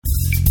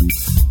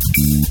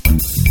So,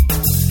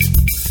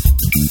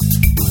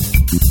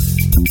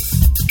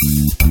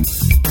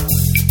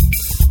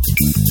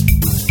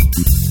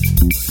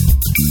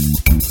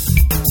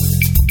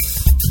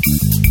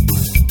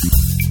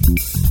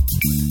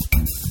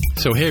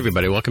 hey,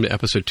 everybody. Welcome to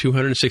episode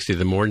 260 of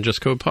the More Than Just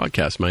Code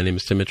podcast. My name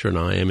is Tim Mitra, and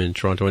I am in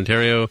Toronto,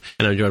 Ontario.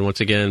 And I'm joined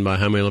once again by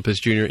Jaime Lopez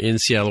Jr. in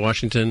Seattle,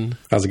 Washington.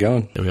 How's it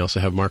going? And we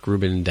also have Mark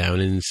Rubin down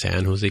in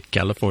San Jose,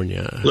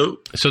 California. Hello.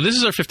 So this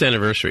is our 5th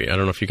anniversary. I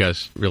don't know if you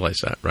guys realize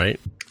that, right?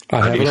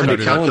 I have it on my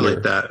calculate calendar.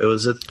 that. It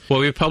was Well,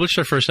 we published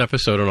our first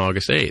episode on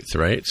August 8th,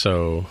 right?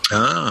 So,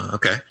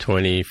 okay.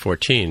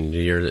 2014, the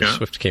year that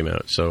Swift came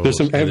out. So There's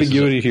some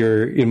ambiguity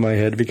here in my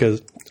head because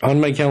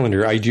on my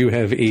calendar, I do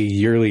have a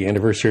yearly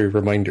anniversary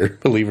reminder,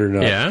 believe it or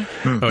not. Yeah?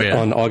 Oh, yeah.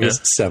 On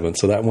August 7th.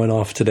 So that went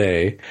off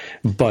today.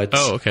 But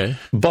okay.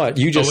 But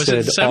you just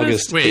said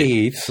August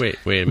 8th.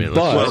 Wait a minute.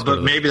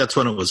 But maybe that's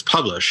when it was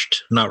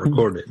published, not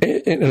recorded.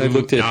 And I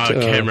looked at... I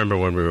can't remember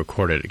when we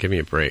recorded it. Give me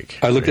a break.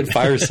 I looked at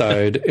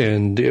Fireside,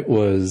 and it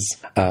was...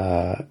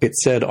 it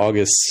said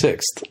August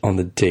 6th on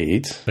the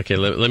date. Okay,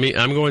 let me...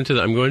 I'm going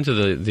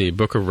to the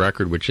book of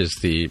record, which is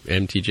the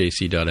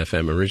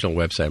mtjc.fm original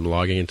website. I'm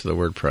logging into the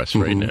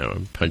WordPress right now.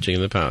 I'm punching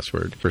in the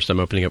password. First, I'm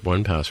opening up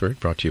one password,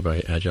 brought to you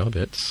by Agile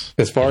Bits.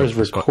 As far as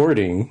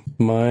recording,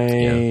 Oh,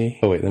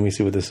 wait, let me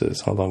see what this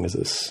is. How long is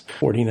this?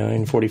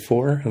 49,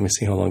 44? Let me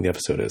see how long the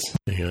episode is.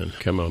 Hang on.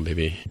 Come on,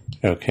 baby.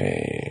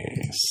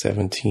 Okay,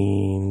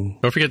 17...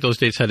 Don't forget those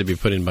dates had to be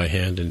put in by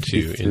hand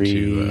into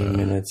 3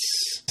 minutes.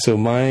 So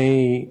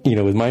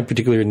with my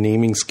particular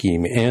naming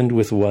scheme and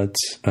with what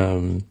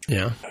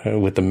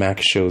with the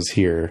Mac shows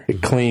here,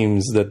 it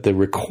claims that the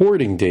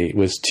recording date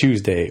was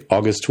Tuesday,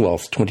 August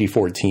 12th,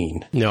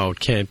 2014. No, it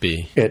can't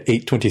be. At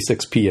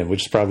 8:26 p.m.,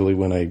 which is probably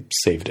when I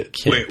saved it.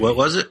 Wait, what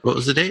was it? What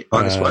was the date?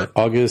 August what?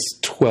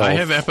 August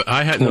 12th.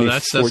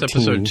 That's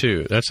episode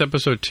 2. That's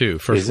episode 2.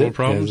 First World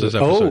Problems is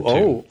episode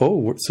 2.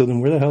 Oh, so then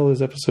where the hell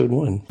is episode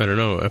 1? I don't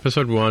know.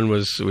 Episode 1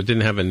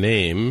 didn't have a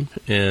name,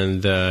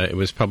 and it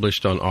was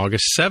published on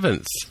August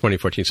 7th,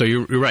 2014. So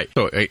you're right.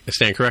 So I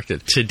stand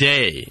corrected.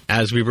 Today,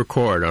 as we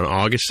record on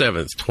August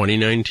 7th,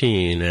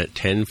 2019 at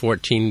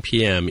 10:14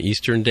 p.m.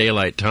 Eastern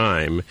Daylight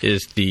Time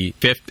is the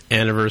 5th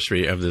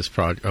anniversary of this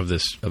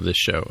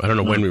show. I don't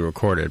know when we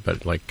recorded,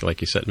 but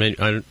like you said,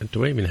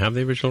 do I even have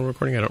the original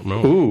recording? I don't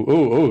know.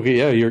 Oh,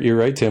 yeah, you're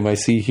right, Tim. I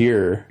see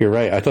here. You're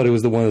right. I thought it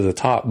was the one at the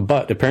top,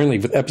 but apparently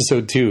with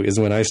episode 2 is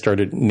when I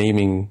started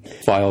naming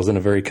files in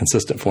a very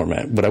consistent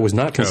format, but I was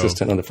not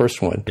consistent on the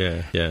first one.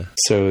 Yeah.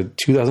 So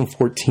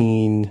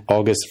 2014,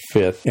 August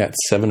 5th at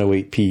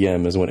 7:08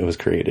 p.m. is when it was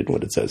created,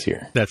 what it says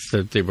here. That's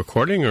the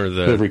recording or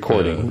the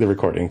recording? The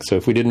recording. So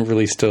if we didn't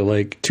release till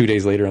 2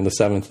 days later on the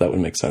 7th, that would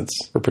make sense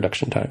for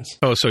production times.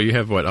 Oh, so you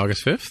have what,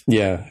 August 5th?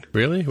 Yeah.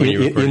 Really?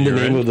 In the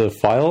name of the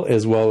file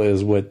as well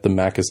as what the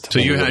Mac is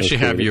telling you. So you actually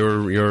have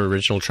your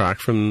original track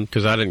from,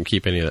 because I didn't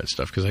keep any of that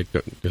stuff because it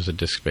was a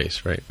disk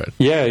space, right? But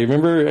yeah, you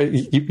remember,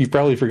 you've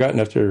probably forgotten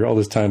after all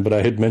this time, but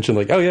I had mentioned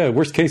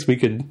worst case, we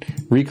could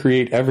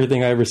recreate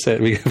everything I ever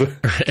said.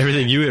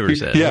 Everything you ever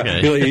said. Yeah.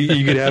 Okay.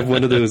 You could have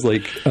one of those,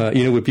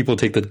 when people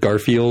take the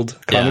Garfield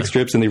comic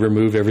strips and they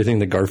remove everything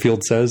that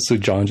Garfield says, so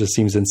John just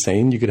seems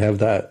insane. You could have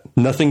that.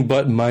 Nothing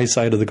but my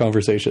side of the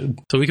conversation.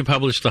 So we could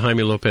publish the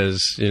Jaime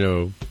Lopez,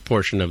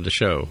 portion of the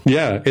show.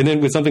 Yeah. And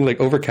then with something like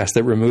Overcast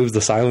that removes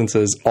the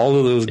silences, all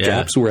of those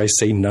gaps where I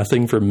say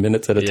nothing for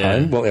minutes at a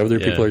time while other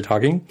people are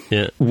talking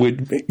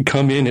would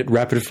come in at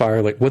rapid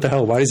fire. What the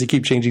hell? Why does he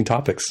keep changing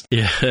topics?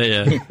 Yeah.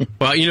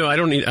 Well, I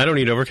don't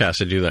need Overcast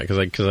to do that because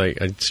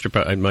I strip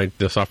out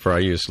the software I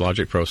use,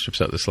 Logic Pro,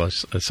 strips out the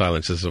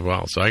silences as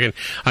well. So I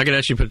can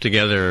actually put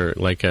together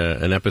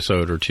an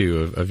episode or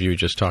two of you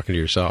just talking to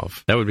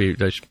yourself.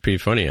 That's pretty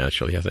funny,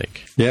 actually, I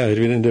think. Yeah, it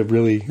would end up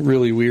really,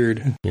 really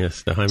weird.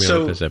 Yes, the Jaime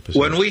Lopez episode.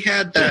 When we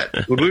had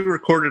that, when we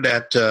recorded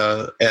at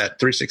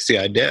 360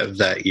 iDev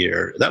that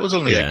year, that was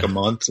only a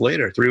month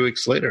later, 3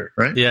 weeks later,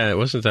 right? Yeah, it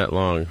wasn't that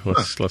long.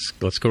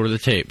 Let's go to the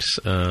tapes.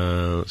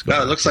 No,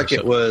 it looks like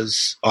it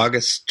was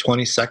August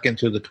 22nd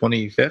to the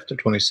 25th or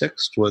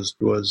 26th was.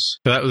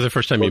 So that was the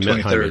first time you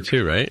met Jaime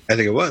too, right? I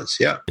think it was.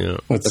 Yeah.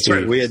 That's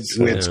right. We had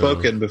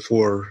spoken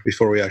before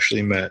we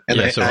actually met,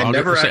 and I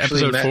never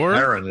actually met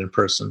Aaron in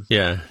person.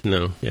 Yeah.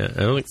 No. Yeah.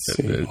 I don't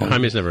think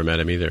Jaime's never met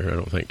him either. I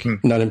don't think.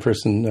 Not in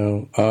person.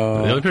 No.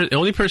 The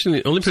only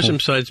person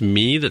besides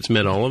me that's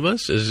met all of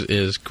us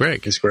is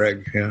Greg. It's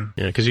Greg. Yeah.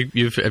 Yeah. Because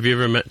have you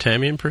ever met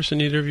Tammy in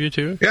person? Either of you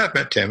two? Yeah, I've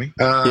met Tammy.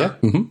 Yeah.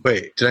 Mm-hmm.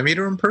 Wait, did I meet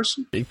her in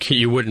person?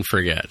 You wouldn't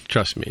forget.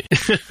 Trust me.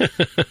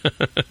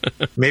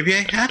 Maybe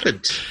I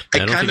haven't.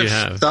 I kind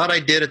of thought I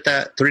did at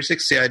that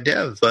 360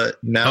 iDev, but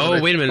now.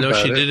 Oh, wait a minute! No,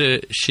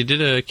 she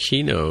did a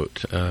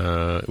keynote.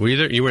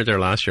 You weren't there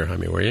last year,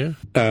 Jaime, were you?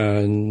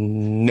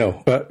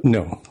 No.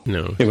 No.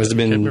 It must have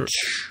been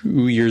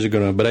 2 years ago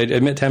now. But I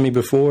met Tammy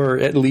before,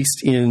 at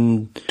least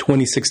in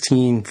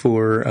 2016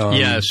 for.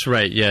 Yes,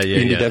 right. Yeah. At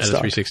a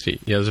 360.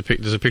 Yeah,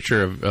 there's a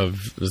picture of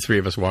the three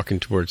of us walking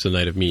towards the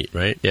night of meat,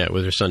 right? Yeah,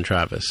 with her son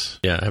Travis.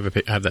 Yeah, I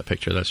have that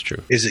picture. That's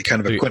true. Is it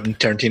kind of a Quentin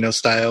Tarantino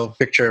style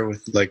picture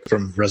with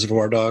from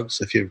Reservoir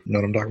Dogs? If you Know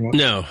what I'm talking about?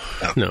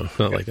 No,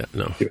 not like that.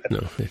 No.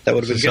 That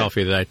would have been a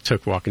selfie that I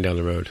took walking down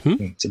the road.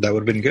 So that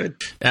would have been good.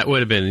 That would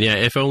have been, yeah.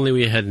 If only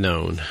we had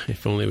known.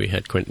 If only we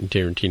had Quentin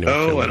Tarantino.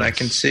 Oh, and I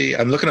can see.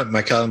 I'm looking at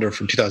my calendar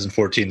from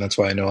 2014. That's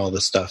why I know all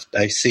this stuff.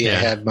 I see. I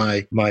had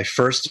my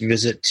first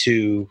visit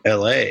to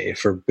LA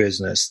for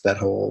business. That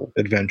whole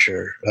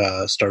adventure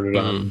started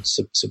on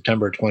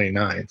September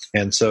 29th,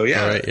 and so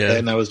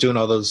and I was doing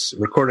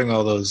recording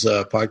all those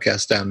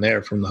podcasts down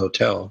there from the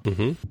hotel.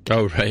 Mm-hmm.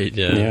 Oh, right,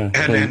 yeah.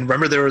 And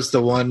remember, there was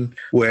the one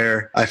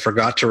where I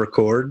forgot to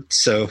record,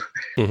 so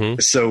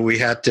we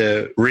had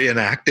to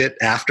reenact it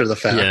after the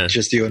fact. Yeah.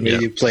 Just you and me.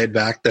 You played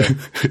back the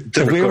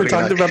Have we ever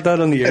talked about that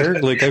on the air?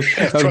 Like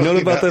I've known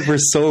about that for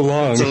so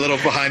long. It's a little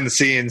behind the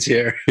scenes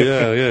here.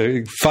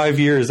 Yeah. 5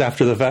 years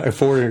after the fact,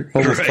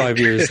 almost 5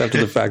 years after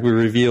the fact, we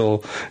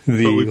reveal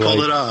But we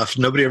pulled it off.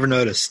 Nobody ever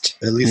noticed.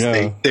 At least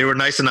they were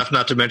nice enough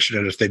not to mention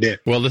it if they did.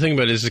 Well, the thing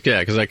about it is,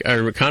 because I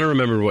kind of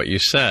remember what you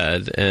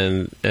said,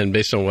 and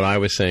based on what I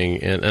was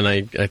saying, and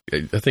I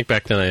think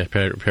back then I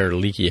had a pair of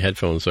leaky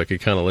headphones, so I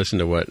could kind of listen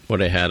to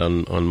what I had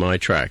on my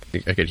track.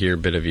 I could hear a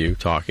bit of you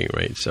talking,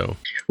 right? So,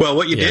 well,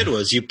 what you did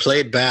was you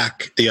played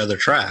back the other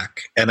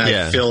track, and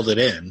I filled it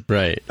in.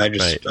 Right. I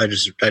just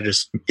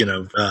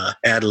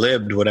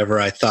ad-libbed whatever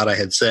I thought I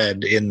had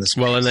said in the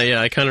space. Well, and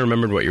I kind of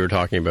remembered what you were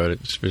talking about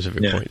at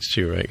specific points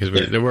too, right?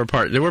 Because there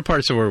were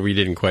parts of where we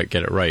didn't quite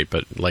get it right,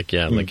 but like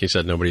you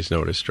said, nobody's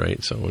noticed,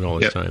 right? So in all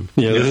this time,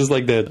 this is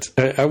like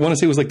that. I want to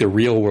say it was like The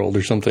Real World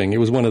or something. It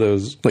was one of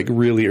those like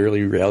really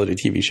early reality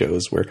TV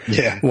shows where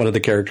one of the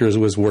characters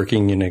was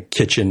working in a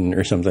kitchen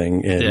or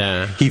something,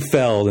 and he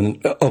fell.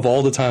 And of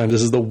all the times,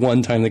 this is the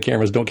one time the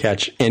cameras don't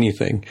catch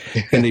anything,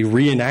 and they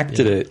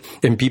reenacted it,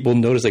 and people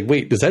noticed like,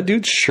 wait, does that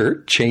dude's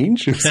shirt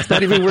change? He's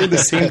not even wearing the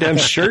same damn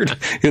shirt.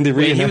 And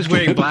they he was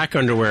wearing black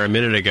underwear a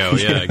minute ago.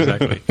 Yeah,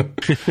 exactly.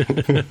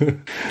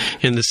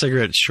 And the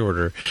cigarette's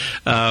shorter.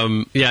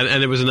 And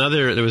there was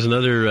another. There's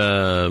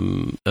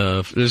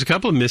a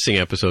couple of missing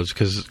episodes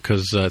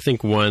because I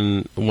think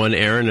one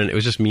Aaron, and it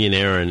was just me and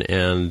Aaron,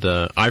 and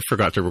I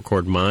forgot to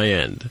record my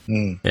end,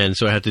 and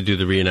so I had to do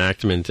the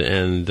reenactment.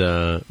 And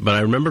but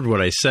I remembered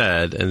what I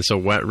said, and so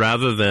but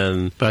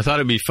I thought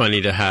it'd be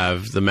funny to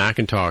have the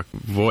Macintalk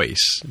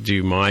voice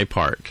do my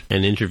part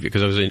and interview,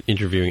 because I was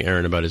interviewing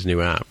Aaron about his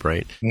new app,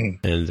 right?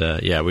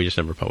 And we just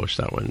never published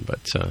that one, but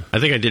I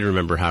think I did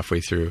remember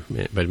halfway through.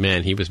 But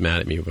man, he was mad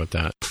at me about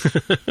that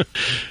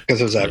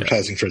because it was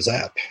advertising for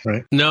Zap,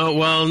 right?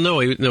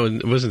 No,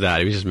 it wasn't that.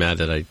 He was just mad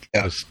that I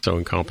was so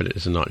incompetent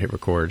as to not hit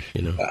record.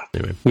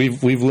 Anyway,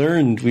 we've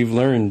learned.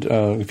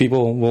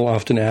 People will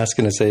often ask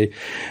and say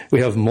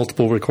we have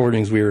multiple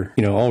recordings. We're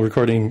all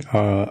recording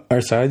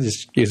our sides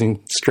just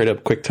using straight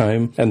up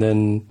QuickTime, and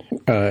then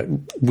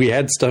we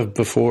had stuff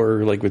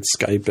before like with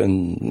Skype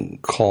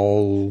and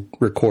Call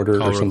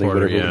Recorder or something,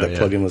 whatever that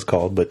plugin was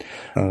called. But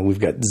we've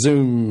got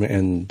Zoom,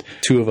 and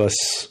two of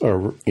us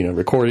are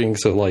recording.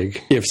 So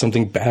like if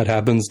something bad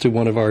happens to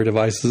one of our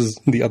devices,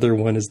 the other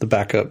one is the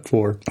backup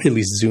for at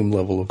least Zoom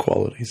level of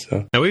quality.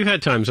 So now we've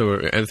had times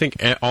where I think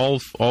all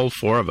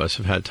four of us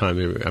have had time.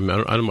 I don't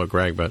know about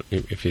Greg, but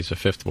if he's a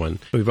fifth one,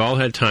 we've all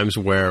had times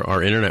where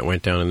our internet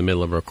went down in the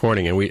middle of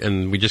recording,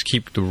 and we just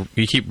keep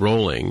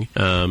rolling,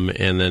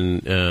 and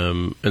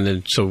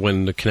then so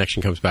when the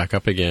connection comes back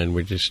up again,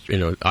 we just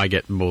I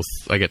get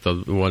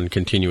the one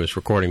continuous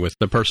recording with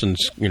the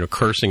person's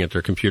cursing at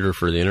their computer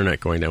for the internet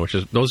going down,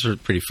 those are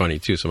pretty funny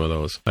too, some of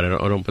those, but I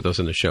don't put those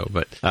in the show.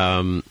 But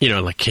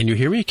like, can you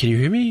hear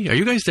me? Are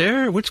you guys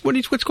there? What's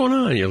going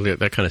on?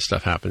 That kind of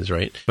stuff happens,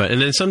 right? But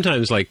and then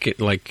sometimes like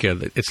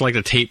it's like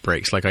the tape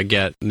breaks. Like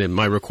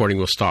my recording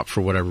will stop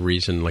for whatever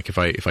reason. Like if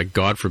I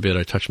God forbid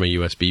I touch my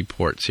USB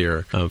ports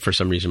here, for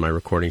some reason my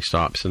recording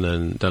stops,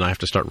 and then I have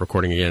to start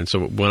recording again. So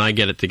when I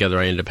get it together,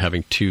 I end up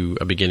having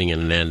a beginning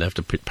and an end. I have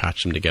to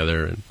patch them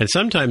together, and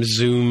sometimes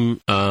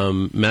Zoom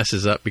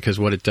messes up because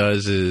what it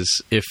does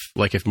is if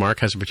Mark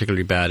has a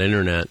particularly bad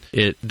internet,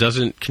 it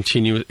doesn't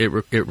continue. It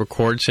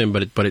records him,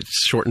 but it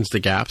shortens the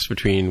gaps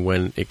between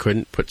when it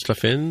couldn't put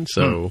stuff in.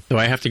 So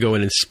I have to go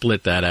in and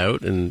split that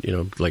out, and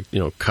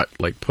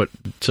put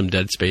some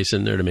dead space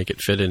in there to make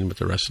it fit in with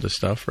the rest of the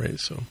stuff, right?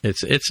 So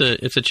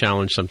it's a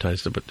challenge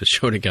sometimes to put the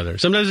show together.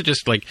 Sometimes it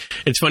just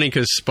it's funny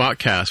because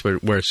Spotcast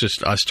where it's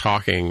just us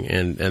talking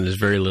and there's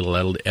very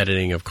little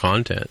editing of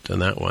content,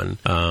 and that one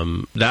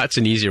that's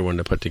an easier one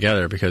to put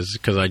together because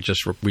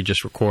we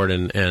just record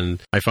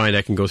and I find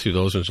I can go through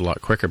those ones a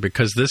lot quicker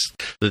because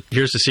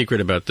here's the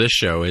secret about this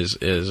show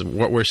is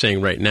what we're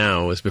saying right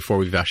now is before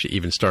we've actually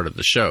even started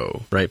the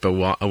show, right? But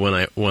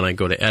when I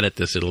go to edit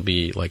this, it'll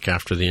be like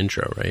after the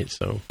intro, right?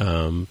 So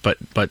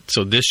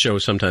so this show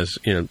sometimes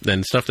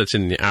then stuff that's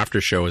in the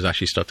after show is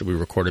actually stuff that we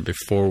recorded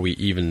before we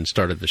even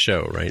started the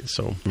show, right?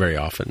 So very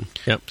often.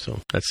 Yep. So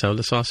that's how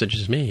the sausage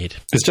is made.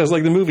 It's just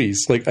like the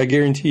movies. Like, I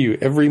guarantee you,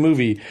 every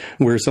movie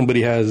where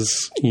somebody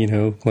has,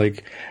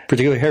 like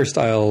particular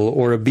hairstyle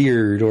or a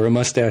beard or a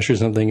mustache or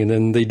something, and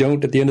then they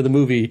don't at the end of the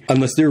movie,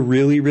 unless they're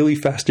really, really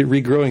fast at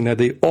regrowing that,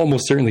 they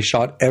almost certainly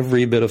shot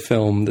every bit of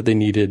film that they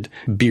needed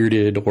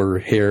bearded or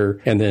hair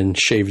and then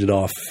shaved it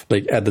off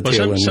like at the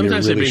tail end.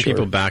 Sometimes really they bring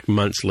people back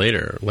months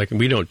later. Like,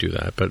 we don't do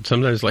that, but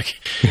sometimes like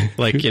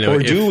or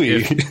do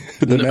we?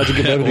 The magic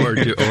of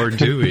editing. or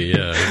do we?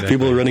 Yeah. Exactly.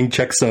 People are running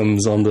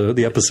checksums on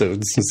the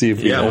episodes to see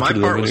if we my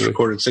part was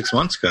recorded 6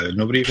 months ago.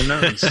 Nobody even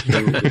knows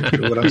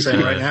what I'm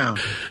saying right now.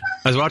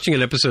 I was watching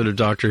an episode of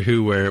Doctor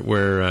Who where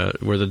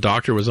the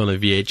Doctor was on a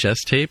VHS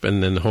tape,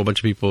 and then a whole bunch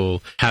of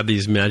people had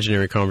these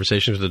imaginary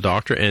conversations with the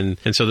Doctor, and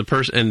so the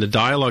person and the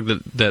dialogue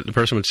that the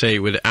person would say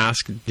would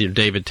ask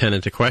David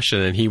Tennant a question,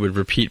 and he would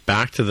repeat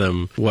back to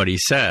them what he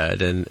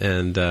said, and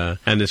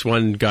this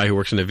one guy who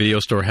works in a video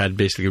store had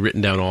basically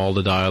written down all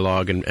the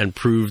dialogue and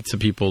proved to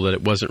people that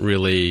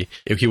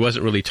he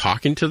wasn't really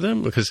talking to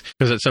them, because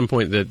at some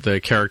point the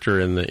character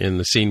in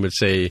the scene would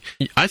say,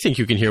 "I think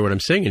you can hear what I'm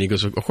saying," and he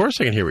goes, "Of course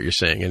I can hear what you're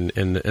saying,"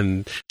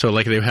 and so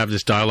like they have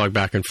this dialogue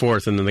back and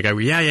forth, and then the guy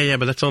goes, yeah,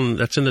 but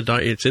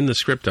it's in the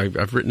script.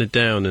 I've written it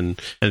down, and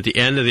at the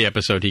end of the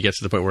episode, he gets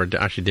to the point where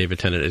actually David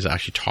Tennant is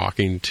actually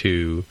talking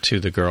to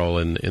the girl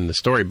in the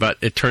story, but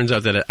it turns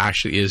out that it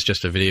actually is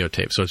just a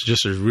videotape, so it's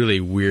just a really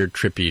weird,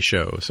 trippy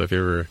show. So if you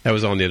ever, that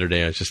was on the other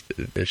day,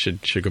 I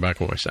should go back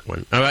and watch that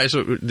one.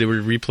 So they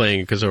were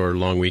replaying because of our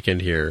long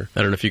weekend here.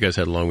 I don't know if you guys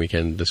had a long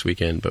weekend this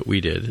weekend, but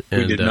we did.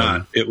 We did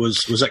not. It was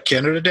that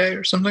Canada Day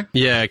or something?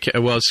 Yeah,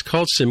 well, it's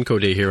called Simcoe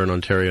Day here in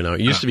Ontario now.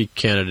 It used to be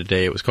Canada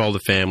Day. It was called the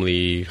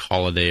Family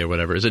Holiday or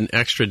whatever. It's an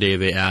extra day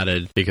they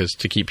added because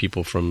to keep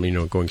people from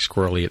going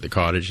squirrely at the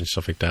cottage and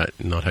stuff like that,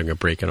 and not having a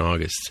break in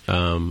August.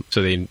 So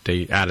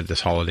they added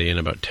this holiday in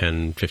about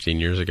 10-15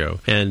 years ago,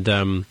 and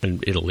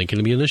it'll link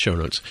to me in the show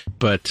notes.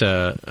 But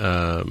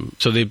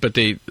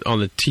they on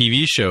the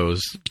TV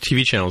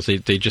channels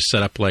they just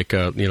set up like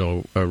a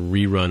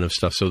rerun of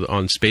stuff. So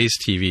on Space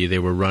TV they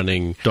were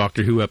running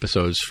Doctor Who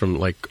episodes from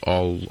like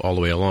all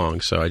the way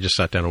along. So I just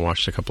sat down and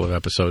watched a couple of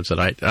episodes that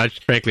I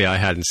frankly I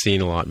hadn't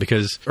seen a lot,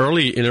 because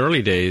in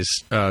early days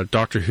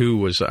Doctor Who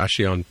was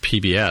actually on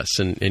PBS,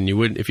 and you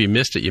wouldn't, if you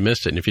missed it, you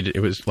missed it. And if you did,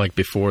 it was like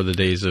before the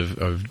days of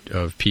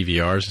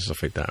PVRs and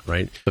stuff like that,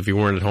 right? So if you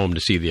weren't at home to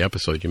see the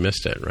episode, you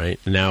missed it, right?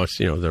 And now it's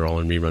they're all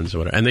in reruns or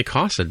whatever, and they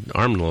cost an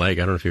arm and a leg.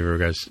 I don't know if you've ever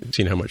guys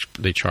seen how much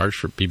they charge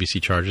for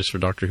BBC charges for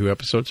Doctor Who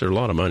episodes. They're a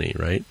lot of money,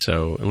 right?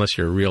 So unless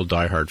you're a real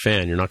diehard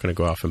fan, you're not going to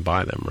go off and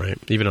buy them, right?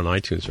 Even on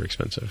iTunes they're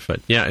expensive.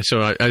 But yeah,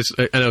 so I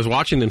was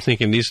watching them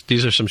thinking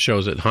these are some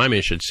shows that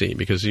Jaime should see,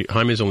 because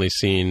Jaime's only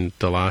seen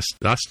the last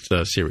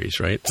series,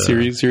 right?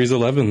 Series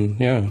 11,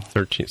 yeah.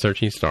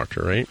 13th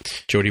Doctor, right?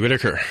 Jodie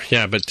Whittaker.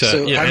 Yeah, but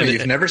Jaime,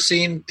 you've never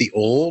seen the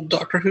old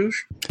Doctor Who?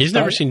 He's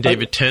never seen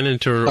David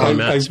Tennant or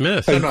Matt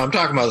Smith. No, I'm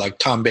talking about like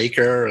Tom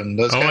Baker and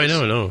those guys.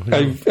 I know.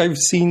 I've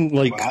seen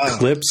like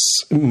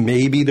clips.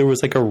 Maybe there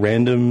was like a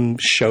random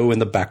show in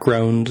the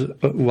background,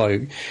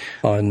 like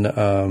on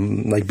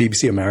like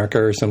BBC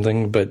America or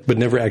something, but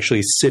never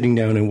actually sitting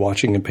down and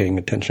watching and paying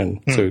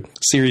attention. So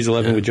Series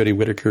 11 with Jodie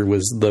Whittaker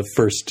was the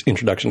first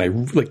introduction I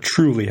like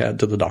truly had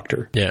to the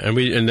Doctor. Yeah, and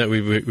we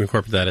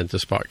incorporated that into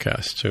this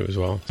podcast too as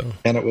well. So.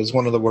 And it was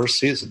one of the worst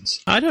seasons.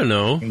 I don't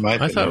know.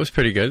 I thought it was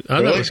pretty good.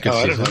 I thought it was a good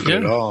season. I didn't like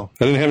it at all.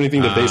 I didn't have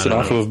anything to base it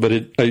off of, but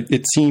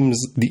it seems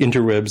the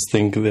interwebs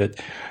think that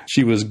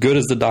she was good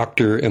as the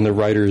Doctor, and the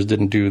writers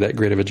didn't do that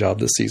great of a job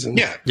this season.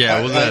 Yeah.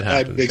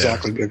 I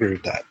exactly agree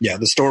with that. Yeah,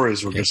 the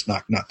stories were just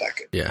not that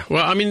good. Yeah.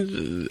 Well, I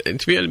mean,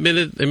 to be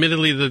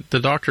admittedly, the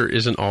Doctor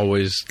isn't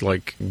always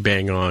like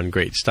bang on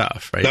great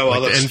stuff, right? No,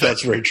 well,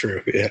 that's very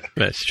true. Yeah,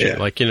 that's true. Yeah.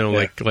 Like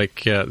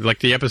like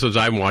the episodes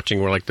I'm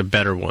watching were like the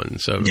better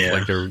ones. So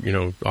like they're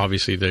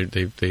obviously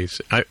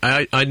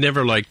I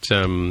never liked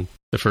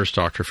the first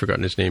Doctor,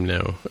 forgotten his name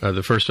now.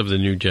 The first of the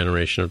new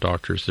generation of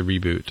Doctors, the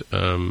reboot.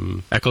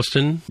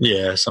 Eccleston?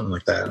 Yeah, something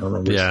like that. I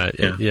don't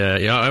know.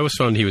 Yeah. I always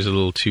found he was a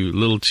little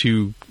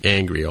too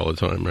angry all the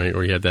time, right?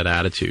 Or he had that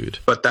attitude.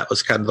 But that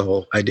was kind of the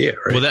whole idea,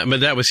 right? Well,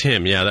 that was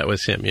him. Yeah, that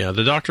was him. Yeah,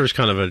 the Doctor is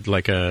kind of a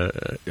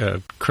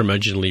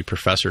curmudgeonly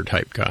professor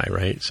type guy,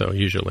 right? So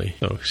usually,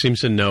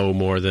 seems to know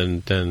more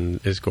than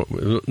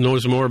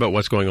knows more about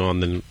what's going on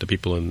than the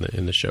people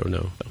in the show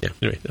know. So, yeah.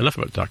 Anyway, enough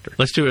about the Doctor.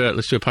 Let's do a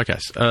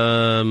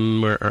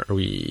podcast. Where are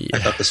we? I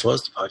thought this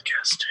was the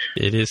podcast.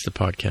 It is the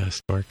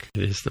podcast, Mark.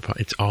 It is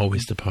it's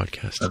always the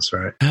podcast. That's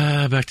right.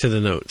 Back to the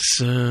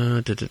notes.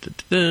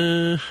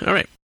 All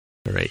right.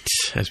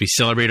 As we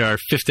celebrate our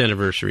 5th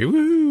anniversary,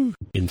 woo!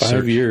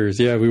 5 years.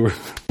 Yeah, we were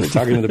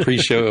talking in the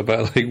pre-show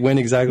about like when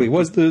exactly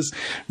was this?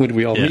 When did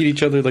we all meet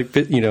each other? Like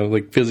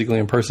physically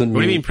in person. What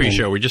do you mean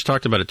pre-show? We just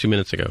talked about it 2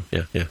 minutes ago.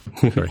 Yeah.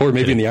 Sorry. Or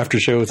maybe in the after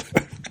show.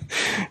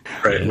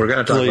 Right. We're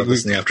going to talk about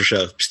this in the after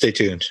show. Stay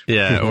tuned.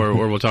 Yeah,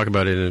 or we'll talk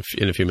about it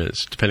in a few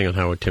minutes, depending on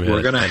how Tim.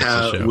 We're going to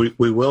have.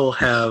 We will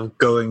have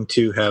going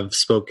to have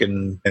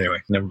spoken.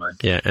 Anyway, never mind.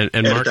 Yeah,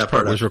 and Mark's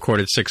part was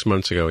recorded 6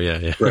 months ago.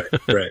 Yeah.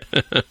 Right.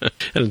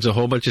 And it's a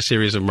whole bunch of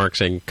series of Mark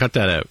saying, "Cut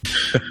that out."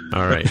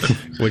 All right,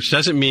 which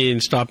doesn't mean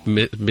stop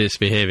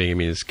misbehaving. It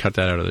means cut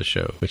that out of the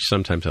show, which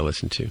sometimes I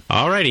listen to.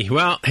 All righty.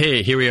 Well,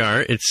 hey, here we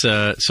are. It's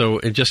so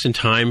just in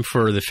time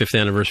for the 5th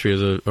anniversary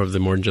of the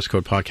More Than Just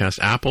Code podcast.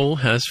 Apple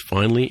has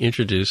finally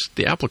introduced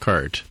the Apple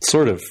Card.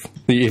 Sort of.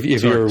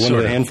 If you're one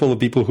of the handful of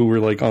people who were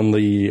like on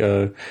the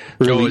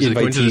early is it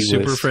going to the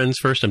Super list. Friends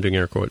first? I'm doing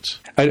air quotes.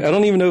 I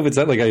don't even know if it's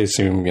that. Like, I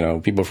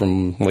assume, people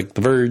from like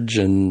The Verge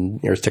and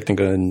Ars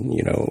Technica and,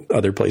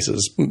 other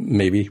places,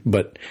 maybe.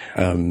 But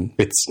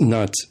it's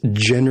not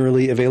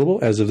generally available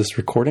as of this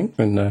recording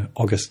on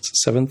August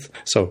 7th.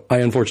 So I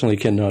unfortunately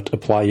cannot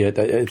apply yet.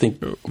 I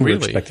think we're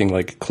expecting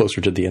like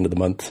closer to the end of the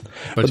month.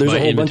 But there's a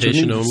whole bunch of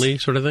invitation only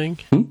sort of thing?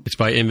 It's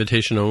by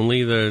invitation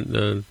only,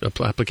 the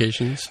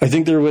applications? I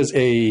think there was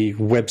a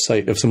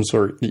website of some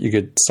sort that you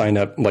could sign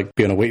up, like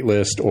be on a wait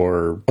list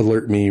or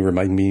alert me,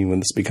 remind me when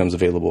this becomes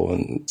available.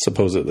 And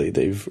supposedly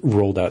they've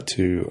rolled out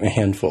to a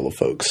handful of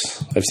folks.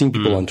 I've seen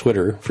people on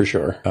Twitter for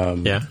sure.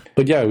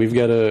 But yeah, we've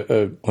got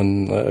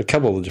a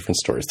couple of different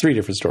stories, 3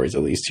 different stories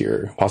at least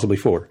here, possibly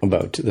 4,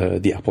 about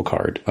the Apple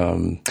Card.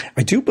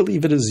 I do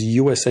believe it is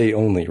USA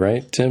only,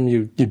 right, Tim?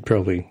 You'd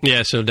probably...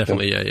 Yeah, so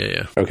definitely,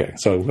 yeah. Okay,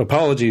 so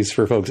apologies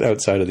for folks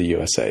outside of the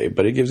USA,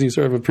 but it gives you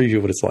sort of a preview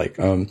of what it's like.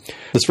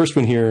 This first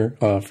one here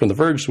from The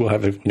Verge, we'll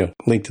have a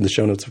link to the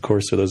show notes, of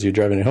course, for those of you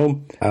driving at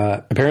home.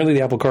 Apparently,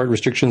 the Apple Card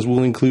restrictions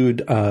will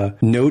include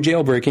no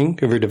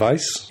jailbreaking of your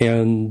device,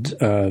 and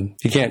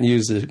you can't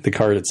use the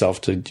card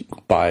itself to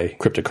buy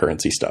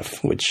cryptocurrency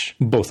stuff, which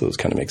both of those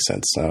kind of make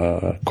sense.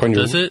 According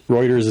to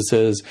Reuters, it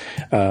says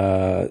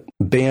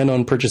ban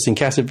on purchasing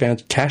cash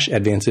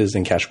advances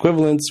and cash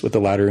equivalents, with the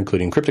latter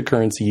including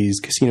cryptocurrencies,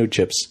 casino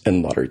chips,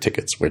 and lottery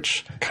tickets,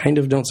 which kind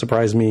of don't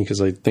surprise me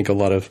because I think a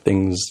lot of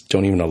things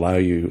don't even allow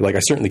you. Like, I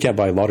certainly can't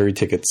buy lottery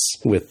tickets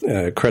with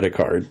a credit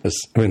card.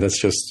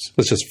 That's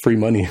just free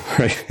money,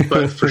 right?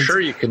 But for sure,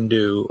 you can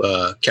do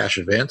cash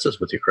advances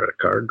with your credit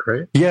card,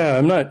 right? Yeah,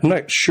 I'm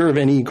not sure of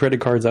any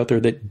credit cards out there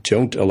that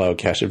don't allow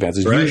cash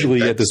advances. Right.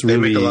 Usually at this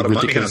really make a lot of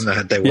ridiculous money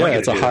on that.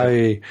 It's a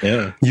high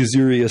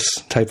usurious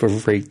type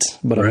of rate,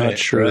 but I'm not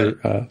sure.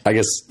 Right. I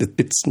guess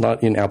it's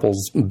not in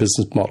Apple's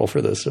business model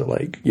for this. So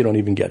like, you don't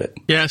even get it.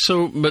 Yeah.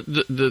 So, but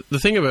the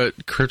thing about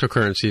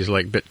cryptocurrencies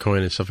like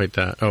Bitcoin and stuff like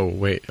that. Oh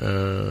wait,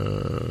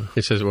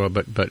 it says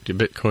but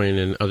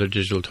Bitcoin and other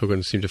digital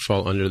tokens seem to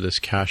fall under this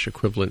cash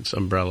equivalence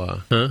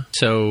umbrella. Huh?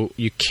 So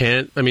you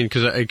can't. I mean,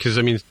 because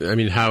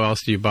how else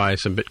do you buy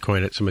some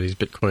Bitcoin at some of these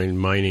Bitcoin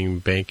mining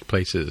bank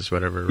places,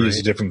 whatever? Right? Use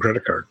a different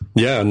credit card.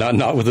 Yeah,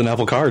 not with an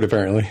Apple Card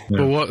apparently.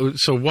 Yeah. Well,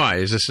 so why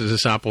is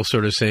this Apple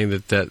sort of saying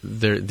that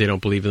they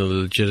don't believe in the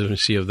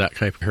legitimacy of that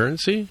type of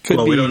currency?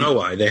 We don't know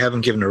why. They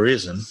haven't given a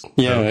reason.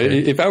 Yeah,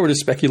 if I were to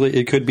speculate,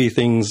 it could be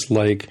things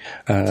like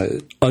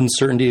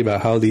uncertainty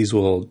about how these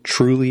will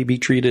truly be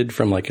treated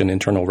from like an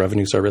Internal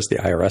Revenue Service, the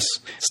IRS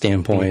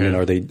standpoint, and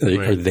are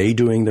they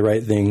doing the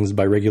right things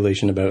by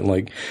regulation about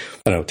like,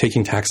 I don't know,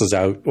 taking taxes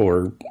out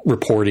or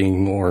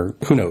reporting or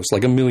who knows,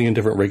 like a million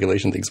different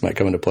regulation things might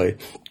come into play.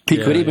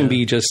 It could even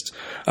be just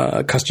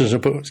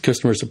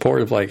customer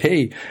support of like,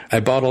 hey, I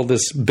bought all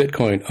this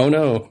Bitcoin. Oh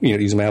no,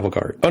 using my Apple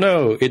Card. Oh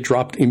no, it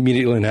dropped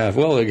immediately in half.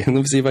 Well, let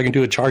me see if I can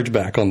do a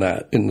chargeback on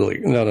that. And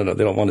like, no,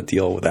 they don't want to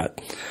deal with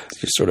that.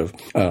 It's just sort of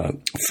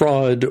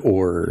fraud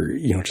or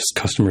just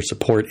customer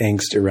support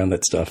angst around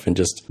that stuff, and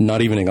just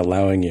not even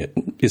allowing it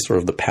is sort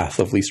of the path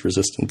of least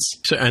resistance.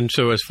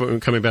 So as for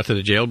coming back to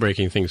the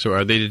jailbreaking thing, so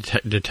are they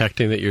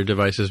detecting that your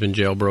device has been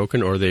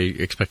jailbroken, or are they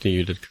expecting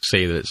you to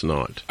say that it's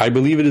not? I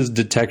believe it is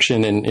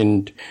detection,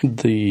 and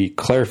the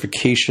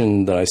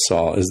clarification that I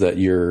saw is that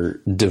your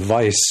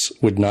device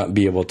would not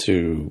be able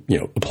to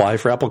apply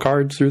for Apple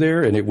Card through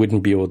there, and it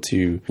wouldn't be able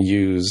to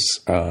use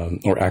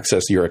or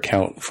access your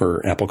account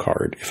for Apple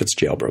Card if it's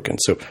jailbroken.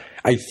 So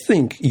I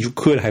think you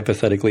could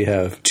hypothetically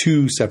have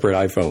 2 separate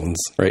iPhones,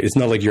 right? It's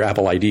not like your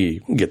Apple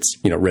ID gets,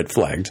 red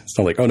flagged. It's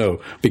not like, oh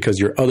no, because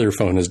your other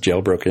phone is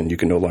jailbroken, you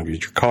can no longer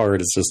use your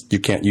card. It's just you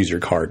can't use your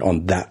card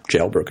on that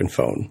jailbroken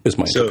phone, is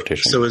my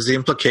interpretation. So is the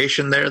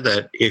implication there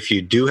that if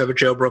you do have a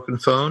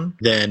jailbroken phone,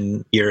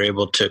 then you're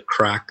able to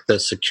crack the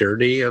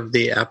security of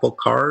the Apple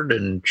Card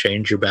and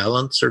change your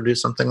balance or do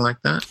something like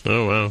that?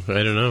 Oh, wow.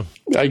 I don't know.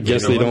 I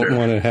guess they don't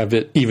want to have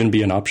it even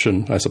be an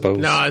option, I suppose.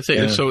 No, I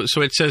think so.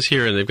 So it says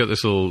here, and they've got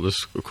this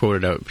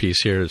quoted out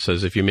piece here. It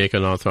says if you make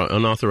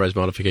unauthorized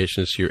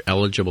modifications to your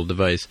eligible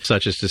device,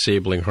 such as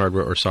disabling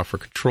hardware or software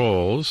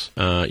controls,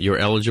 your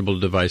eligible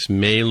device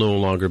may no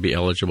longer be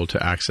eligible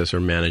to access or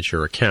manage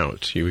your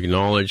account. You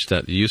acknowledge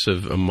that the use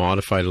of a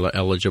modified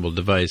eligible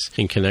device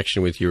in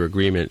connection with your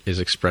agreement is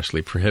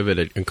expressly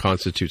prohibited and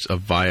constitutes a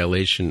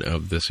violation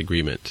of this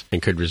agreement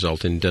and could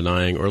result in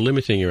denying or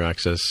limiting your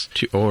access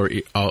to, or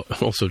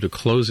also to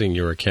closing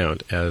your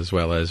account, as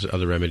well as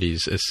other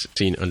remedies as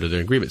seen under the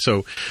agreement.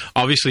 So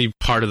obviously actually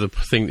part of the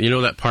thing. You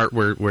know that part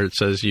where it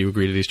says you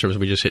agree to these terms,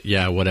 we just hit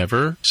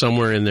whatever.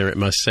 Somewhere in there, it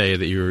must say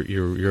that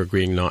you're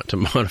agreeing not to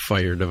modify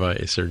your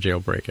device or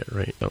jailbreak it,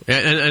 right? So,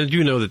 and I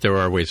do know that there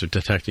are ways of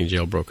detecting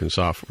jailbroken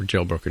software,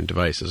 jailbroken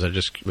devices. I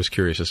just was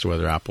curious as to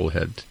whether Apple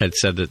had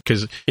said that,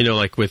 because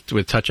like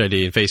with Touch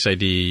ID and Face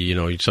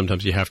ID,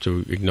 sometimes you have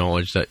to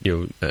acknowledge that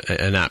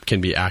an app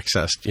can be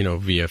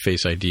accessed via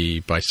Face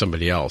ID by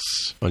somebody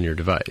else on your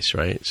device,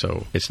 right?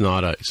 So it's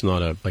not a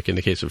like in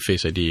the case of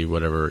Face ID,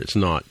 whatever. It's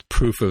not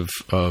proof of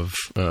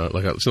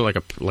it's not like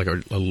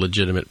a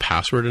legitimate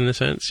password in a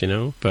sense,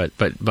 But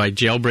by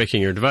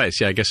jailbreaking your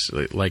device, I guess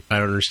like I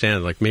don't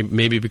understand. Like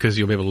maybe because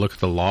you'll be able to look at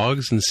the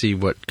logs and see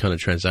what kind of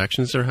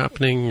transactions are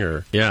happening,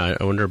 or I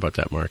wonder about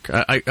that, Mark.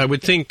 I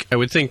would think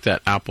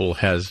that Apple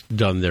has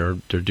done their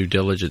due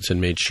diligence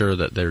and made sure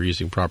that they're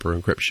using proper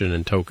encryption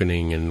and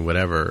tokening and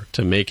whatever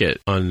to make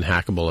it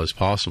unhackable as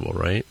possible,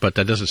 right? But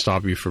that doesn't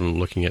stop you from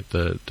looking at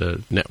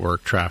the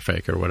network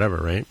traffic or whatever,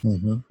 right?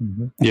 Mm-hmm,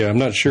 mm-hmm. Yeah, I'm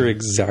not sure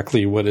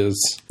exactly what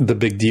is the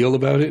big deal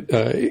about it.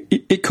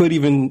 It could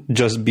even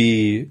just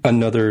be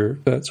another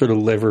sort of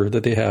lever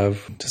that they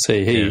have to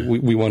say, hey,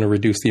 we want to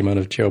reduce the amount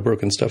of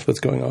jailbroken stuff that's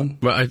going on.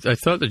 Well, I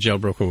thought the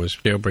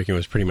jailbreaking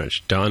was pretty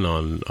much done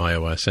on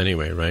iOS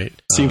anyway, right?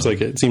 Seems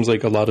like it. Seems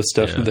like a lot of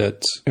stuff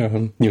that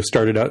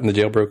started out in the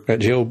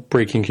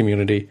jailbreaking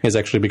community has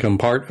actually become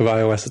part of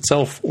iOS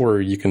itself,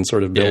 or you can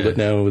sort of build it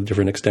now with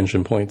different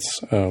extension points.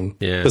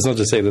 That's not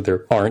to say that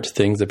there aren't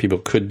things that people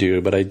could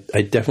do, but I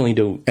definitely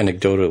don't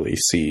anecdotally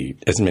see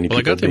as many people.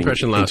 I got the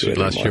impression last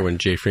year when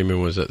Jay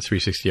Freeman was at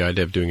 360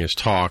 iDev doing his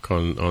talk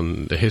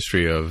on the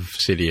history of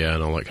Cydia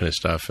and all that kind of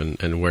stuff,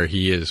 and where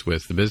he is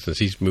with the business.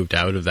 He's moved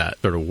out of that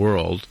sort of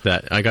world.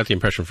 That I got the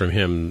impression from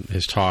him,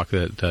 his talk,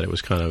 that it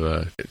was kind of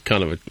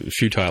a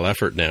futile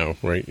effort now,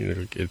 right?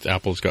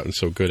 Apple's gotten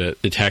so good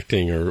at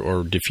detecting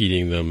or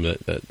defeating them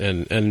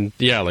and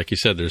like you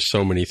said, there's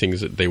so many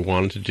things that they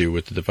wanted to do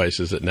with the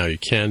devices that now you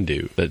can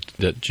do, that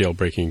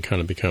jailbreaking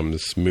kind of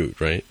becomes moot,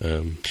 right?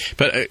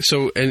 But I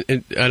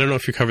don't know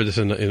if you covered this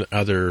in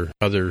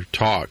other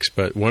talks,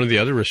 but one of the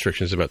other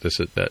restrictions about this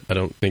that I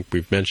don't think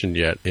we've mentioned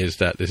yet is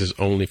that this is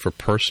only for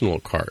personal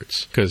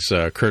cards. Because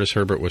Curtis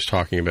Herbert was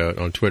talking about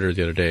on Twitter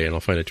the other day, and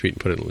I'll find a tweet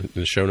and put it in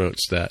the show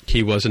notes, that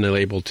he wasn't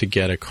able to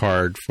get a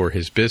card for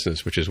his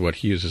business, which is what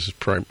he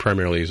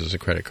primarily uses a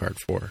credit card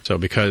for. So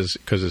because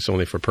it's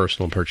only for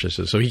personal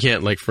purchases, so he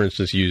can't, like, for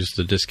instance, use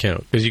the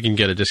discount, because you can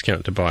get a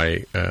discount to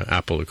buy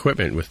Apple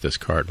equipment with this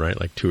card, right?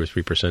 Like 2 or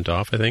 3%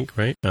 off, I think,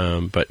 right?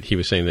 But he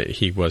was saying that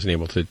he wasn't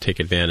able to take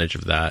advantage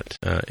of that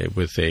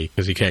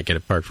because he can't get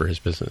a card for his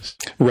business.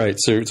 Right.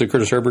 So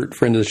Curtis Herbert,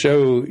 friend of the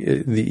show,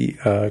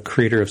 the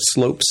creator of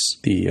Slopes,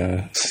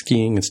 the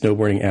skiing and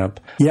snowboarding app.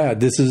 Yeah,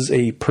 this is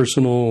a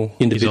personal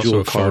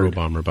individual card. He's also a photo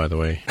bomber, by the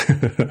way.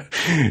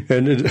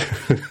 And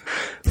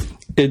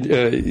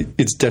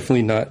it's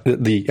definitely not,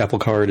 the Apple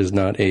Card is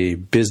not a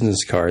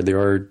business card. There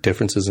are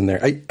differences in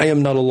there. I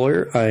am not a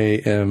lawyer.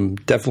 I am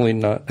definitely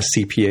not a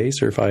CPA,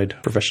 certified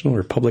professional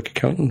or public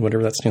accountant,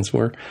 whatever that stands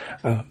for.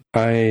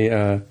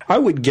 I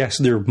would guess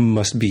there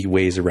must be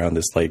ways around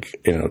this, like,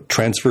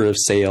 transfer of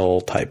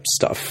sale type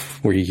stuff,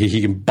 where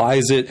he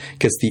buys it,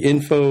 gets the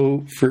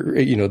info for,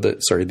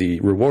 the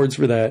rewards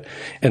for that,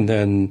 and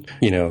then,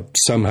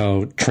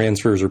 somehow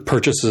transfers or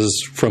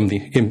purchases from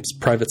the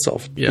private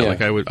self. Yeah,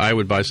 like I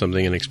would buy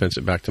something and expense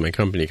it back to my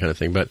company, kind of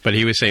thing. But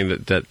he was saying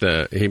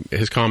that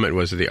his comment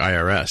was that the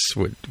IRS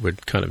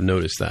would kind of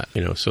notice that,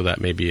 so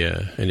that may be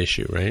an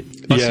issue, right?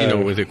 Plus,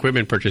 with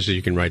equipment purchases,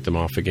 you can write them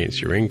off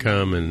against your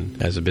income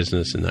and as a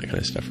business and that kind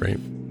of stuff, right?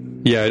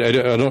 Yeah, I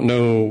don't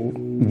know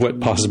what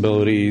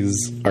possibilities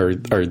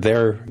are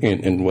there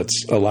and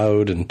what's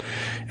allowed and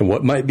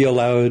what might be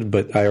allowed,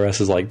 but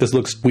IRS is like, this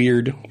looks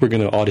weird, we're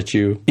going to audit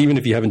you. Even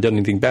if you haven't done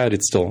anything bad,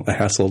 it's still a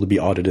hassle to be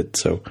audited.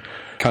 So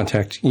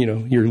contact,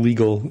 your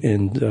legal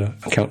and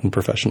accountant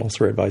professionals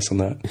for advice on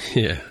that.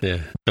 Yeah.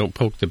 Don't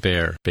poke the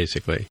bear,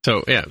 basically.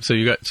 So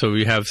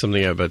we have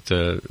something about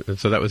so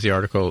that was the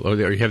article. Oh,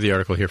 you have the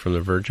article here from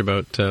The Verge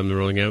about the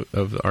rolling out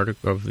of the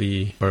article or have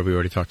we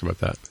already talked about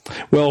that?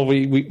 Well,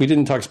 we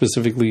didn't talk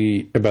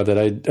specifically about that.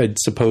 I'd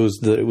suppose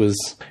that it was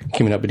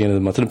coming up at the end of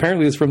the month, and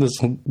apparently it's from this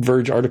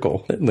Verge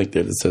article. Like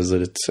that, it says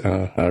that it's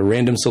a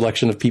random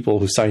selection of people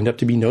who signed up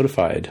to be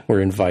notified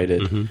were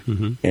invited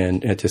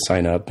and had to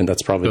sign up, and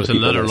that's probably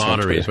another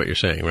lottery, is what you're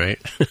saying, right?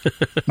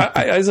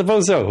 I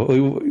suppose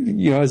so.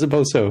 I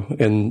suppose so.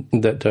 And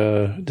that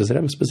does it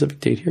have a specific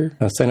date here?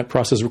 Sign up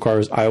process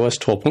requires iOS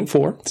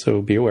 12.4,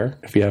 so be aware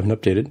if you haven't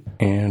updated.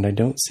 And I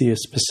don't see a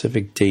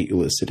specific date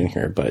listed in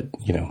here, but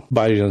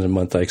by the end of the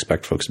month, I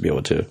expect folks to be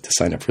able to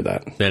sign up for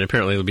that. And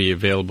apparently it'll be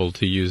available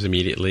to use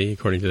immediately,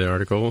 according to the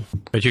article.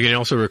 But you can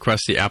also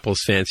request the Apple's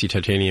fancy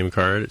titanium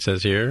card, it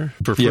says here,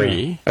 for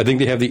free. Yeah. I think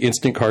they have the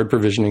instant card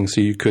provisioning, so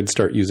you could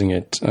start using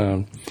it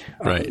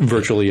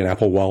virtually in Apple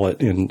Apple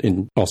Wallet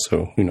and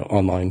also,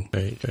 online.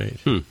 Right.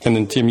 And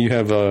then, Tim, you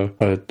have I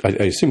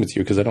assume it's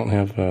you because I don't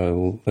have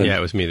yeah,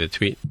 it was me, the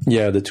tweet.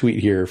 Yeah, the tweet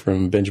here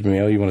from Benjamin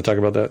Mayo. You want to talk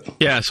about that?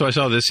 Yeah, so I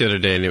saw this the other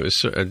day, and it was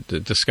a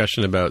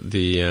discussion about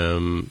the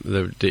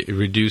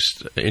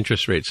reduced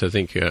interest rates. I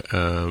think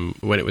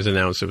when it was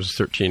announced, it was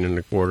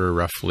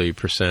 13.25% roughly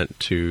percent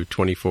to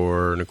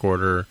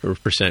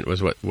 24.25%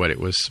 was what it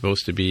was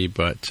supposed to be,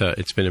 but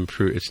it's been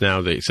improved. It's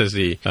now it says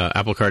the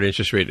Apple Card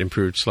interest rate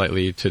improved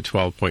slightly to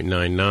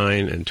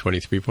 12.99 and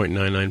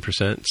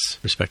 23.99%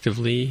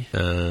 respectively.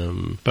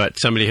 But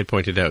somebody had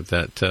pointed out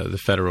that the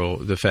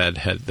Fed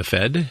had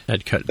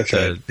cut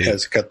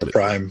has cut the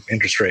prime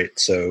interest rate,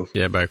 so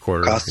by a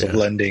quarter. Cost of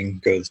lending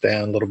goes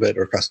down a little bit,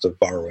 or cost of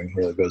borrowing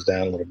really goes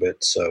down a little bit.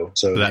 So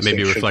that may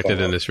be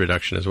reflected in this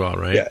reduction as well,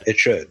 right? Yeah, it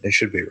should. It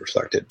should be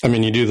reflected. I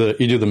mean, you do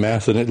the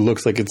math, and it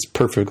looks like it's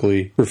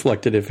perfectly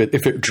reflected if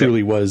it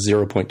truly was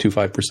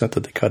 0.25%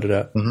 that they cut it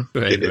at. Mm-hmm.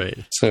 Right.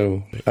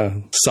 So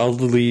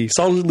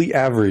solidly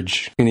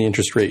average in the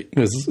interest rate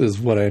is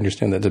what I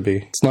understand that to be.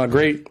 It's not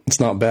great. It's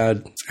not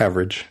bad. It's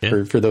average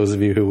for those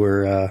of you who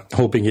were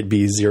hoping it'd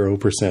be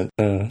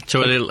 0%.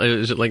 So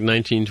is it like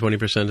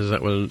 19-20%? Is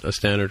that what a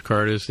standard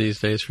card is these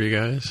days for you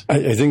guys?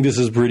 I think this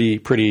is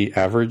pretty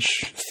average,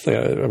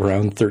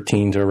 around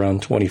 13 to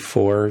around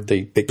 24.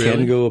 They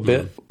can go a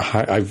bit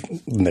high. I've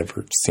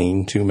never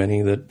seen too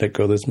many that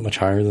go this much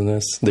higher than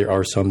this. There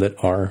are some that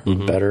are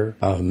better,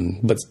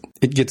 but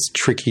it gets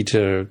tricky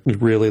to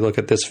really look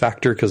at this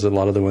factor because a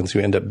lot of the ones who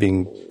end up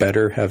being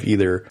better have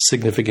either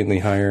significantly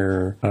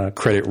higher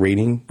credit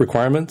rating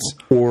requirements,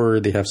 or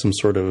they have some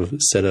sort of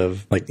set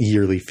of like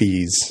yearly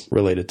fees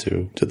related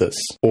to this,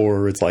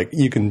 or it's like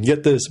you can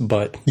get this,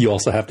 but you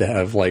also have to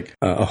have like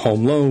a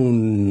home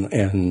loan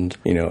and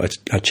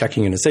a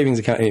checking and a savings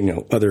account,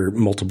 other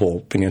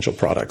multiple financial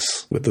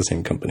products with the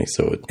same company.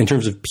 So in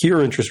terms of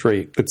pure interest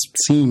rate, it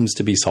seems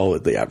to be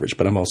solidly average,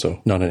 but I'm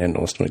also not an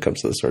analyst when it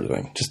comes to this sort of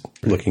thing. Just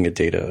looking at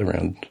data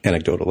around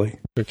anecdotally.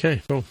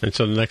 Okay, cool. And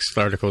so the next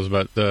article is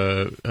about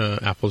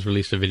Apple's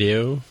released a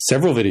video.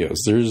 Several videos.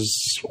 There's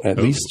at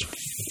least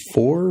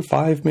 4 or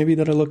 5 maybe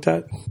that I looked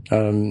at.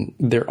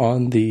 They're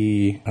on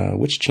the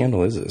which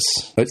channel is this?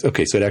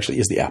 Okay, so it actually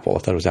is the Apple. I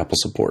thought it was Apple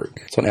support.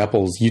 So on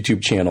Apple's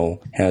YouTube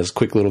channel has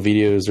quick little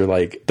videos. They're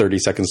like 30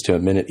 seconds to a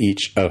minute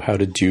each of how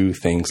to do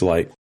things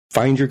like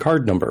find your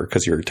card number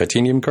because your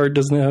titanium card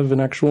doesn't have an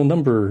actual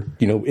number,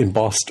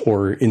 embossed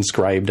or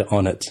inscribed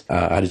on it.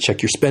 How to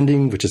check your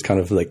spending, which is kind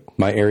of like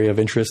my area of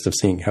interest of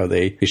seeing how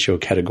they show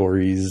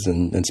categories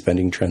and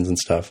spending trends and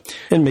stuff,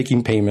 and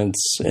making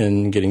payments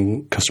and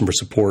getting customer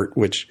support,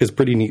 which is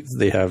pretty neat.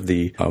 They have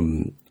the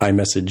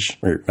iMessage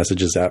or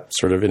Messages app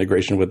sort of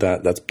integration with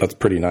that. That's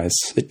pretty nice.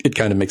 It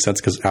kind of makes sense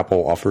because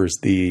Apple offers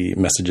the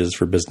Messages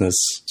for Business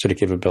sort of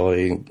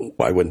capability.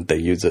 Why wouldn't they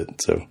use it?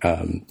 So,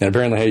 and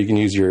apparently how you can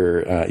use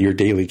your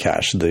daily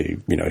cash,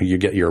 you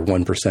get your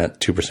 1%,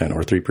 2%,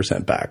 or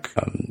 3% back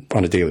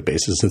on a daily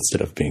basis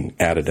instead of being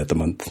added at the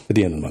end of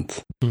the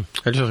month. I'm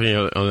just looking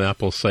on the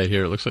Apple site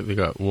here. It looks like they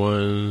got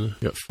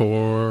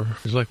 4.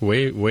 There's like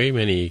way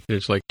many.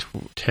 There's like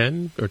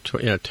 10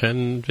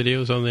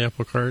 videos on the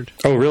Apple Card.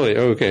 Oh, really?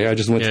 Oh, okay. I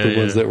just went to the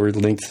ones that were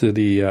linked to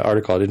the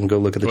article. I didn't go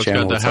look at the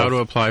channel. It's got the how to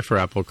apply for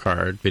Apple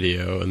Card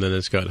video, and then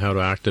it's got how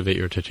to activate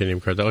your titanium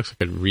card. That looks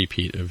like a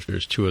repeat of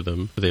there's 2 of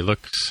them. They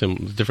look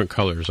different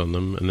colors on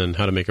them, and then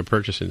how to make a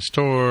purchase in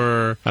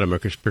store, how to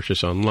make a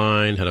purchase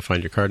online, how to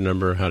find your card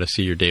number, how to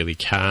see your daily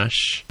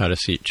cash, how to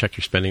check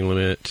your spending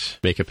limit,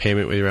 make a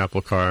payment with your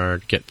Apple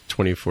Card, get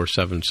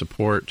 24/7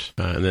 support,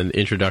 and then the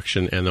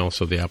introduction and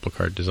also the Apple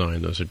Card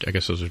design. Those are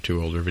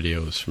 2 older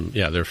videos from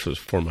they're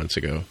 4 months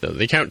ago.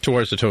 They count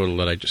towards the total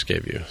that I just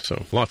gave you.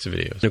 So lots of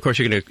videos. And of course,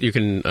 you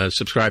can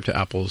subscribe to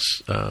Apple's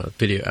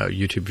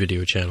YouTube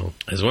video channel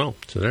as well.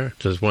 So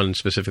there's one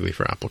specifically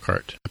for Apple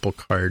Card.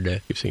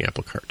 Keep saying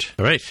Apple Card.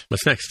 All right,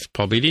 what's next?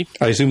 Paul Beatty?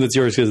 I assume that's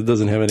yours because it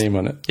doesn't have a name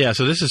on it. Yeah,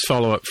 so this is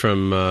follow-up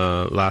from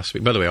last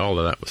week. By the way, all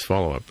of that was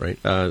follow-up, right?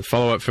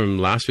 Follow-up from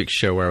last week's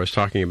show where I was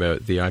talking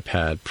about the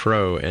iPad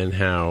Pro and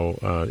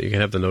how you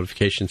can have the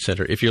notification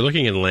center. If you're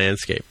looking in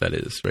landscape, that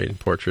is, right? In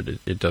portrait,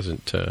 it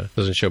doesn't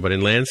show. But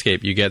in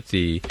landscape, you get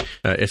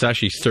it's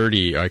actually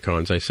 30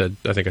 icons. I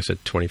think I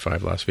said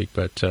 25 last week,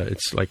 but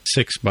it's like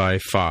 6 by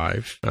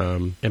 5.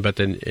 And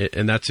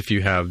that's if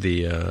you have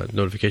the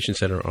notification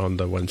center on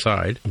the one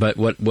side. But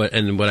what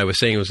I was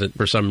saying was that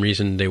for some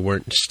reason they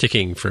weren't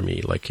sticking for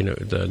me, like,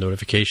 the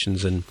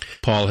notifications, and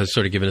Paul has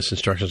sort of given us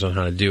instructions on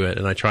how to do it,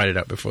 and I tried it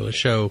out before the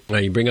show. Now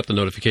you bring up the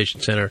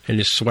notification center and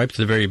just swipe to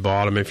the very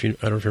bottom. I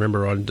don't know if you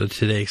remember on the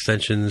Today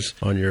extensions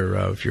on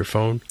your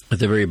phone, at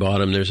the very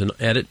bottom there's an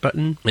edit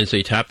button, and so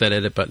you tap that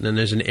edit button and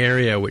there's an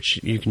area which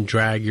you can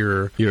drag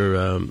your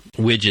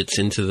widgets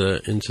into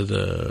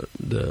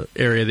the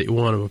area that you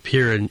want to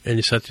appear, and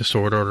you set the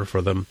sort order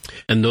for them,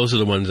 and those are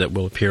the ones that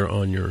will appear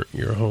on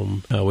your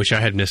home, which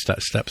I had missed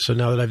that step. So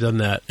now that I've done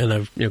that and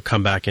I've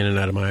come back in and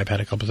out of my iPad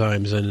a couple of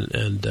times,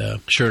 and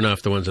sure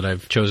enough, the ones that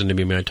I've chosen to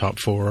be my top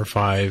 4 or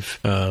 5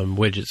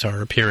 widgets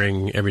are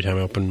appearing every time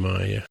I open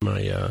my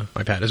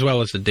iPad, as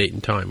well as the date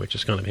and time, which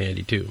is kind of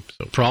handy too.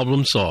 So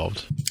problem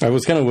solved. I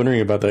was kind of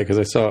wondering about that because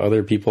I saw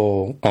other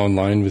people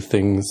online with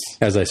things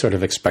as I sort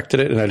of expected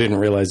it, and I didn't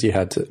realize you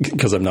had to,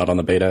 because I'm not on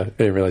the beta,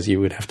 I didn't realize you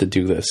would have to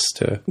do this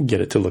to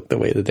get it to look the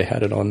way that they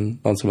had it on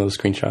some of those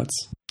screenshots.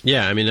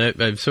 Yeah, I mean,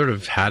 I've sort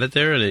of had it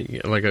there, and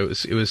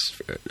it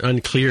was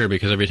unclear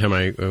because every time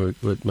my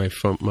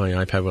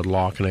iPad would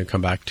lock and I'd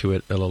come back to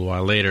it a little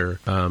while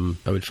later, I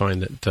would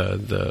find that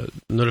the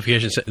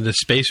notifications, the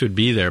space would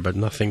be there, but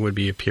nothing would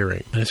be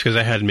appearing. And it's because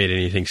I hadn't made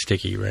anything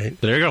sticky, right?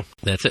 So there you go.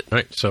 That's it. All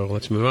right, so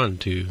let's move on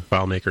to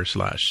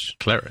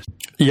FileMaker/Claris.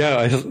 Yeah,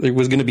 I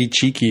was going to be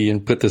cheeky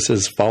and put this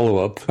as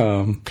follow-up.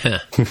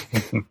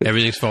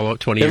 Everything's follow-up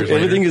 20 years later.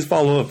 Everything is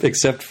follow-up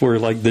except for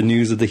like the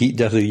news of the heat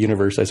death of the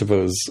universe, I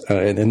suppose.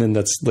 And then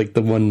that's like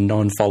the one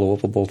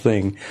non-follow-upable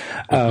thing.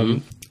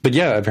 But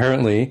yeah,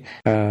 apparently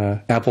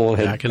Apple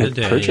had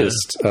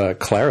purchased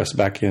Claris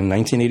back in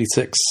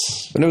 1986,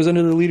 and it was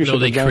under the leadership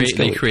of John Sculley.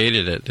 They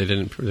created it. They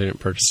didn't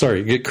purchase.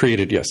 Sorry, it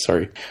created. Yes,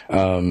 sorry.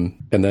 And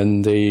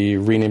then they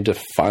renamed it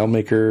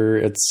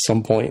FileMaker at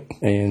some point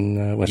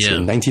in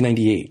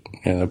 1998,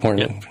 and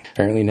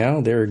apparently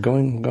now they're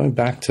going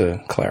back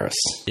to Claris.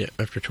 Yeah,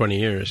 after 20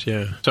 years.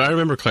 Yeah. So I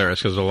remember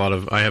Claris because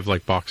I have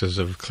like boxes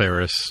of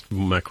Claris,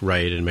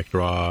 MacWrite, and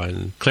MacDraw,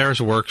 and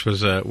Claris Works was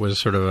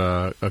sort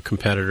of a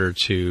competitor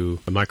to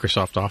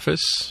Microsoft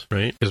Office,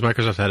 right? Because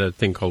Microsoft had a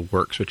thing called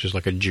Works, which is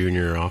like a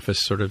junior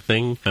Office sort of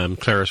thing.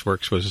 Claris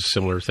Works was a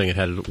similar thing. It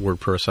had word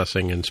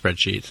processing and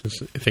spreadsheets,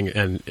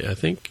 and I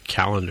think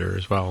Calendar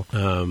as well.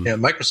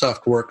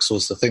 Microsoft Works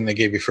was the thing they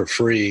gave you for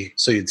free,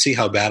 so you'd see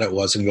how bad it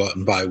was and go out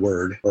and buy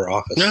Word or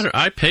Office. No,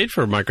 I paid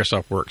for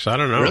Microsoft Works. I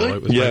don't know.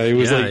 Really? It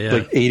was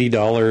like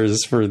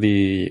 $80 for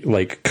the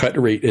like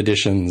cut rate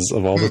editions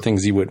of all the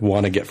things you would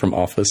want to get from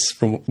Office,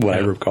 from what I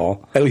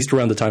recall. At least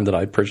around the time that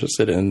I purchased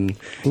it in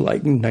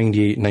like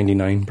 98,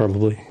 99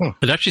 probably.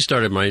 It actually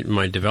started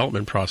my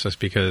development process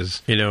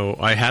because,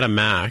 I had a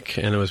Mac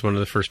and I was one of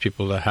the first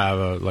people to have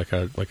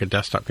a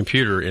desktop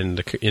computer in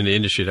the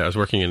industry that I was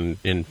working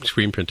in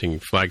screen printing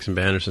flags and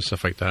banners and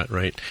stuff like that,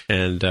 right?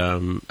 And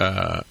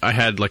I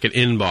had like an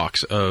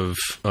inbox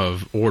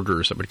of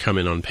orders that would come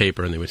in on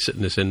paper and they would sit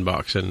in this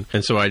inbox.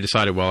 And so I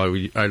decided,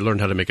 I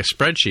learned how to make a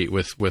spreadsheet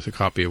with a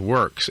copy of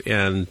Works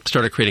and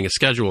started creating a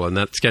schedule. And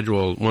that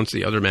schedule, once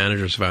the other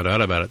managers found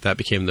out about it, that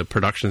became the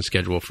production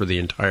schedule for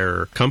the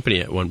entire company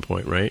at one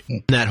point, right?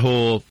 That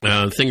whole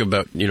thing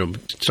about,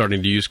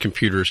 starting to use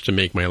computers to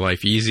make my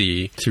life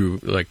easy through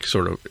like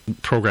sort of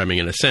programming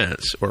in a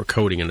sense or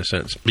coding in a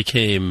sense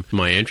became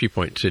my entry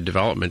point to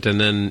development. And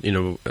then,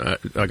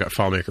 I got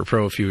FileMaker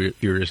Pro a few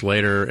years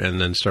later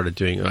and then started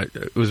doing,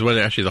 it was when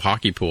actually the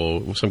hockey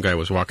pool, some guy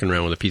was walking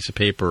around with a piece of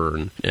paper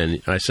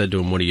and I said to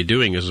him, what are you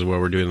doing? This is where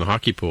we're doing the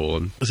hockey pool.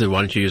 And I said, why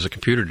don't you use a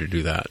computer to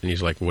do that? And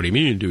he's like, what do you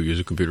mean use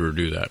a computer to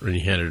do that? And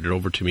he handed it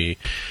over to me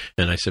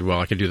and I said,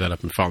 I could do that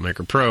up in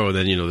FileMaker Pro. And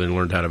then, then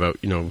learned how about,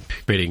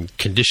 creating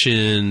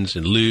conditions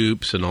and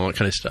loops and all that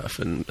kind of stuff.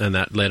 And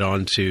that led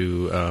on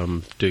to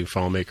doing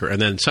FileMaker.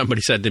 And then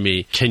somebody said to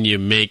me, can you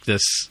make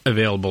this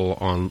available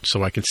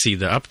so I can see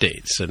the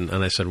updates? And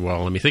I said,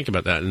 let me think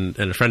about that. And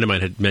a friend of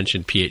mine had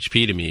mentioned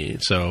PHP to me.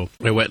 So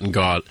I went and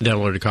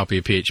downloaded a copy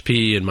of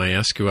PHP and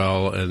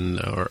MySQL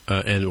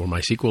or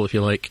MySQL, if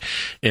you like.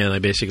 And I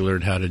basically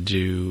learned how to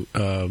do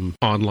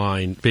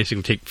online,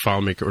 basically take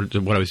FileMaker,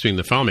 or what I was doing,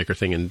 the FileMaker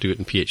thing, and do it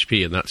in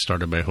PHP. And that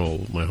started my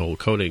whole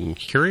coding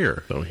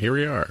career. So here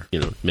we are,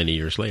 many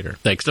years later,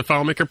 thanks to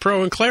FileMaker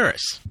Pro and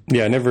Claris.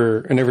 Yeah, I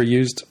never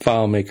used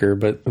FileMaker,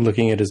 but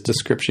looking at his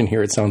description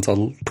here, it sounds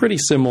pretty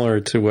similar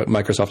to what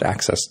Microsoft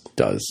Access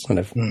does. And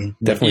I've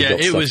definitely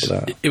built stuff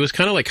for that. It was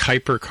kind of like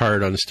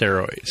HyperCard on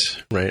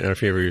steroids, right? I don't know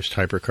if you ever used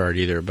HyperCard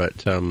either, but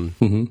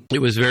it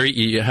was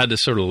you had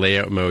this sort of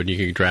layout mode. You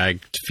could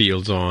drag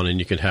fields on, and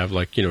you could have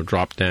like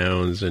drop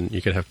downs, and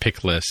you could have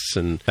pick lists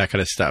and that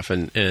kind of stuff.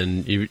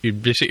 And you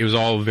basically, it was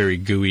all very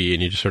GUI,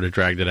 and you just sort of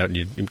dragged it out and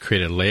you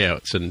created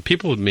layouts. And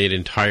people had made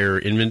entire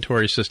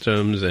inventory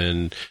systems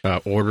and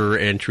order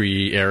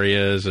entry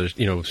areas,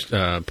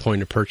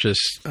 point of purchase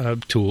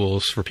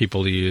tools for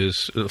people to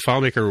use.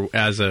 FileMaker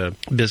as a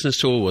business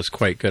tool was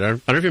quite good. I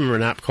don't know if you remember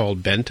an app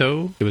called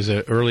Bento. It was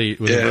a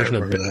version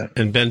of that.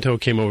 And Bento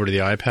came over to the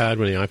iPad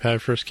when the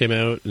iPad first came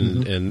out,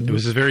 and it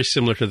was very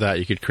similar to that.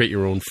 You could create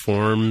your own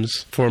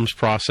forms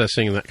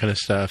processing and that kind of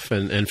stuff.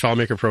 And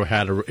FileMaker Pro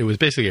it was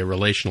basically a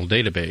relational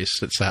database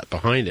that sat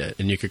behind it,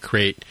 and you could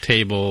create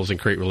tables and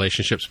create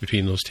relationships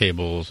between those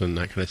tables and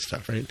that kind of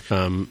stuff, right?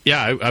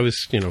 I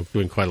was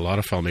doing quite a lot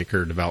of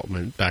FileMaker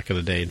development back in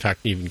the day. In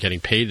fact, even getting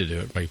paid to do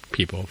it by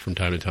people from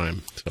time to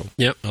time. So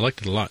I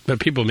liked it a lot. But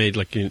people made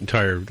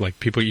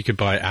you could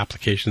buy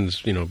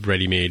applications,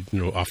 ready-made,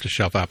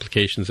 off-the-shelf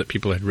applications that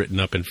people had written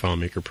up in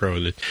FileMaker Pro.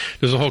 And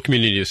there's a whole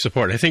community of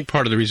support. I think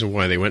part of the reason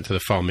why they went to the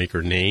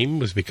FileMaker name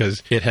was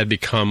because it had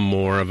become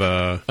more of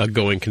a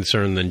going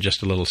concern than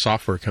just a little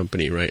software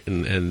company, right?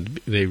 And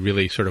they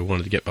really sort of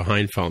wanted to get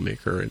behind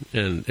FileMaker,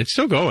 and it's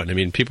still going. I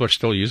mean, people are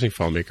still using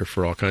FileMaker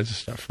for all kinds of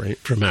stuff, right?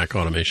 For Mac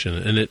automation,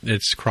 and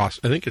it's I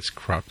think it's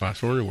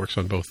cross-platform. It works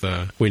on both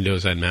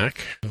Windows and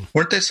Mac. So.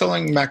 Weren't they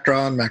selling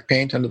MacDraw and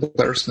MacPaint under the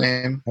Claris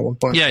name at one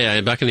point?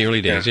 Yeah, back in the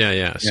early days.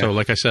 Yeah. So,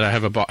 like I said,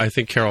 I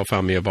think Carol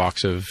found me a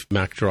box of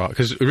MacDraw,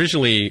 because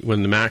originally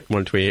when the Mac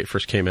 128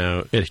 first came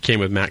out, it came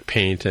with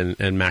MacPaint and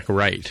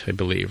MacWrite, I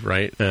believe,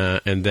 right?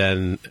 And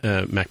then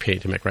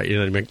MacPaint and MacWrite.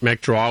 You know,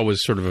 MacDraw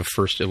was sort of a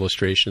first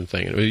illustration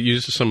thing. It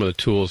used some of the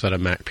tools out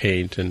of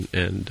MacPaint, and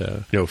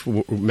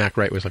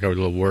MacWrite was like a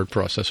little word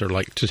processor,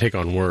 like to take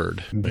on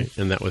Word, right?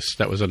 And that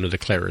was under the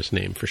Claris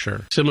name for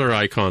sure. Similar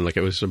icon, like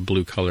it was a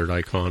blue colored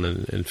icon,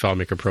 and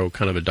FileMaker Pro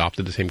kind of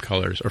adopted the same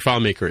colors, or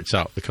FileMaker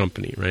itself, the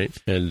company, right?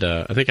 And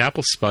I think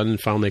Apple spun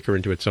FileMaker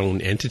into its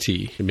own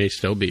entity. It may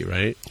still be,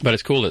 right? But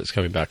it's cool that it's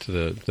coming back to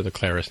the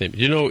Claris name. Do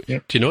you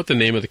know what the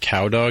name of the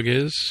cow dog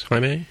is,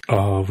 Jaime?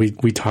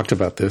 We talked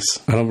about this.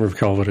 I don't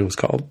recall what it was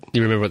called.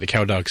 You remember what the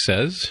cow dog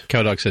says?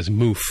 Cow dog says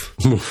moof.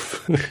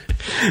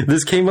 Moof.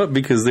 This came up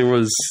because there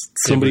was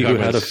somebody who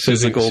had a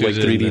physical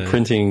Susan, 3D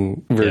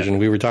printing version.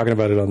 We were talking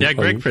about it on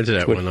Greg printed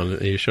that one.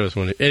 You showed us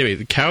one. Anyway,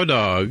 the cow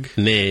dog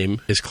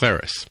name is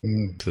Claris.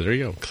 So there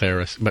you go.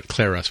 Claris, but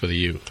Claris with a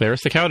U.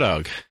 Claris the cow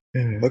dog.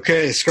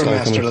 Okay, Scrum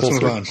Master, let's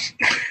move on.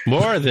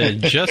 More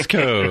than just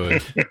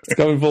code. It's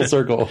coming full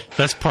circle.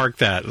 Let's park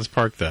that.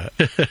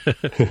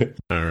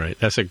 All right.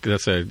 That's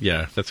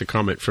a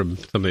comment from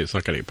something that's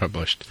not going to get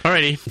published.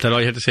 Alrighty. Is that all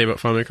you had to say about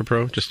FileMaker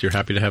Pro? Just you're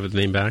happy to have the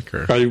name back?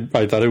 Or?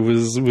 I thought it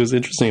was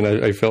interesting.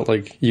 I felt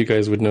like you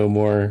guys would know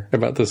more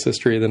about this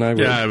history than I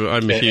would. Yeah,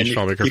 I'm a huge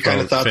FileMaker Pro. You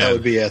kind of thought that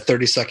would be a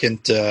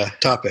 30-second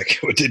topic,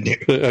 didn't you?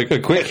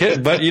 A quick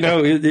hit, but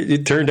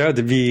it turned out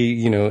to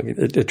be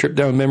a trip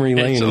down memory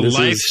lane. It's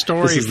a life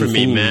story for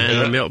me,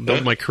 man. I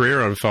built my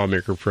career on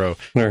FileMaker Pro.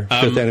 Our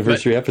 5th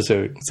anniversary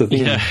episode. It's a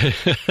theme. Yeah.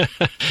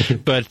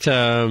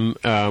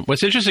 But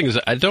what's interesting is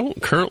I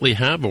don't currently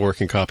have a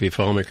working copy of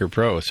FileMaker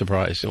Pro,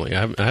 surprisingly.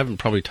 I haven't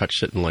probably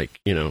touched it in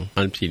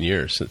umpteen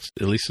years, since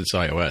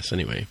iOS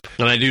anyway.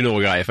 And I do know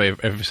a guy,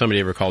 if somebody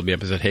ever called me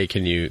up and said, hey,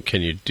 can you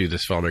do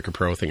this FileMaker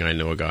Pro thing, I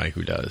know a guy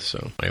who does,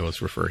 so I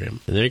always refer him.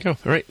 And there you go.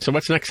 All right, so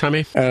what's next,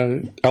 Jaime?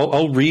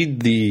 I'll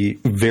read the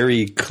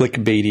very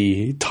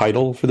clickbaity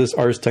title for this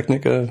Ars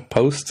Technica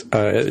post,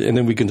 and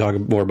then we can talk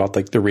more about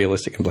the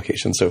realistic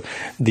implications. So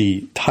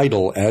the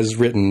title, as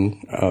written,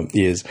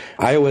 is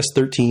iOS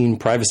 13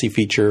 privacy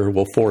feature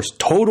will force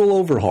total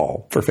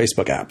overhaul for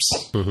Facebook apps.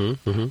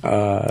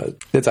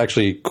 It's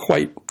actually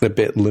quite a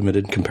bit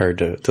limited compared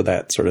to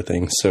that sort of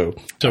thing. So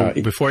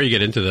before you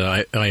get into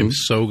that, I am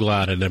so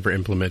glad I never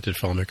implemented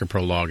FileMaker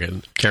Pro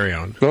login. Carry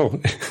on. Oh,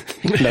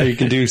 now you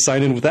can do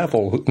sign in with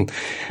Apple.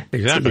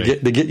 Exactly.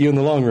 To get you in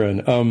the long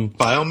run.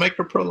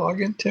 FileMaker Pro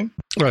login, Tim?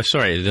 Oh,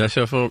 sorry. Did I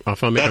say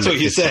FileMaker? That's what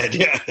you said.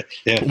 Yeah.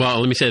 Well,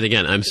 let me say it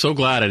again. I'm so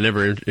glad I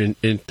never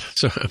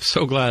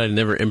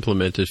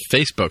implemented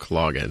Facebook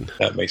login.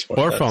 That makes more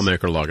sense. Or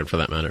FileMaker login, for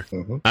that matter.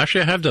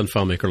 Actually, I have done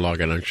FileMaker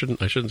login.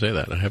 I shouldn't say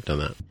that. I have done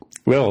that.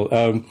 Well,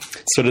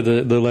 sort of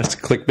the less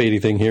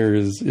clickbaity thing here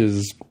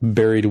is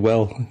buried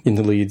well in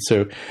the lead.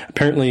 So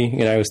apparently in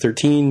iOS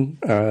 13,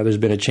 there's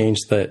been a change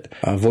that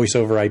voice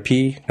over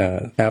IP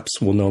apps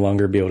will no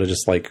longer be able to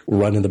just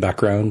run in the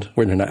background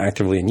when they're not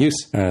actively in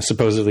use.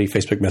 Supposedly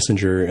Facebook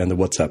Messenger and the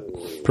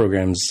WhatsApp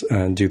programs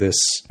do this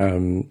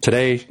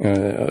today,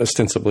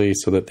 ostensibly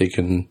so that they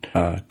can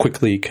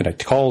quickly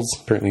connect calls.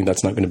 Apparently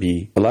that's not going to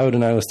be allowed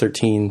in iOS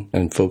 13,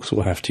 and folks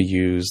will have to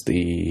use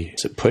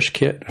is it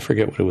PushKit? I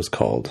forget what it was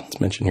called. It's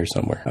mentioned here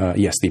somewhere.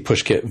 Yes, the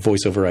PushKit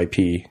voice over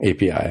IP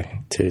API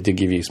to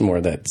give you some more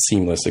of that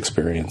seamless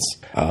experience.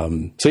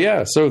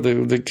 So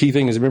the key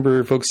thing is,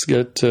 remember, folks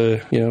get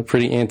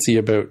pretty antsy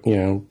about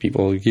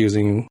people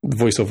using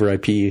voice over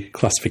IP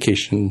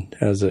classification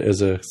as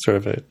a sort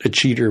of a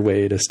cheater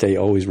way to stay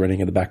always running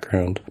in the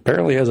background.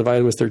 Apparently, as of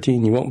iOS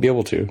 13, you won't be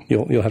able to.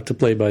 You'll have to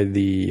play by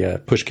the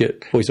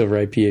PushKit voice over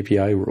IP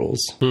API rules.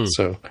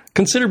 So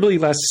considerably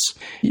less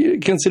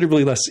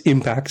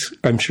impact,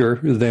 I'm sure,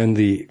 than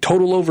the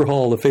total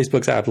overhaul of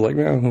Facebook's app.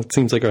 It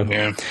seems like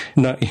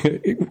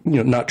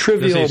not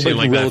trivial, but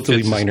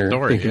relatively minor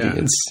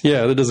inconvenience.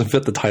 Yeah, that doesn't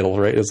fit the title,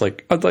 right? It's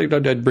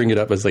I'd bring it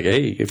up as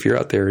hey, if you're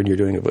out there and you're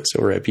doing a voice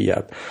over IP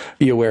app,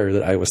 be aware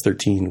that iOS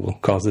 13 will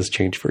cause this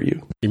change for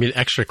you. You mean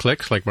extra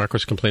clicks, like Mark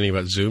was complaining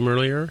about Zoom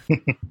earlier?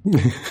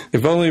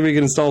 If only we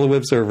could install the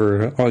web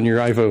server on your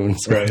iPhone,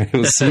 so it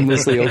will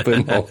seamlessly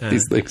open all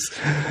these things.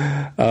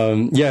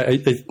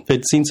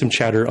 I'd seen some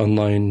chatter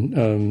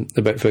online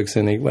about folks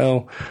saying,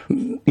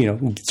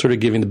 sort of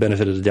giving the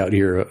benefit of the doubt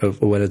here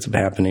of what ends up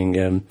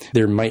happening.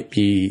 There might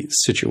be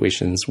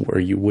situations where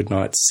you would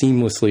not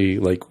seamlessly,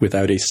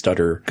 without a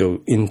stutter,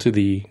 go into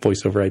the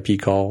voice over IP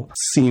call.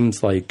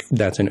 Seems like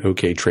that's an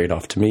okay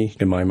trade-off to me,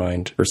 in my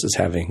mind, versus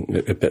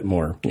having a bit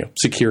more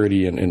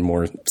security and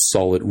more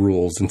solid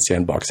rules and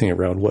sandboxing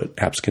around what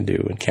apps can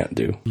do and can't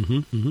do.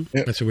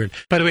 Yep. That's weird.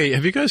 By the way,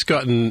 have you guys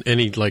gotten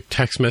any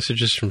text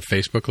messages from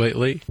Facebook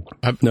lately?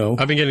 No.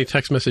 I've been getting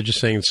text messages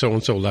saying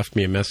so-and-so left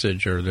me a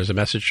message, or there's a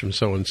message from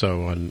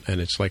so-and-so, and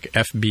it's like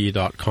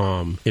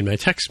fb.com in my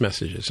text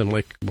messages. I'm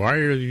like, why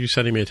are you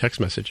sending me a text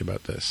message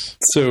about this?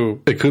 So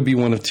it could be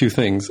one of two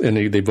things, and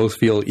they both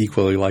feel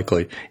equally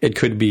likely. It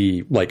could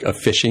be like a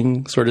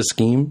phishing sort of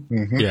scheme,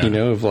 Yeah.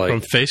 of like...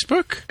 From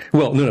Facebook?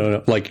 Well,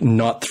 no, like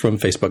not from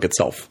Facebook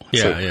itself.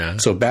 Yeah.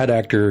 So bad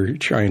actor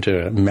trying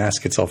to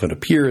mask itself and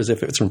appear as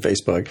if it's from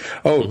Facebook.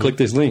 Oh, click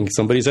this link.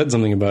 Somebody said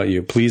something about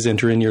you. Please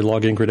enter in your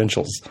login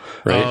credentials.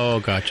 Right? Oh,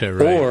 gotcha.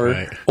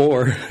 Right.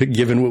 Or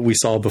given what we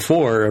saw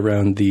before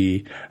around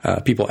the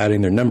people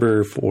adding their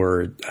number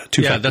for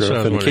two-factor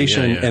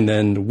authentication, and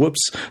then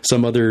whoops,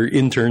 some other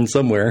intern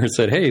somewhere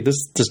said, "Hey,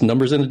 this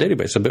number's in a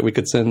database. I bet we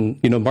could send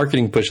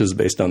marketing pushes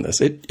based on this."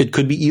 It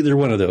could be either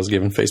one of those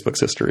given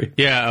Facebook's history.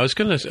 Yeah, I was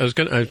gonna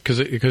because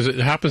it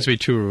happens to be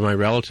two of my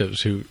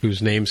relatives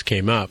whose names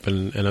came up,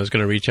 and I was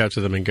gonna reach out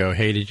to them and go,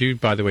 "Hey, did you,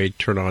 by the way,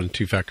 turn on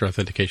two-factor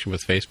authentication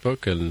with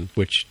Facebook?" And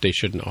which they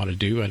shouldn't ought to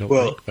do. I don't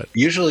think. But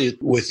usually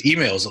with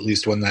emails, at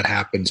least when that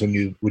happens, when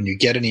you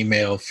get an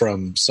email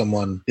from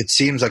someone, it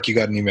seems like you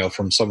got an email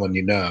from someone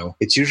you know.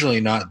 It's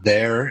usually not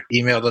their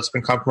email that's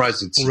been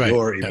compromised. It's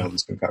your email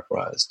that's been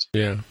compromised.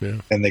 Yeah.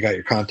 And they got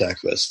your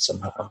contact list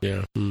somehow.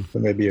 Yeah. So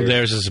maybe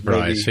there's a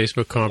surprise.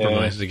 Facebook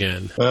compromised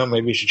again. Well,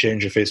 maybe you should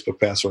change your Facebook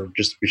password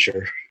just to be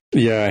sure.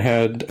 Yeah, I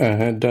had.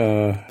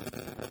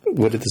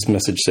 What did this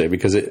message say?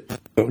 Because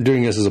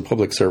doing this as a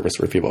public service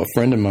for people. A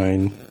friend of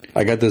mine,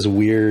 I got this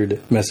weird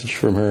message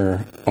from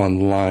her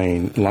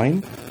online.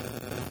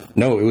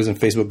 No, it was in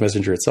Facebook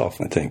Messenger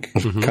itself, I think.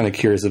 I'm kind of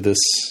curious if this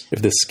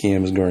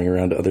scam is going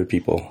around to other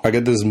people. I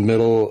got this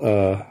middle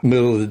of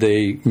the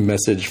day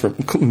message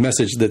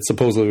that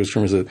supposedly was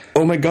from her, said,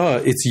 "Oh my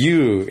God, it's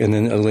you," and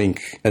then a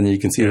link, and then you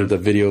can see that the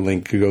video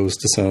link goes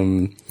to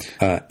some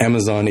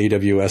Amazon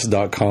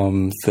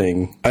AWS.com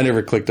thing. I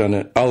never clicked on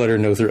it. I'll let her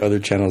know through other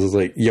channels. It's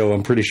like, "Yo,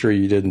 I'm pretty sure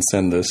you didn't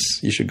send this.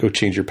 You should go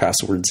change your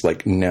passwords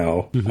like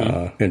now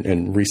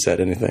and reset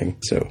anything."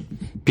 So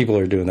people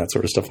are doing that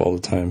sort of stuff all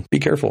the time. Be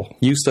careful.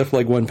 Use stuff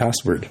like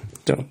 1Password.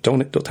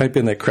 Don't type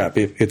in that crap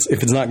if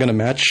it's not going to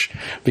match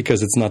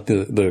because it's not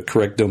the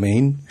correct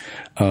domain.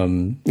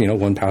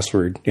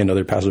 1Password and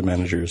other password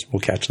managers will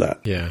catch that.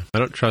 Yeah, I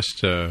don't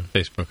trust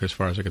Facebook as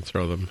far as I can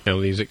throw them. I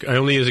only use it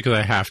because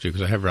I have to,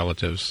 because I have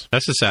relatives.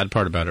 That's the sad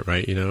part about it,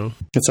 right?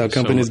 That's how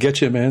companies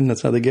get you, man.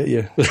 That's how they get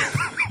you.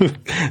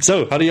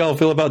 So, how do y'all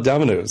feel about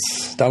Domino's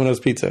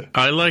Pizza?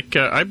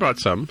 I brought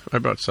some.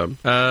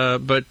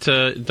 But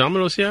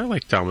Domino's, yeah, I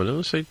like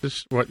Domino's.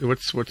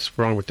 What's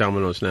wrong with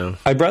Domino's now?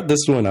 I brought this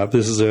one up.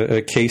 This is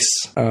a case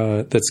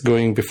that's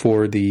going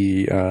before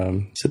the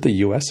is it the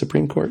U.S.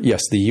 Supreme Court?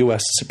 Yes, the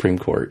U.S. Supreme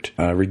Court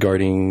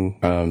regarding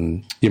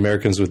the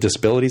Americans with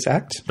Disabilities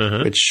Act,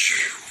 which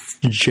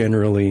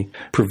generally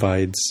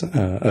provides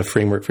a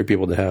framework for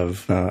people to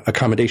have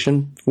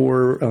accommodation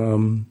for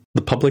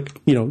the public.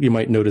 You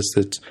might notice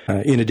that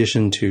in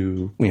addition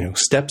to,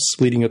 steps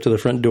leading up to the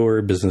front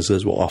door,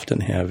 businesses will often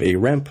have a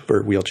ramp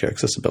for wheelchair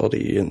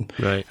accessibility and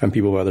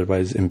people who are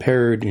otherwise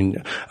impaired,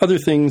 and other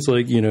things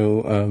like,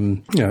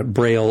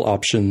 Braille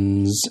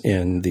options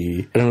and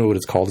I don't know what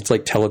it's called. It's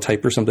like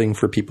teletype or something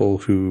for people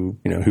who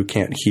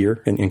can't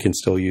hear and can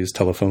still use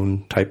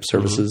telephone type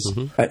services.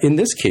 In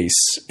this case,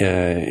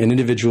 an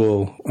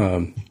individual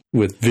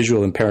with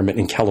visual impairment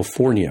in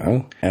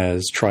California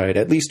has tried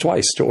at least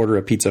twice to order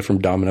a pizza from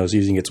Domino's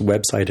using its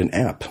website and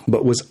app,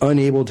 but was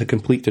unable to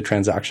complete the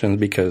transaction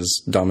because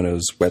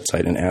Domino's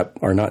website and app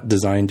are not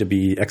designed to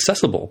be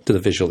accessible to the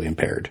visually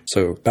impaired.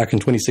 So back in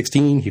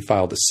 2016, he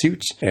filed a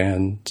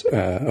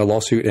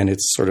lawsuit, and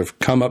it's sort of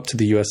come up to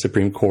the U.S.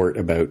 Supreme Court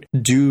about,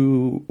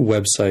 do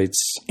websites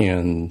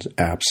and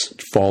apps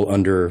fall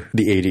under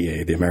the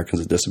ADA, the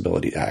Americans with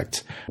Disabilities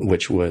Act,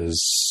 which was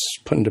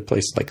put into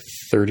place like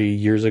 30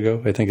 years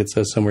ago, I think it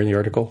says somewhere in the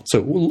article.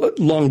 So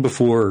long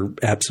before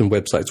apps and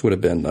websites would have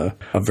been a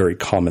very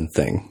common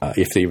thing,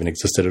 if they even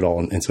existed at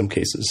all in some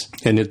cases.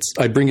 And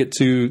I bring it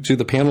to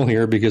the panel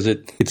here because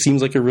it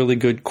seems like a really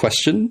good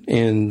question.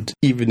 And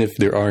even if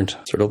there aren't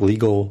sort of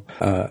legal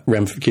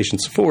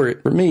ramifications for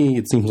it, for me,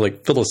 it seems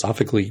like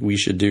philosophically we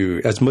should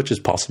do as much as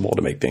possible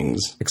to make things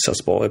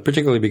accessible,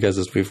 particularly because,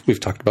 as we've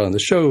talked about on the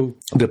show,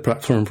 the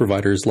platform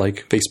providers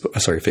like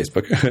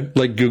Facebook,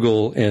 like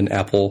Google and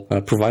Apple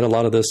provide a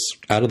lot of this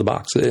out of the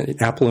box.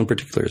 Apple in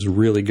particular is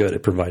really good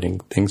at providing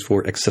things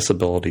for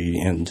accessibility,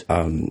 and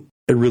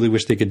I really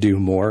wish they could do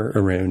more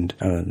around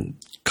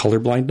color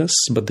blindness,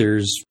 but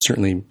there's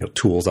certainly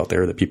tools out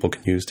there that people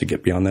can use to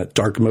get beyond that.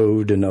 Dark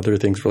mode and other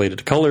things related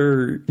to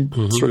color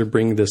sort of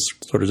bring this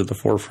sort of to the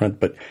forefront.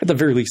 But at the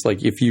very least,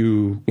 like if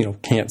you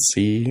can't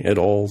see at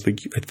all, I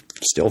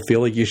still feel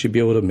like you should be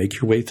able to make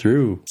your way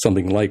through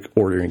something like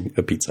ordering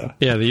a pizza.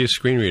 Yeah, they use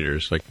screen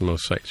readers like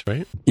most sites,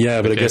 right?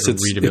 Yeah, but I guess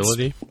it's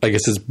readability.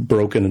 It's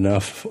broken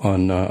enough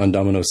on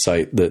Domino's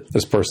site that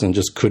this person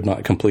just could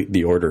not complete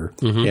the order.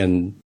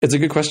 And it's a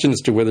good question as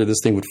to whether this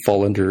thing would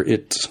fall under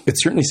it. It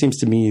certainly seems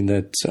to me me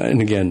that,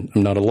 and again,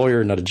 I'm not a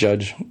lawyer, not a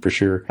judge for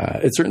sure.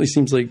 It certainly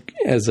seems like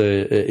as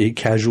a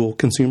casual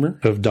consumer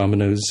of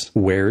Domino's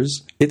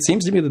wares, it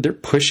seems to me that they're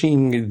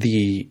pushing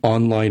the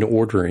online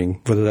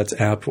ordering, whether that's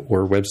app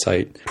or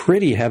website,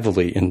 pretty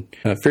heavily. And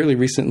fairly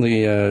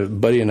recently,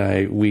 Buddy and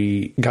I,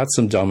 we got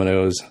some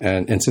Domino's,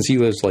 and since he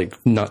lives like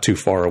not too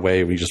far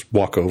away, we just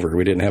walk over.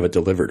 We didn't have it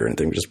delivered or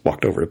anything. We just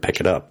walked over to pick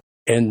it up.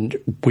 And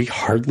we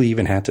hardly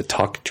even had to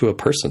talk to a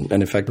person.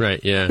 And in fact,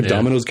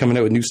 Domino's coming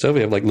out with new stuff.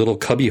 We have like little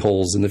cubby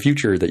holes in the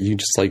future that you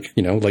just like,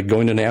 like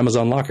going to an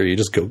Amazon locker. You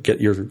just go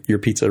get your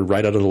pizza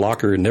right out of the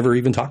locker and never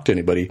even talk to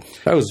anybody.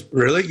 That was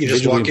really? You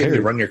just walk in,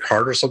 you run your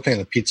card or something,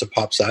 and the pizza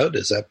pops out?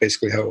 Is that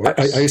basically how it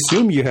works? I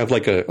assume you have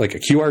like a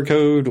QR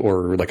code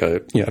or like a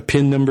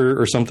PIN number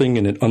or something,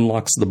 and it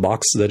unlocks the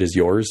box that is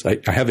yours. I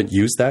haven't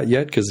used that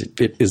yet because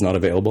it is not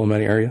available in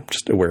my area. I'm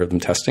just aware of them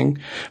testing.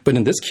 But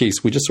in this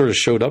case, we just sort of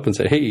showed up and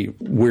said, hey,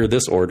 we're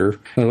this order.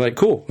 And they're like,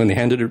 cool. And they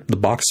handed the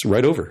box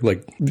right over.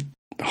 Like,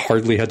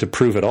 hardly had to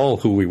prove at all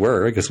who we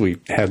were. I guess we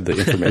had the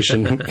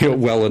information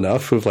well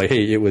enough of like,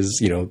 hey, it was,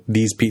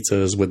 these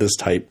pizzas with this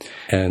type,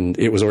 and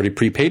it was already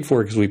prepaid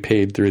for because we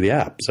paid through the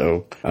app.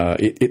 So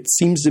it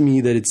seems to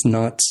me that it's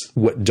not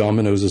what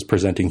Domino's is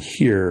presenting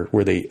here,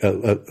 where they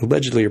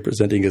allegedly are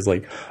presenting as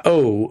like,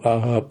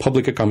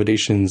 public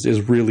accommodations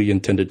is really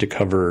intended to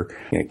cover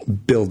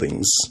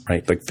buildings,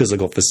 right? Like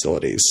physical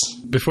facilities.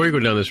 Before you go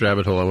down this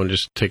rabbit hole, I want to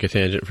just take a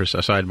tangent for a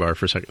sidebar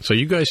for a second. So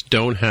you guys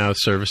don't have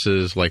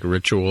services like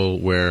Ritual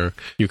where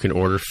you can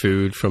order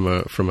food from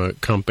a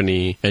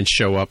company and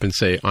show up and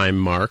say, I'm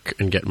Mark,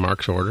 and get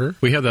Mark's order?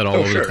 We have that all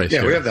over the place.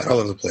 Yeah, we have that all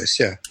over the place,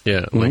 yeah.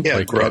 Yeah, like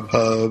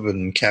Grubhub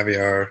and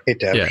Caviar. Hate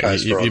to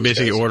advertise for all you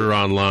basically order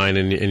online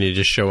and you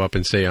just show up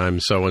and say, I'm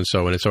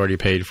so-and-so, and it's already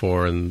paid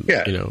for, and,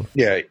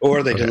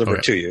 or they deliver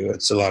to you.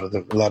 It's a lot of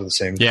the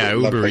same. Yeah,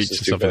 Uber Eats and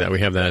stuff like that. We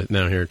have that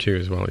now here too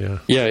as well, yeah.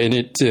 Yeah, and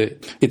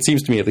it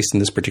seems to me, at least in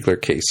this particular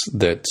case,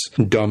 that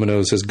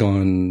Domino's has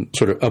gone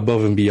sort of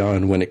above and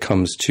beyond when it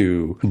comes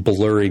to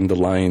blurring the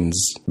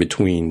lines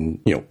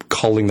between,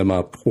 calling them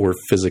up or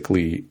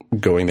physically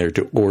going there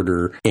to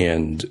order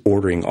and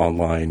ordering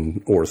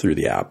online or through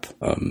the app.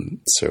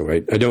 So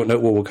I don't know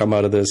what will come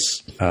out of this.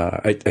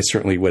 I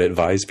certainly would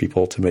advise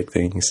people to make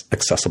things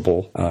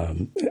accessible.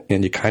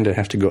 And you kind of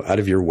have to go out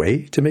of your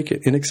way to make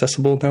it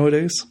inaccessible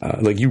nowadays.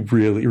 Like you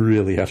really,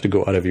 really have to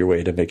go out of your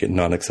way to make it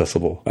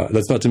non-accessible.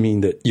 That's not to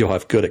mean that you'll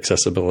have good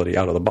accessibility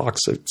out of the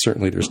box.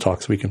 Certainly there's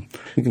talks we can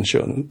throw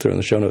in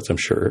the show notes, I'm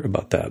sure,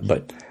 about that.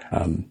 But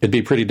it'd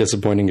be pretty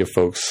disappointing if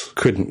folks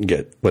couldn't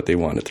get what they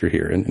wanted through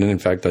here. And in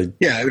fact, I would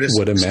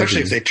imagine,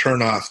 especially if they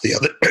turn off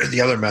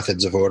the other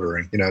methods of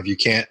ordering. If you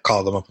can't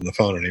call them up on the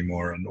phone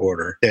anymore and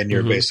order, then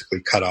you're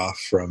basically cut off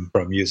from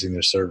using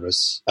their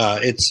service.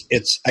 I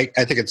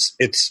think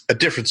it's a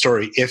different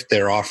story if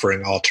they're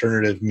offering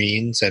alternative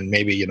means, and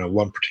maybe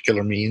one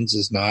particular means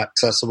is not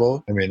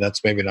accessible. I mean,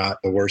 that's maybe not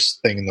the worst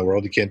thing in the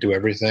world. You can't do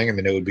everything. I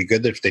mean, it would be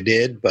good if they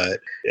did, but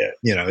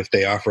if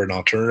they offer an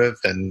alternative,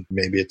 then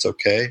maybe it's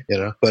okay.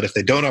 But if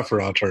they don't offer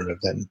an alternative,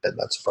 then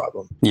that's a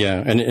problem.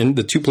 Yeah, and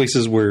the two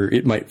places where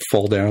it might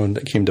fall down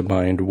that came to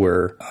mind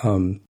were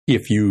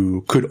if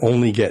you could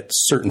only get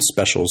certain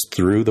specials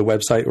through the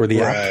website or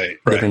the app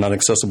that are not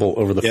accessible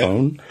over the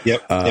phone.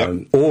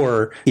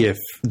 Or if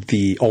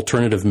the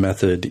alternative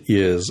method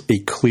is a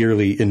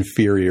clearly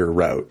inferior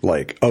route,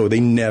 like, they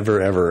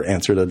never ever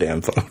answer the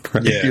damn phone.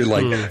 Right? Yeah. You're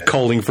like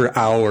calling for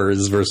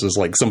hours versus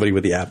like somebody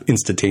with the app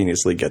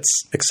instantaneously gets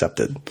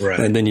accepted. Right.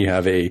 And then you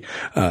have a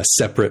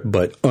separate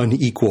but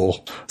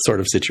unequal sort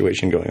of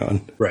situation going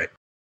on. Right.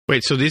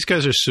 Wait, so these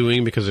guys are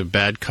suing because of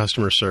bad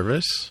customer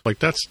service? Like,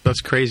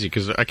 that's crazy,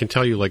 because I can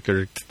tell you, like, there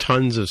are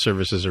tons of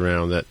services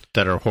around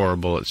that are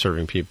horrible at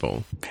serving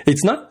people.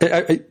 It's not.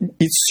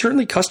 It's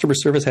certainly customer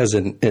service has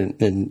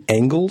an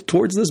angle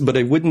towards this, but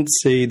I wouldn't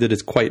say that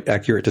it's quite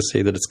accurate to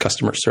say that it's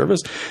customer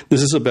service.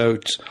 This is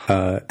about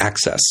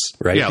access,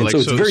 right? Yeah, and so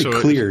it's very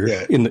clear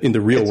in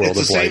the real world.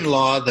 It's the same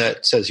law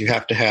that says you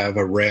have to have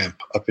a ramp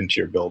up into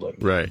your building.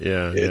 Right.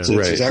 Yeah. It's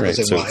exactly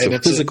the same law. So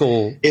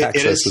physical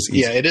access is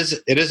easy. Yeah,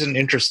 it is an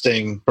interesting,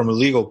 from a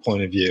legal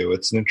point of view,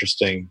 it's an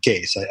interesting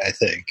case, I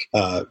think,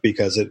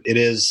 because it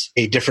is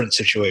a different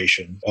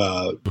situation.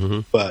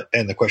 But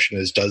the question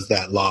is, does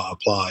that law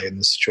apply in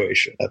this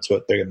situation? That's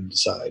what they're going to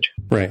decide.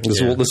 Right. This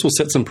will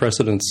set some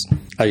precedents,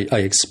 I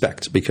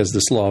expect, because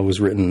this law was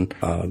written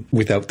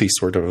without these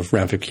sort of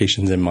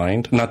ramifications in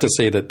mind. Not to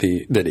say that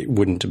it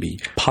wouldn't be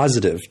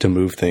positive to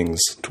move things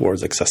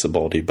towards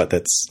accessibility, but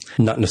that's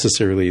not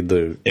necessarily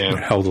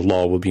how the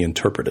law will be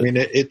interpreted. I mean,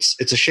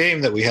 it's a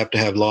shame that we have to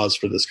have laws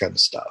for this kind of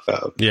stuff.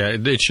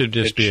 It should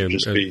just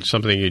be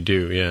something you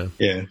do.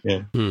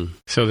 Yeah.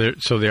 So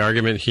the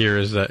argument here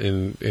is that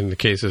in the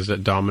cases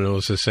that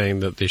Domino's is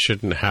saying that they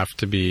shouldn't have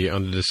to be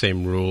under the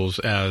same rules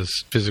as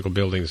physical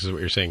buildings, is what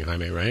you're saying,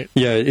 Jaime, right?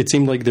 Yeah, it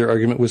seemed like their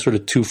argument was sort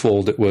of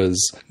twofold. It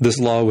was this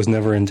law was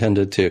never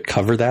intended to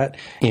cover that,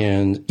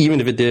 and even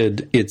if it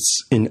did, it's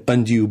an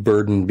undue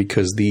burden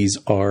because these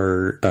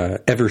are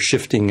ever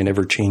shifting and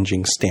ever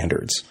changing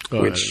standards.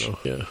 Which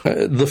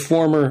the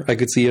former I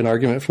could see an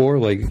argument for,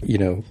 like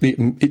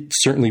it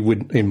certainly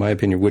would, in my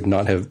opinion, would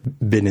not have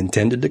been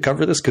intended to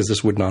cover this, because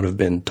this would not have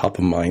been top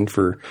of mind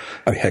for,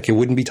 heck, it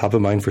wouldn't be top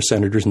of mind for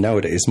senators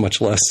nowadays,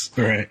 much less.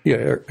 Right.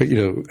 Yeah.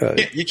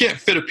 You can't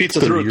fit a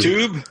pizza through a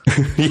tube.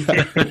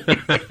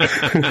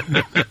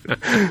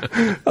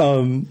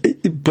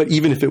 But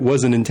even if it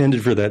wasn't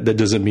intended for that, that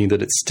doesn't mean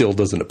that it still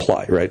doesn't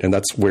apply, right? And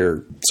that's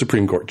where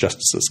Supreme Court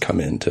justices come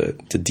in to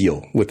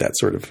deal with that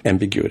sort of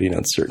ambiguity and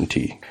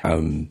uncertainty.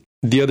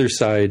 The other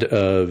side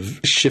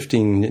of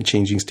shifting and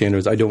changing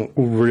standards, I don't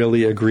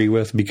really agree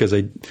with, because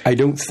I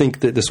don't think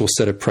that this will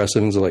set a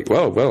precedent of like,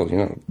 well,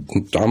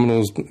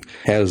 Domino's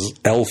has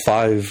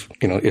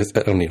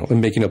L5,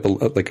 I'm making up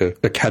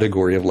a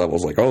category of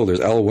levels, like, oh, there's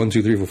L1,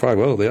 2, 3, 4, 5.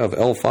 Well, they have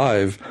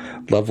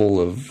L5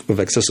 level of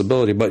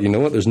accessibility, but you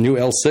know what? There's new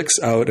L6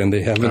 out and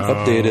they haven't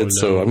updated,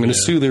 so I'm going to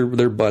sue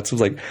their butts. It's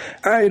like,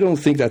 I don't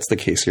think that's the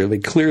case here. They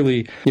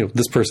clearly,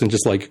 this person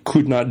just like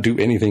could not do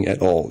anything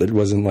at all. It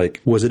wasn't like,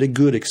 was it a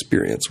good experience?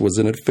 Was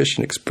it an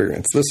efficient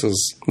experience? This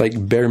is like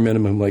bare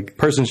minimum. Like,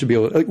 person should be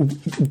able to,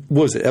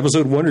 what was it,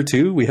 episode 1 or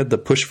 2? We had the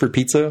Push for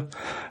Pizza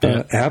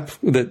app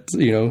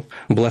that,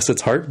 bless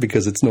its heart,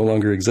 because it's no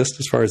longer exists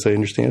as far as I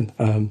understand.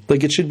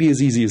 Like, it should be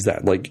as easy as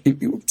that. Like,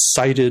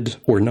 cited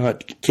or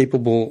not,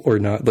 capable or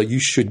not, like, you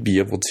should be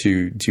able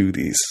to do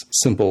these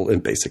simple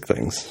and basic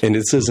things. And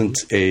this isn't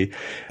a,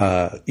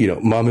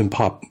 mom and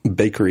pop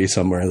bakery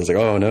somewhere that's like,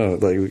 oh no,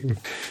 like,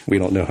 we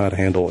don't know how to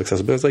handle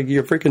accessibility. It's like,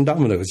 you're freaking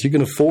Domino's. You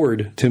can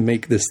afford to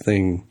make this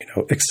thing,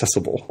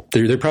 accessible.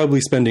 They're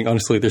probably spending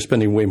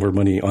way more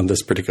money on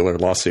this particular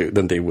lawsuit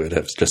than they would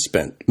have just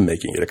spent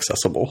making it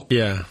accessible.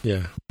 Yeah.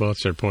 Well,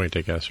 that's their point,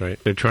 I guess, right?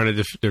 They're trying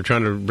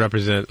to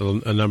represent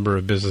a number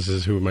of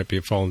businesses who might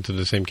fall into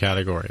the same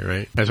category,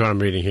 right? That's what I'm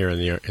reading here in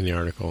the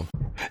article.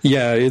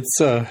 Yeah,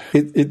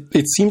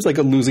 it seems like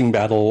a losing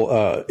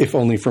battle, if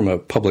only from a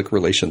public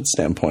relations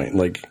standpoint.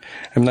 Like,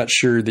 I'm not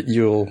sure that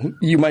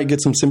you might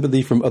get some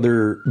sympathy from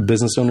other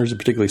business owners,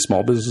 particularly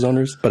small business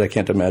owners, but I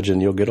can't imagine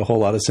you'll get a whole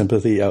lot of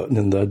sympathy out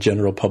in the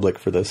general public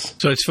for this.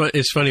 So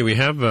it's funny. We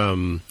have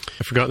I've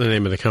forgotten the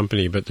name of the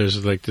company, but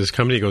there's like this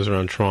company goes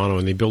around Toronto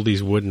and they build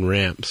these wooden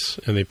ramps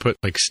and they put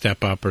like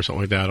Step Up or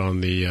something like that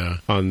on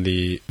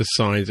the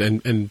signs,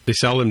 and they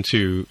sell them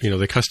to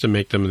they custom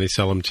make them and they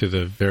sell them to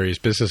the various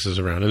businesses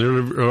around,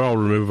 and they're all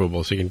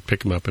removable, so you can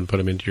pick them up and put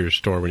them into your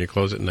store when you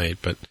close at night.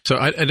 But so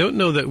I don't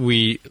know that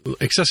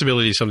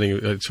accessibility is something.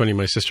 It's funny.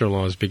 My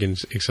sister-in-law is big in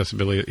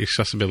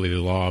accessibility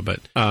law, but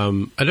I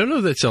don't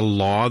know that it's a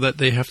law that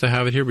they have to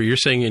have it here. But you're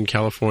saying in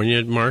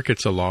California, Mark,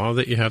 it's a law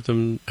that you have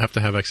to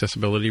have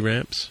accessibility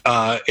ramps?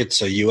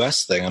 It's a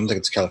U.S. thing. I don't think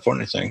it's a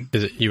California thing.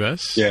 Is it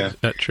U.S.? Yeah. Is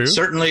that true?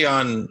 Certainly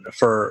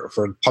for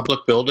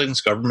public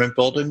buildings, government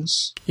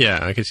buildings. Yeah,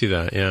 I can see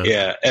that. Yeah.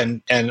 Yeah,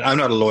 and I'm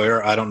not a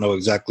lawyer. I don't know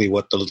exactly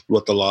what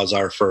the laws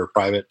are for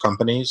private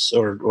companies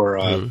or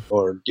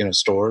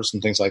stores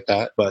and things like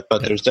that. But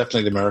there's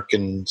definitely the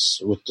Americans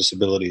with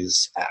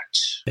Disabilities Act.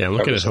 Yeah, I'm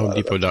looking at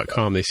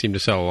HomeDepot.com. They seem to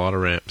sell a lot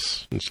of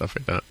ramps and stuff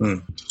like that.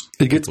 Mm.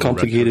 It gets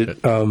complicated,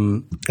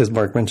 as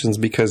Mark mentions,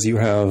 because you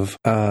have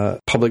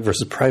public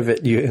versus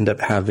private. You end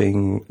up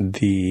having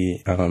the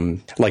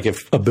like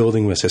if a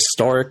building was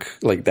historic,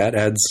 like that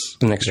adds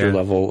an extra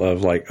level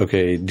of like,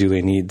 okay, do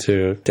they need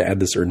to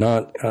add this or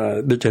not?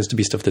 There tends to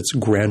be stuff that's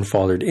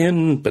grandfathered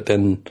in, but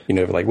then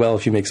like, well,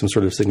 if you make some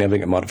sort of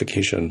significant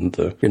modification,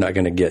 you're not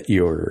going to get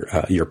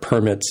your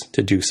permits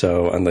to do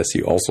so unless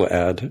you also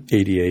add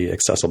ADA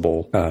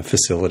accessible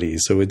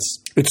facilities. So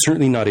it's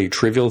certainly not a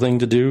trivial thing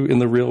to do in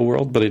the real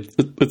world, but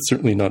it's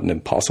certainly not an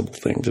impossible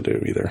thing to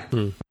do either.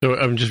 So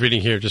I'm just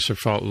reading here, just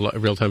a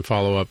real-time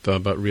follow-up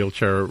about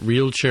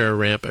wheelchair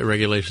ramp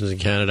regulations in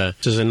Canada.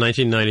 It says in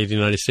 1990, the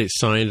United States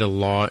signed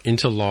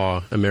into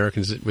law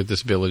Americans with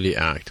Disability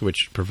Act,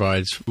 which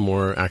provides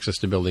more access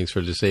to buildings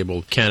for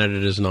disabled. Canada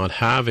does not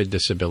have a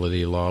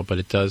disability law, but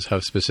it does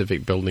have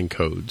specific building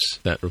codes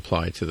that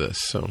apply to this.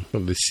 So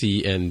the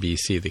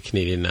CNBC, the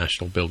Canadian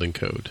National Building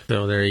Code.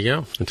 So there you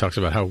go. It talks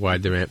about how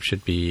wide the ramp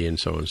should be and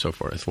so on and so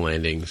forth,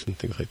 landings and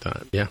things like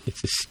that. Yeah,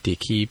 it's a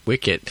sticky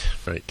wicket.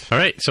 Right. All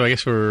right, so I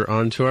guess we're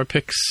on to our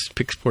picks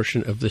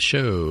portion of the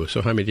show.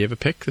 So Jaime, do you have a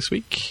pick this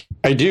week?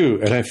 I do,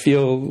 and I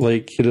feel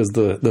like it is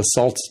the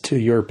salt to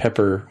your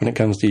pepper when it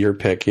comes to your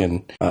pick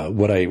and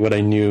what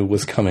I knew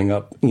was coming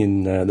up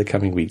in the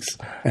coming weeks.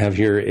 I have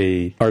here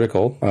a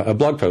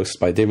blog post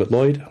by David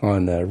Lloyd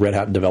on Red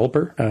Hat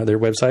Developer, their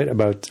website,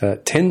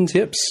 about 10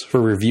 tips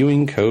for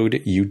reviewing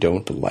code you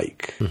don't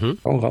like.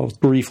 Mm-hmm. I'll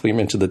briefly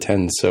mention the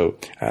 10. So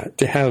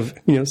to have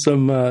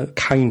some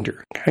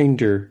kinder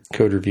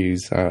code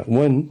reviews.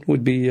 One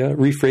would be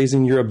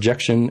rephrasing your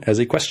objection as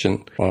a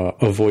question,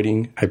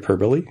 avoiding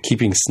hyperbole,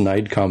 keeping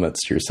snide comments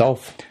to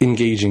yourself,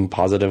 engaging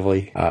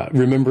positively,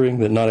 remembering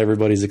that not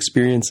everybody's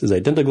experience is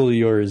identical to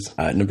yours.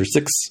 Number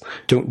 6,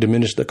 don't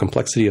diminish the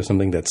complexity of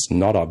something that's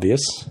not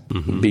obvious.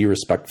 Mm-hmm. Be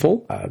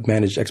respectful,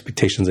 manage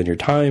expectations in your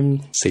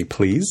time, say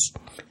please.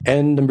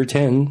 And number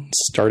 10,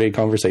 start a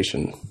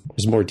conversation.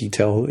 There's more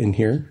detail in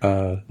here,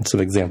 some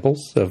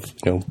examples of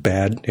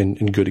bad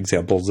and good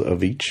examples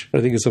of each.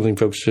 I think it's something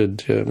folks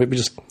should maybe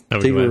just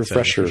take a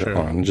refresher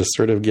on. Just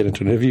sort of get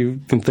into it. If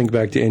you can think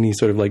back to any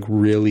sort of like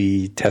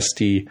really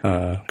testy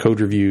code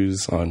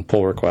reviews on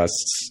pull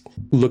requests,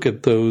 look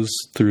at those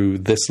through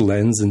this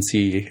lens and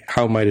see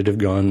how might it have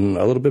gone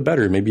a little bit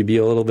better. Maybe be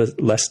a little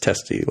bit less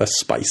testy, less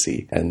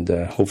spicy, and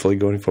hopefully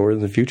going forward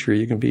in the future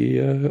you can be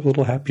a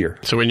little happier.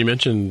 So when you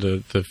mentioned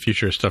the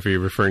future stuff, are you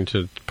referring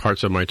to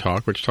parts of my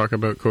talk which talk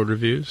about code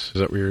reviews?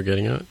 Is that what you were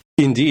getting at?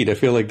 Indeed. I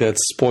feel like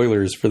that's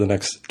spoilers for the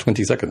next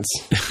 20 seconds.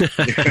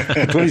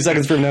 20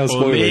 seconds from now,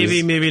 spoilers.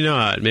 Well, maybe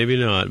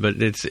not. But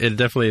it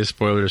definitely is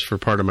spoilers for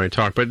part of my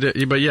talk. But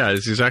yeah,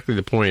 it's exactly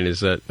the point.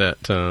 Is that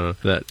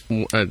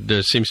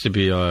there seems to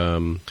be,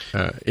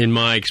 in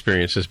my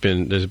experience, there's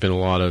been a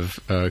lot of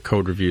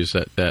code reviews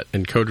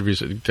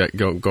that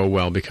go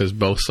well because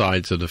both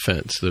sides of the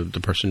fence, the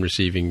person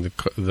receiving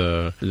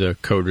the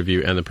code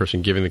review and the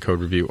person giving the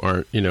code review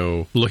aren't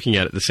looking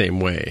at it the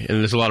same way. And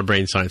there's a lot of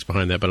brain science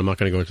behind that. But I'm not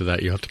going to go into that.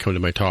 You have to come to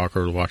my talk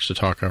or watch the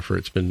talk after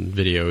it's been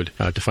videoed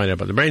to find out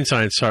about the brain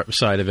science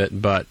side of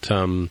it. But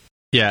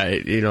yeah,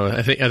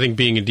 I think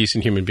being a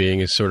decent human being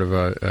is sort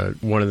of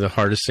one of the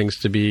hardest things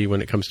to be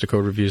when it comes to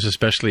code reviews,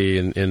 especially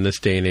in this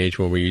day and age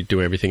when we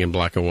do everything in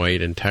black and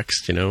white and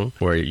text,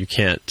 where you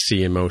can't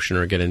see emotion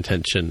or get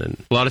intention.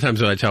 And a lot of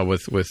times what I tell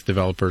with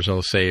developers,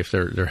 I'll say if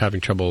they're having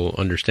trouble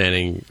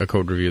understanding a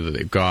code review that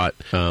they've got,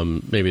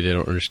 maybe they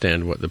don't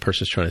understand what the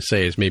person's trying to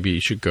say, is maybe you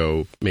should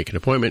go make an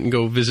appointment and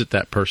go visit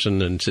that person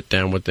and sit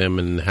down with them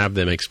and have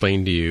them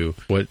explain to you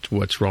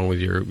what's wrong with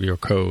your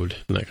code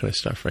and that kind of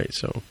stuff, right?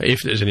 So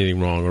if there's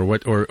anything wrong or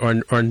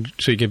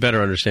so you get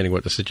better understanding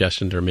what the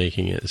suggestions they're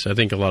making is. I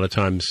think a lot of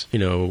times,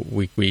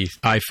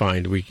 I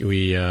find we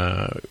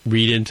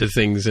read into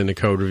things in a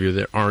code review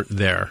that aren't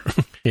there,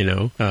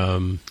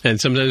 and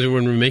sometimes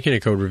when we're making a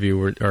code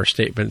review, our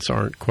statements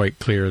aren't quite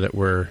clear that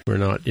we're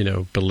not,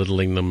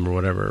 belittling them or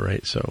whatever,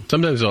 right? So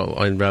sometimes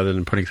rather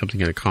than putting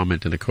something in a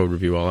comment in a code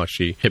review, I'll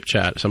actually hip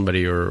chat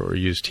somebody or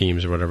use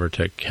Teams or whatever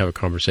to have a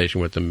conversation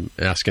with them,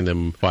 asking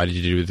them, why did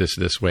you do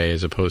this way,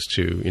 as opposed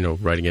to,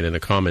 writing it in a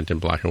comment in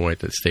black and white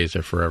that stays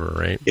there forever,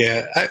 right?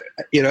 Yeah.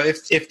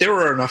 If there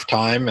were enough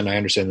time, and I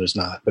understand there's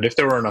not, but if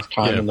there were enough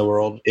time in the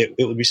world, it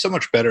would be so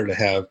much better to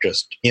have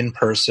just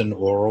in-person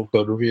oral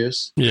code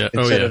reviews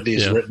instead of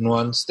these written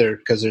ones.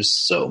 Because there's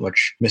so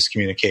much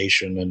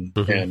miscommunication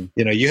and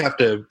you have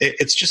to,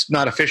 it's just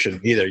not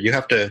efficient either. You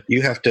have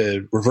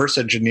to reverse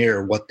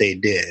engineer what they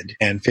did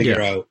and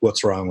figure out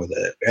what's wrong with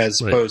it, as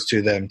opposed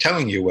to them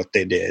telling you what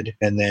they did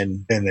and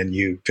then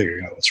you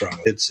figuring out what's wrong.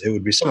 It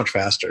would be so much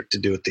faster to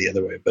do it the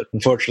other way. But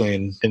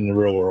unfortunately in the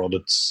real world,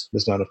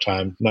 there's not enough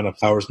time, not enough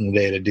hours in the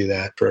day to do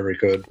that for every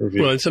code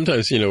review. Well, and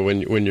sometimes,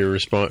 when you're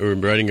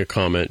writing a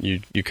comment,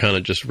 you kind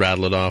of just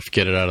rattle it off,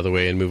 get it out of the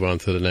way, and move on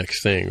to the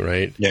next thing,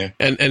 right? Yeah.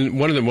 And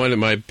one of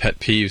my pet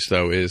peeves,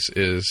 though, is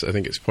I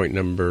think it's point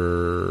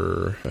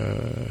number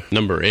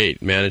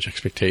 8, manage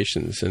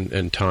expectations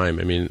and time.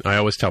 I mean, I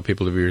always tell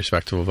people to be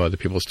respectful of other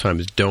people's time.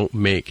 Is don't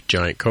make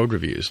giant code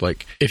reviews.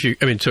 Like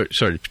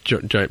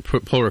giant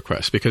pull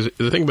requests. Because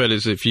the thing about it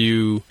is if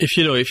you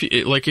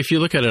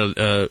look at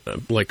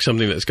like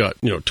something that's got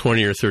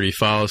 20 or 30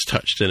 files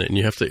touched in it, and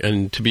you have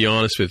to be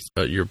honest with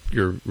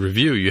your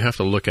review, you have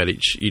to look at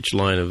each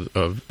line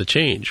of the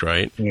change,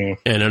 right? Yeah.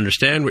 And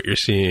understand what you're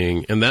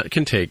seeing, and that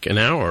can take an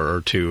hour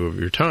or two of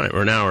your time,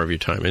 or an hour of your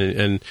time.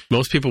 And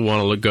most people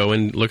want to go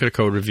and look at a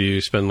code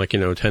review, spend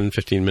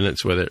 10-15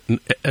 minutes with it,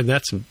 and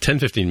that's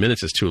 10-15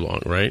 minutes is too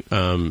long, right?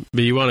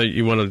 But you want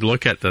to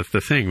look at the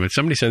thing. When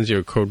somebody sends you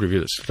a code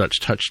review that's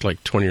touched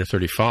like 20 or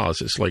 30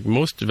 files, it's like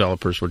most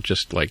developers would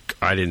just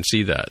I didn't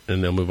see that,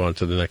 and they'll move on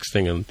to the next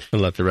thing and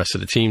let the rest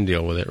of the team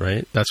deal with it,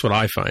 right? That's what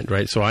I find,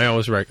 right? So I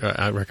always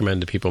I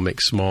recommend to people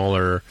make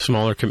smaller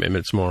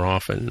commitments more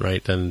often,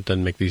 right? Than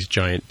make these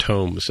giant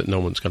tomes that no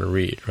one's going to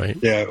read, right?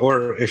 Yeah,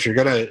 or if you're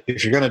gonna,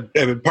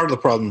 part of the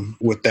problem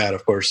with that,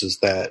 of course, is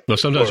that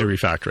sometimes you're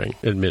refactoring,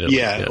 admittedly.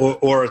 Yeah.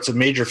 Or it's a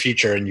major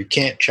feature and you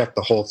can't check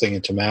the whole thing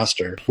into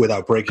master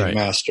without breaking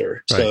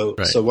master. So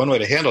one way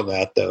to handle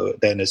that, though,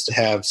 then is to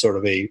have sort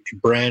of a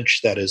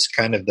branch that is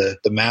kind of the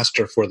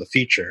master for the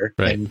feature,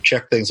 and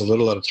check things a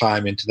little at a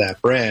time into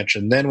that branch.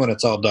 And then when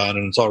it's all done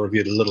and it's all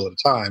reviewed a little at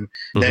a time,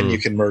 then you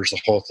can merge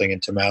the whole thing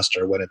into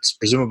master when it's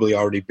presumably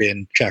already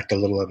been checked a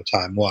little at a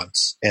time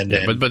once. And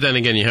then, but then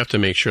again, you have to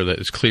make sure that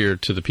it's clear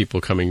to the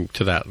people coming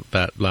to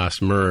that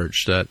last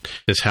merge that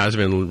this has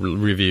been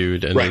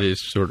reviewed, and it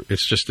is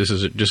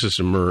this is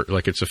a merge,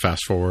 like it's a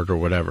fast forward or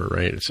whatever,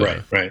 right? It's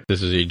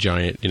this is a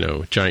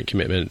giant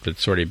commitment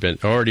that's already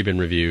been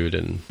reviewed,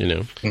 and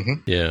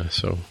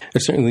so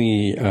there's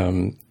certainly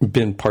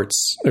been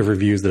parts of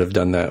reviews that have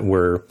done that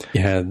where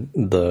you had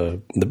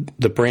the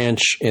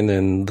branch and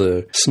then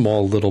the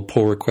small little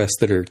pull requests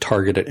that are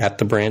targeted at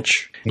the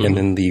branch, and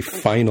then the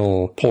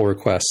final pull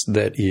request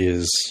that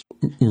is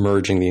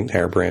merging the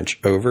entire branch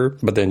over.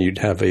 But then you'd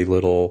have a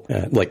little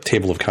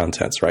table of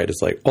contents, right?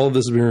 It's like all of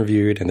this has been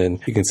reviewed, and then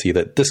you can see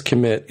that this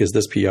commit is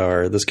this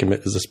PR, this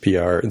commit is this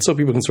PR, and so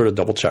people can sort of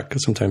double check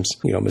because sometimes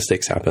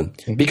mistakes happen.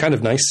 It'd be kind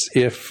of nice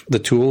if the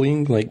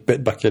tooling like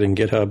Bitbucket and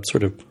GitHub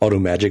sort of auto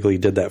magically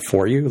did that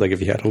for you. Like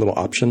if you had a little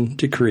option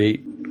to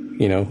create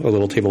a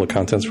little table of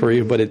contents for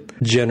you, but it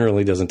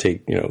generally doesn't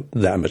take,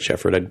 that much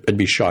effort. I'd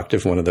be shocked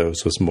if one of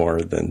those was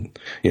more than,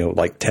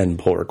 like 10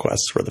 pull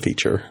requests for the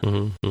feature.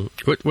 Mm-hmm.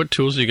 What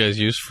tools do you guys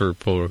use for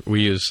pull?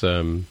 We use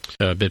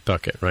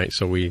Bitbucket, right?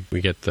 So we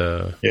get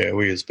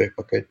we use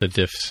Bitbucket, the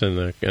diffs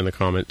in the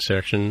comment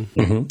section.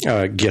 Mm-hmm.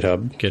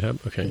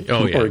 GitHub, okay.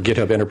 Oh yeah, or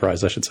GitHub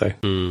Enterprise, I should say.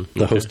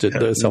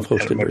 The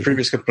self-hosted my version.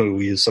 Previous company,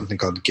 we used something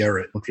called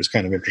Gerrit, which was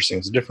kind of interesting.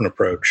 It's a different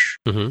approach.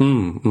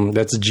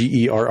 That's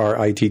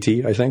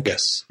GERRITT, I think.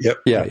 Yes. Yep.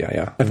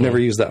 Yeah. I've never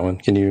used that one.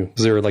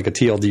 Is there like a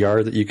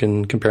TLDR that you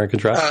can compare and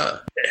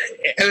contrast?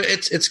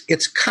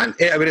 It's kind.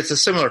 I mean, it's a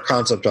similar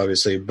concept,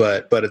 obviously,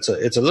 but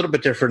it's a little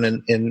bit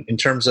different in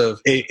terms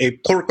of a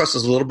pull request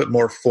is a little bit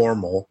more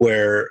formal,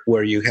 where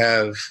you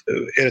have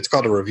it's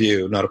called a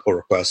review, not a pull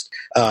request.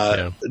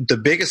 The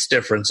biggest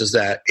difference is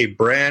that a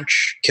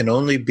branch can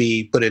only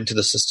be put into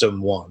the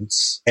system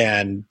once,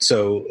 and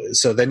so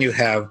then you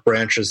have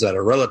branches that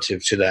are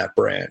relative to that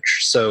branch.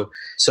 So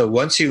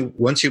once you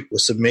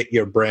submit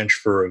your branch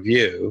for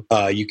review,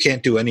 you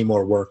can't do any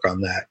more work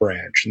on that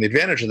branch. And the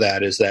advantage of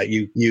that is that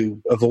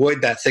you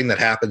avoid that thing that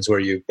happens where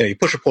you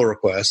push a pull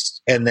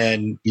request and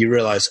then you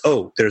realize,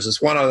 oh, there's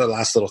this one other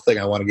last little thing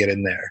I want to get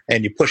in there,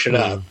 and you push it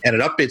up and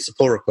it updates the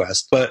pull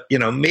request. But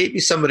maybe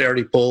somebody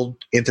already pulled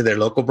into their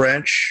local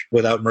branch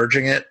without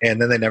merging it,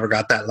 and then they never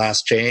got that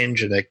last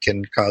change, and it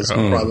can cause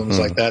problems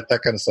like that.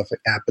 That kind of stuff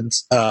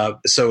happens.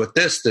 So with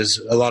this, there's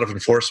a lot of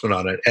enforcement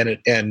on it,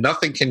 and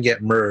nothing can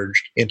get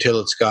merged until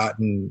it's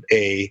gotten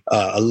a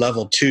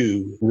level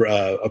 2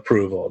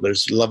 approval.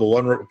 There's level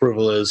 1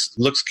 approval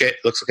looks okay,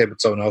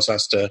 but someone else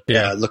has to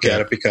look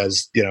at it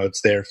because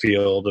it's their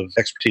field of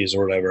expertise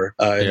or whatever,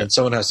 and then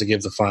someone has to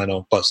give the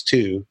final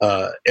 +2,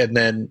 and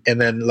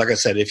then like I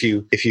said, if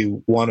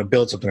you want to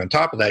build something on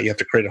top of that, you have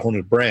to create a whole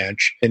new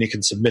branch, and you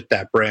can submit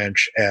that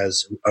branch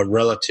as a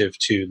relative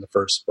to the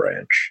first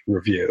branch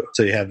review.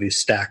 So you have these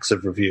stacks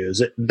of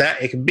reviews. It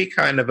can be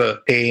kind of a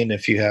pain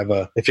if you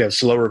have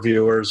slow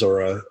reviewers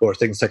or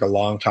things take a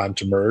long time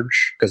to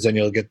merge, because then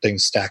you'll get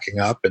things stacking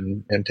up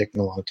and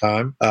taking a long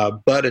time.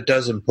 But it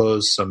does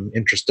impose some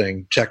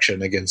interesting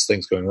protection against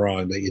things going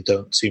wrong that you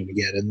don't seem to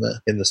get in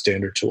the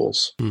standard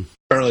tools.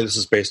 Apparently, this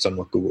is based on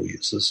what Google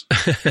uses.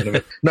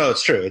 No,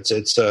 it's true.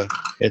 It's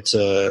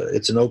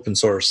an open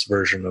source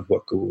version of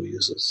what Google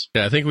uses.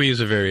 Yeah, I think we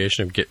use a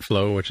variation of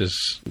GitFlow, which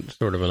is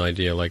sort of an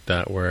idea like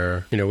that,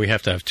 where we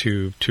have to have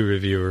two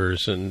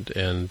reviewers, and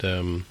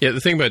the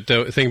thing about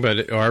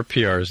our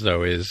PRs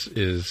though is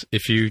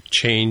if you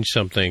change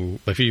something,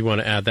 if you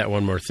want to add that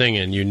one more thing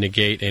in, you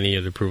negate any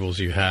of the approvals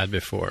you had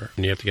before,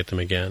 and you have to get them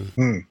again.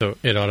 So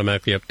it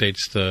automatically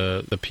updates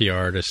the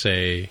PR to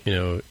say,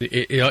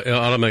 it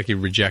automatically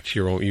rejects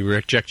your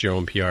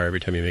own PR every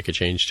time you make a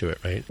change to it,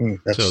 right?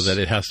 So that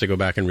it has to go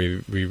back and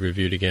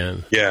reviewed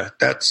again. Yeah,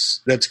 that's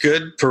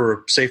good for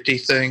a safety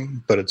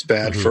thing, but it's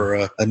bad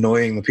for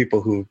annoying the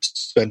people who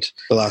spent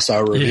the last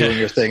hour reviewing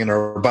your thing and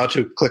are about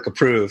to click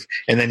approve,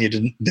 and then you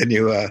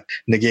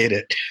negate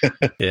it.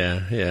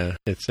 yeah,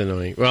 it's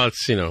annoying. Well,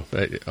 it's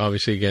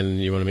obviously again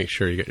you want to make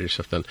sure you get your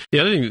stuff done. The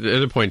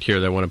other point here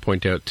that I want to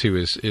point out too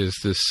is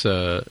this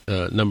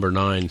number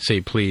 9, say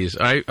please.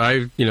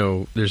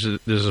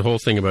 There's a whole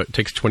thing about it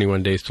takes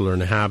 21 days to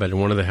learn a habit, and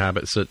one of the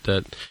habits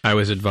that I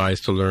was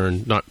advised to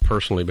learn, not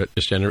personally but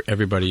just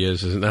everybody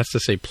is, and that's to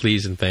say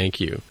please and thank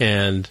you.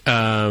 And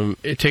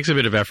it takes a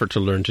bit of effort to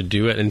learn to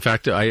do it. In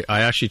fact, I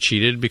actually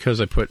cheated because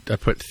I put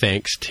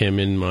thanks Tim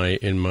in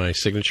my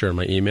signature in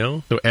my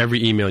email. So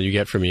every email you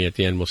get from me at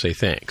the end will say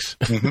thanks.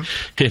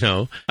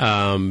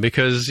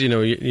 Because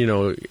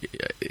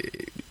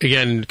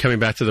again, coming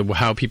back to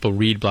how people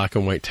read black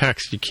and white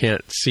text, you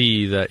can't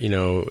see that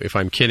if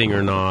I'm kidding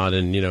or not,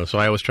 and so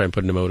I always try and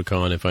put an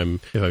emoticon if I'm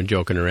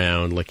joking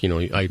around, like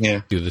I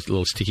do this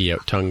little sticky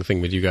out tongue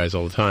thing with you guys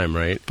all the time,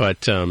 right?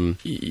 But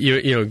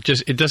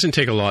just it doesn't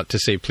take a lot to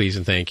say please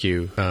and thank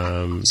you,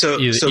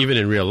 even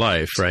in real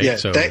life, right? Yeah,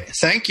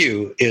 thank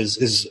you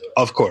is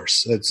of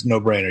course it's no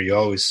brainer. You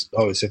always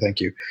say thank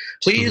you.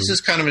 Please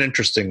is kind of an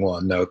interesting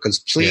one though, because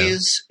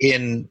please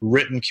in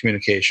written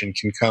communication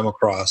can come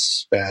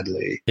across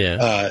badly.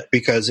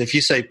 Because if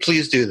you say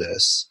please do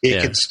this,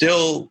 it can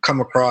still come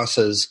across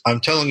as I'm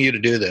telling you to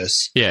do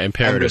this. Yeah,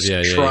 imperative.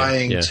 I'm just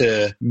trying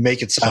to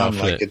make it sound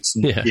like it's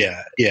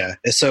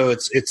So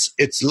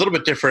it's a little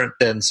bit different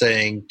than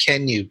saying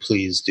can you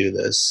please do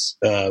this?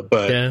 I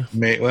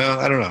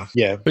don't know.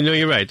 Yeah, but no,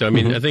 you're right. Though. I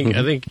mean, I think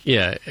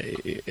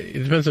it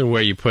depends on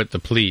where you put the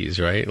please,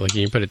 right? Like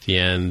you put it at the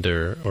end,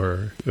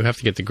 or you have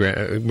to get the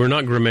we're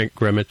not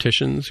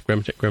grammatarians.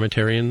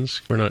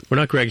 We're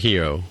not Greg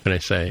Hero, can I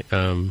say?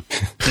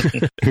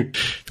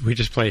 We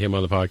just play him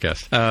on the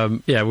podcast.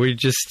 We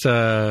just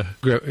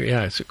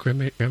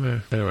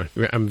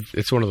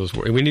it's one of those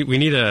words. We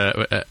need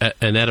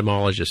an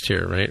etymologist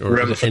here, right? Or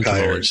an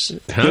entomologist.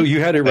 Huh? No, you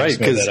had it right,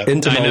 because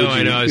entomology.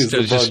 I know. I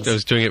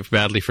was doing it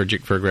badly for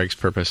Greg's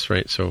purpose,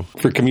 right? So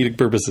for comedic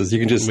purposes, you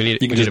can just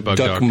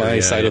duck my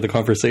side of the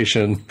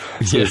conversation,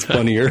 so it's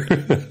funnier.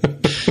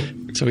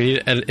 So we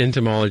need an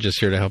entomologist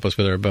here to help us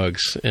with our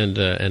bugs, and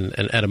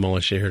an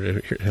etymologist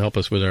here to help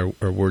us with our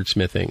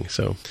wordsmithing.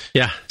 So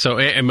yeah. So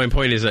and my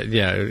point is that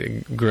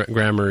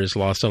grammar is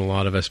lost on a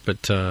lot of us.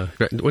 But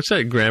what's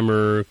that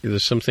grammar?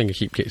 There's something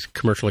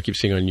commercial I keep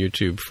seeing on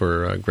YouTube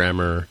for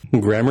grammar.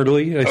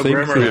 Grammarly, I think.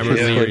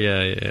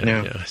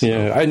 Grammarly,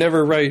 yeah. I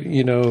never write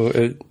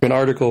an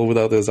article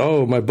without this.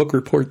 Oh, my book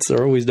reports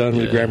are always done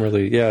with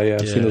Grammarly. Yeah.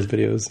 I've seen those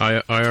videos.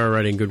 I are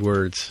writing good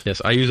words.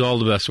 Yes, I use all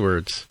the best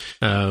words.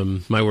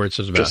 My words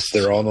are the best. Just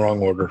they're all in the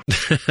wrong order.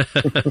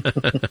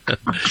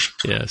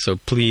 Yeah, so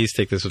please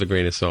take this with a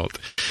grain of salt.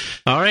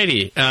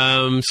 Alrighty,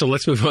 so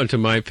let's move on to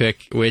my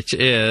pick, which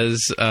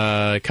is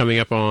coming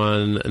up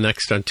on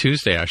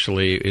Tuesday,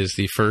 actually, is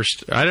the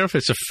first, I don't know if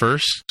it's the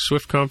first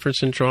Swift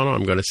conference in Toronto.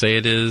 I'm going to say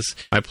it is.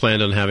 I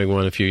planned on having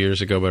one a few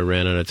years ago, but I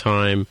ran out of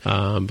time.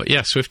 But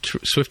yeah,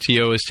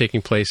 SwiftTO is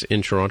taking place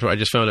in Toronto. I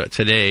just found out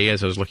today,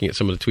 as I was looking at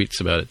some of the tweets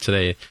about it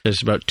today,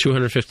 there's about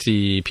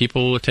 250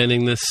 people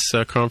attending this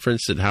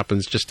conference. It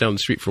happens just down the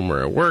street from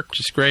where I work, which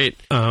is great.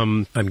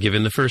 I'm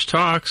giving the first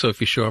talk, so if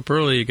you show up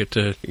early, you get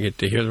to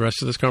hear the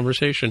rest of this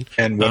conversation.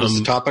 And what is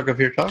the topic of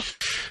your talk?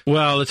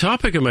 Well, the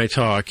topic of my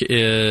talk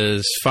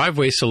is 5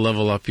 ways to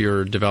level up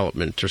your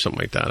development, or something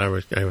like that. I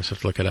always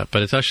have to look it up,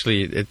 but it's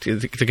actually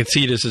the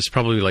conceit is it's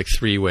probably like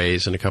 3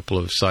 ways and a couple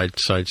of side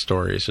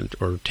stories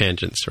or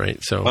tangents, right?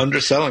 So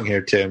underselling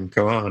here, Tim.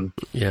 Come on.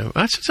 Yeah,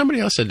 that's what somebody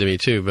else said to me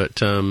too.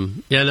 But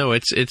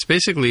it's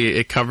basically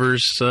it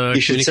covers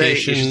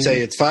communication. You should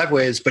say it's 5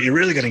 ways, but you're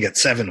really going to get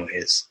 7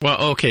 ways.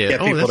 Well, okay.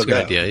 That's a good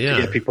idea.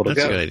 Yeah, get people to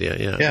that's go. A good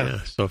idea. Yeah.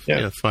 So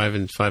 5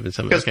 and 7.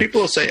 Because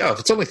people will say, "Oh, if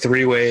it's only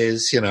 3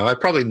 ways, I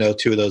probably know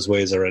 2 of those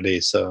ways already."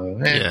 So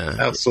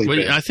I'll sleep.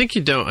 Well, I think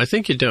you don't.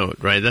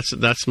 Right. That's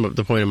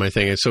the point of my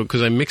thing. So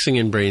because I'm mixing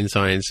in brain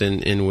science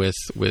in with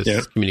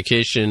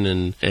communication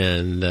and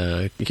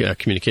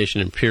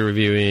communication and peer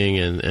reviewing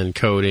and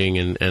coding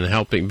and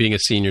helping being a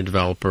senior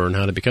developer and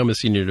how to become a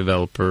senior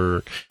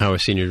developer, how a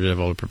senior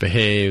developer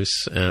behaves,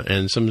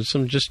 and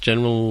some just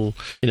general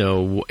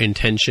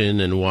intention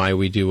and why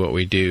we do what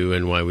we do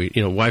and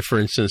why for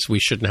instance we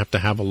shouldn't have to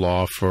have a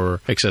law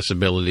for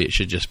accessibility. It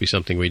should just be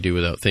something we do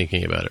without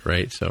thinking about it,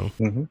 right? So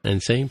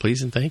and saying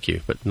please and thank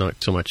you, but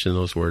not so much in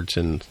those words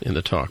in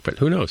the talk. But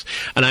who knows?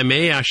 And I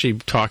may actually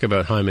talk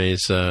about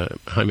Jaime's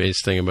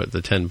thing about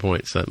the 10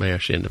 points. That may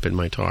actually end up in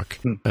my talk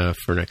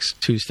for next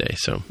Tuesday.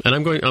 So, and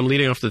I'm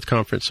leading off the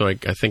conference, so I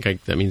think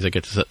that means I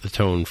get to set the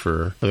tone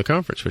for the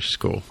conference, which is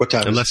cool. What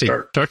time does it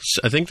start? Starts,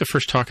 I think the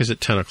first talk is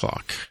at 10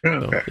 o'clock. Oh,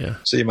 okay.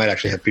 So you might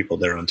actually have people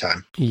there on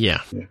time.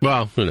 Yeah.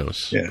 Well, who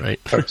knows? Yeah. Right.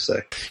 Hard to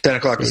say. 10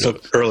 o'clock is so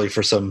early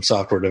for some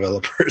software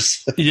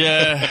developers.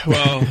 Yeah.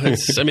 Well,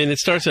 it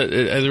starts at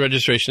the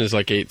registration is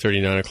like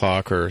 8:30, 9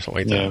 o'clock or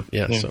something like that.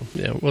 Yeah. So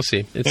we'll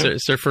see.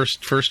 It's their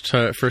first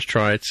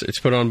try. It's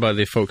put on by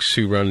the folks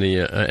who run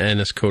the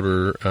NS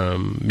Coder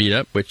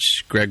meetup,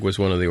 which Greg was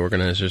one of the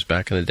organizers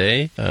back in the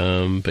day.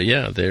 But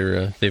yeah,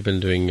 they've been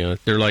doing.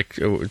 They're like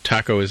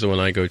Taco is the one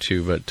I go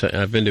to, but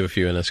I've been to a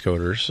few NS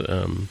Coders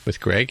with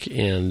Greg,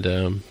 and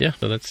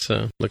so that's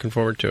looking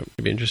forward to it.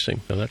 It'll be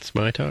interesting. So that's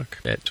my talk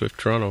at Swift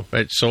Toronto.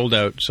 It's sold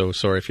out, so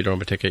sorry if you don't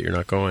have a ticket, you're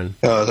not going.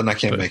 Oh, then I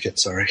can't make it.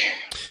 Sorry.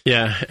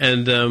 Yeah,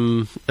 and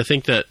I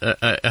think that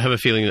I have a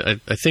feeling.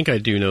 I think I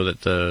do know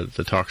that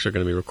the talks are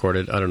going to be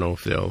recorded. I don't know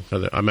if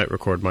I might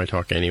record my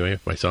talk anyway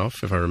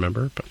myself if I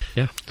remember. But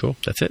yeah, cool.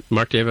 That's it.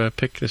 Mark, do you have a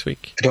pick this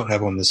week? I don't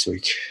have one this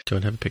week.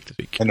 Don't have a pick this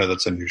week. I know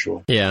that's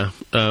unusual. Yeah.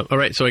 All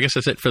right. So I guess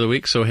that's it for the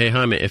week. So hey,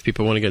 Jaime, if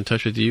people want to get in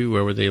touch with you,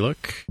 where would they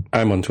look?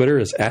 I'm on Twitter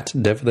as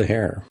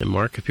 @DevTheHair. And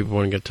Mark, if people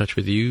want to get in touch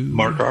with you,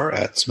 Mark R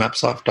at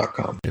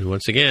smapsoft.com. And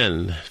once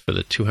again, for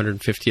the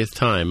 250th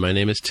time, my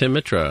name is Tim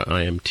Mitra.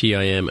 I am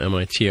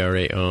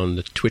TIMMITRA on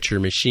the Twitcher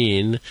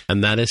machine,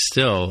 and that is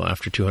still,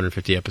 after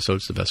 250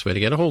 episodes, the best way to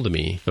get a hold of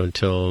me. So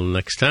until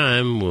next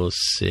time, we'll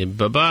say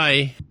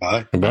bye-bye.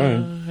 Bye. Bye.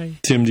 Bye.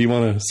 Tim, do you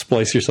want to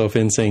splice yourself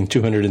in saying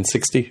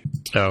 260?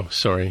 Oh,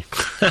 sorry.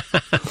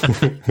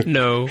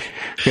 No.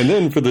 And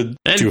then for the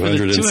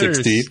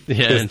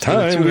 260th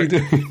time...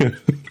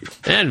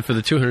 And for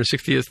the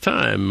 260th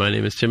time, my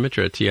name is Tim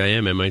Mitra,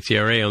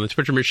 TIMMITRA on the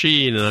Twitcher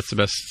machine, and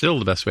that's still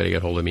the best way to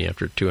get hold of me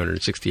after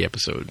 260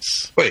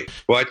 episodes. Wait,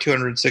 why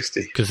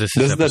 260? Because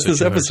that's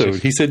this episode.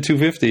 He said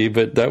 250,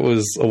 but that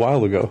was a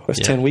while ago. That's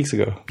 10 weeks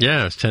ago.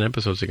 Yeah, it's 10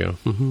 episodes ago.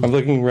 Mm-hmm. I'm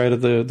looking right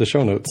at the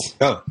show notes.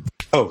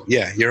 Oh,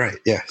 yeah, you're right.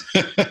 Yeah.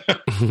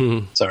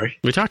 Sorry.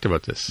 We talked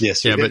about this.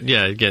 Yes, we did. But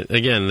yeah,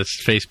 again,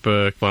 it's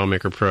Facebook,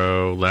 FileMaker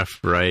Pro, left,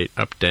 right,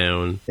 up,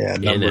 down,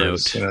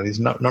 numbers. in, out. These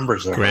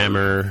numbers are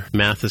grammar, hard.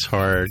 Math is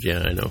hard. Yeah,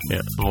 I know.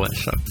 Yeah, all that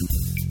stuff.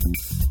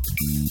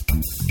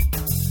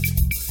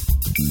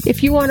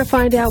 If you want to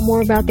find out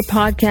more about the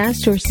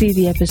podcast or see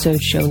the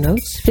episode show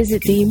notes,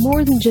 visit the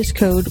More Than Just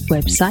Code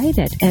website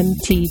at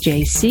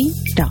mtjc.fm.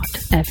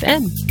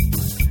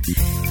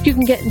 You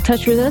can get in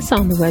touch with us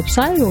on the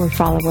website or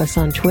follow us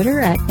on Twitter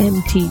at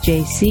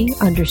mtjc_podcast.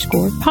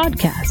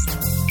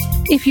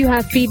 If you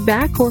have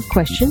feedback or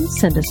questions,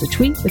 send us a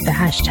tweet with the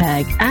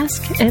hashtag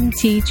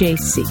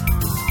AskMTJC.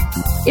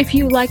 If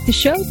you like the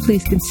show,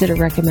 please consider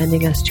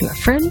recommending us to a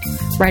friend,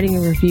 writing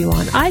a review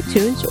on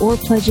iTunes, or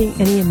pledging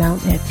any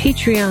amount at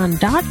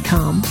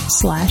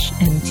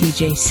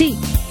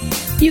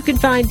patreon.com/mtjc. You can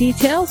find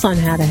details on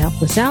how to help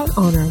us out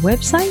on our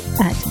website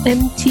at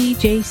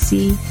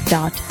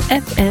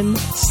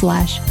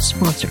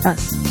mtjc.fm/sponsor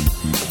us.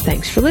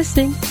 Thanks for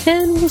listening,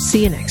 and we'll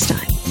see you next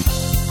time.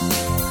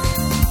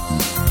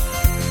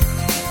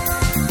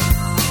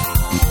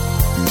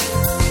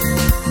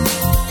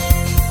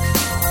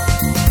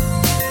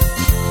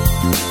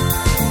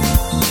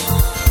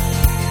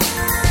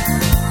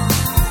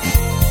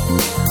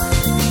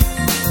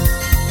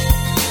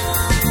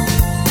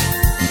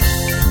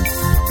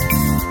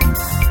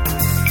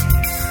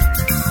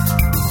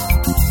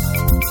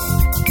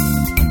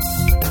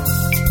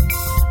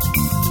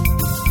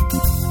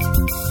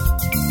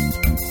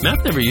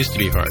 Math never used to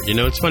be hard. You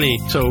know, it's funny.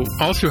 So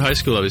all through high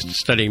school, I was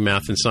studying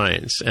math and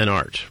science and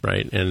art,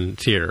 right, and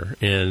theater.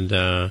 And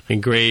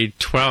in grade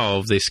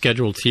 12, they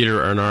scheduled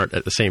theater and art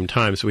at the same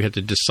time, so we had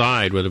to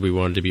decide whether we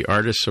wanted to be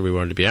artists or we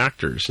wanted to be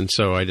actors. And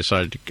so I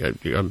decided,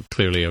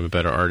 clearly I'm a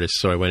better artist,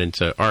 so I went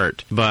into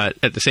art. But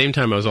at the same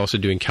time, I was also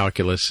doing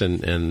calculus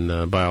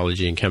and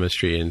biology and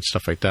chemistry and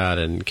stuff like that,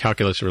 and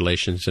calculus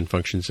relations and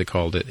functions, they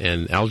called it,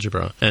 and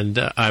algebra. And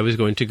I was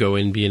going to go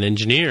and be an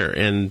engineer.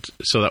 And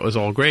so that was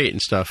all great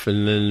and stuff.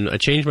 And then I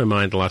changed my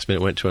mind at the last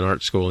minute, went to an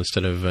art school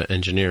instead of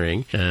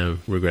engineering,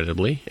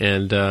 regrettably.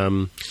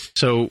 And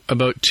so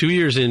about 2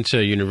 years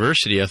into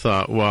university, I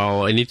thought,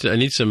 well, I need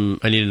an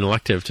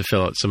elective to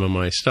fill out some of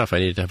my stuff. I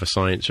needed to have a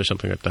science or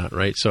something like that,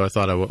 right? So I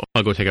thought I'll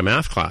go take a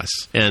math class.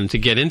 And to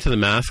get into the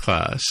math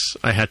class,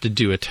 I had to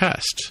do a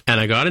test. And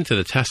I got into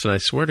the test, and I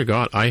swear to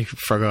God, I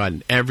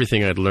forgotten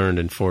everything I'd learned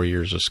in 4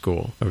 years of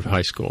school, of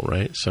high school,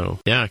 right? So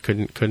yeah, I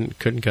couldn't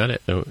cut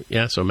it. So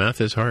yeah, so math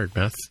is hard.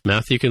 Math,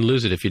 you can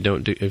lose it if you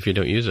don't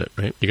use it,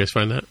 right? You guys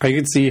find that? I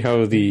could see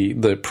how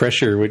the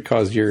pressure would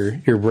cause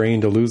your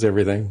brain to lose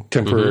everything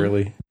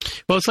temporarily. Mm-hmm.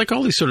 Well, it's like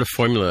all these sort of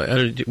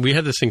formula. We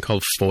had this thing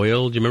called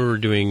FOIL. Do you remember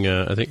doing,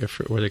 I think,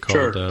 what are they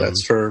called? Sure,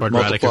 that's for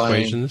quadratic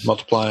equations?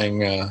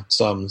 Multiplying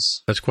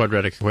sums. That's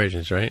quadratic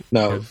equations, right?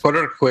 No,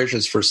 quadratic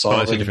equations for solving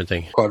that's a different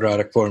thing.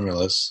 Quadratic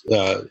formulas.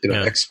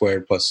 X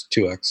squared plus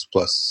 2x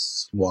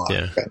plus y,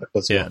 kind of,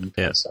 plus 1. Kind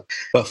of stuff.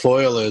 But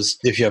FOIL is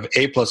if you have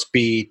a plus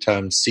b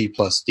times c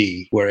plus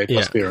d, where a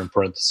plus b are in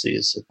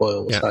parentheses.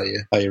 FOIL is how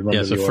you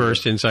remember the order.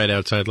 First, inside,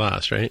 outside,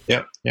 last, right?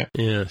 Yeah.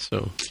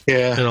 So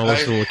and all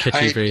those little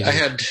catchy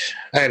phrases.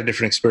 I had a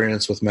different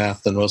experience with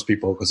math than most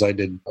people because I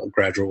did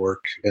graduate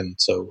work, and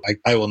so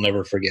I will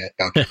never forget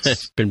calculus.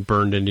 It's been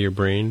burned into your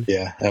brain.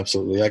 Yeah,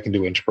 absolutely. I can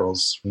do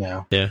integrals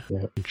now. Yeah.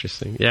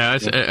 Interesting. Yeah,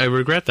 I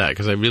regret that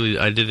because I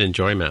did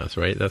enjoy math.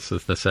 Right, that's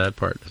the sad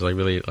part. Because I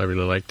really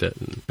liked it.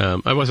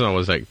 And, I wasn't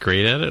always that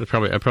great at it. I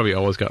probably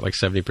always got like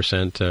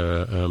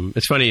 70%.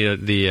 It's funny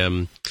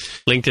the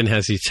LinkedIn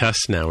has these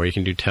tests now where you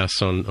can do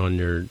tests on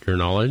your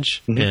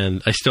knowledge,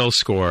 and I still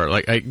score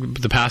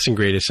the passing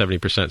grade is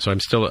 70%. So I'm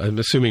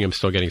assuming I'm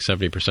still getting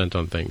 70%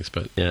 on things.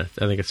 But yeah,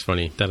 I think it's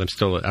funny that I'm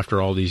still,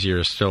 after all these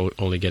years, still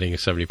only getting a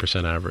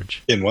 70%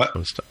 average. In what?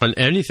 On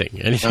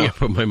anything I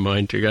put my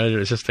mind to.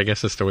 It's just, I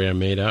guess that's the way I'm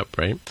made up,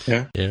 right?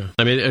 Yeah.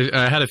 I mean,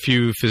 I had a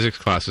few physics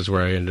classes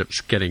where I ended up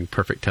getting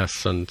perfect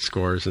tests on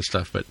scores and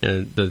stuff. But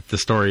the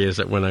story is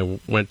that when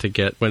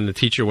the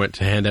teacher went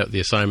to hand out the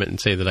assignment and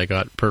say that I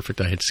got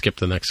perfect, I had skipped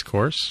the next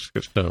course,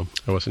 so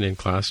I wasn't in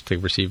class to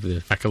receive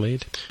the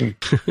accolade,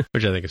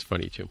 which I think is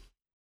funny too.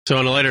 So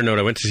on a lighter note,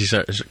 I went to see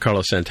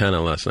Carlos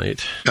Santana last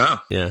night.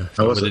 Oh, yeah,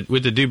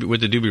 with the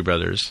Doobie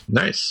Brothers.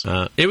 Nice.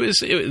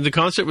 The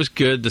concert was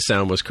good. The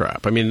sound was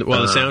crap. I mean,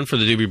 the sound for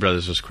the Doobie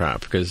Brothers was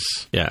crap because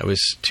it was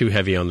too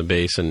heavy on the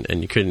bass, and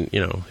you couldn't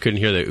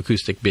hear the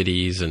acoustic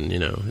biddies, and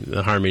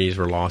the harmonies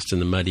were lost in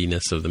the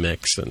muddiness of the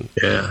mix. And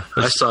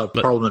I saw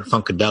Parliament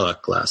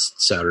Funkadelic last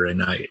Saturday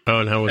night.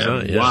 Oh, and how was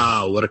that? Yeah.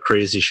 Wow, what a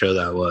crazy show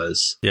that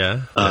was.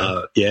 Yeah.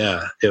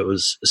 It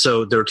was.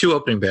 So there were three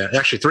opening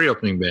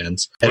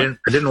bands. I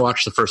didn't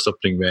watch the first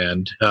opening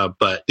band,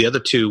 but the other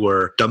two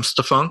were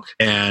Dumpster Funk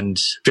and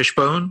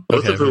Fishbone,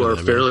 both of who are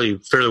fairly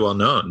well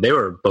known. They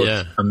were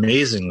both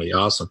amazingly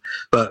awesome.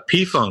 But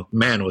P-Funk,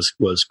 man,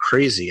 was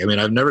crazy. I mean,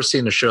 I've never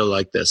seen a show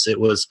like this.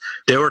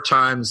 There were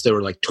times there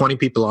were like 20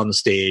 people on the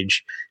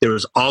stage. There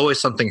was always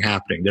something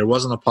happening. There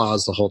wasn't a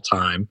pause the whole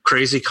time.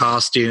 Crazy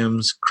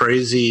costumes,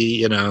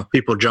 crazy,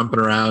 people jumping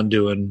around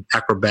doing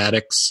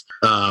acrobatics.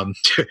 There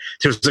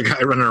was a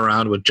guy running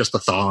around with just a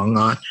thong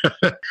on.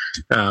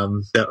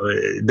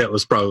 That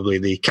was probably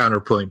the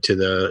counterpoint to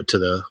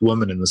the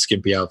woman in the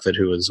skimpy outfit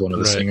who was one of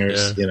the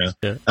singers.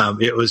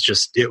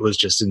 It was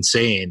just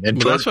insane.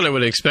 And that's what I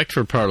would expect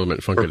for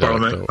Parliament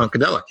Funkadelic.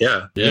 Funkadelic,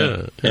 yeah.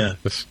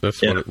 That's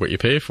what you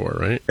pay for,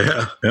 right?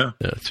 Yeah.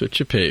 That's what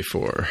you pay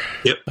for.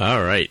 Yep.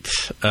 All right.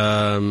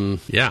 So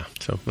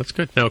that's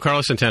good. Now,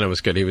 Carlos Santana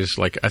was good. He was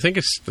I think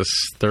it's the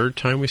third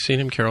time we've seen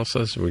him. Carol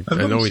says we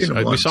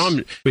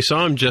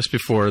saw him just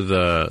before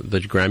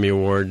the Grammy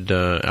Award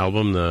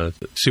album, the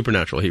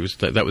Supernatural.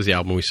 That was the album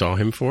album we saw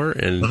him for,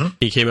 and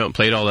he came out and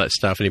played all that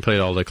stuff, and he played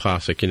all the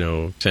classic,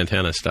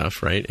 Santana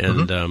stuff, right?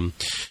 And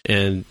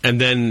and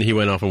then he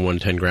went off and won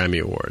 10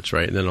 Grammy Awards,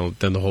 right? And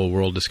then the whole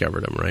world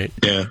discovered him, right?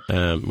 Yeah.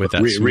 With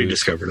that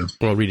rediscovered him.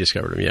 Well,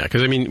 rediscovered him, yeah.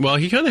 Because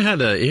he kind of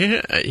had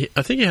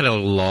I think he had a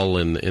lull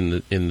in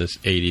the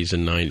 80s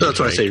and 90s. That's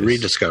why I say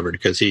rediscovered,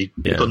 because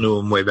people knew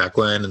him way back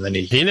when, and then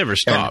he never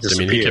stopped. I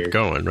mean, he kept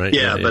going, right?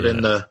 Yeah, but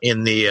in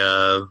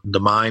the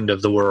mind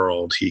of the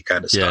world, he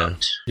kind of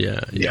stopped. In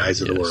the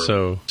eyes of the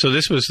world. So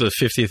this was the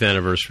 50th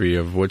anniversary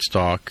of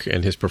Woodstock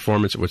and his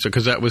performance at Woodstock,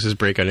 because that was his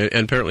breakout.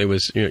 And apparently it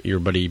was your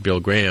buddy Bill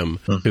Graham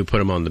who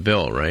put him on the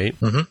bill, right?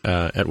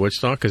 At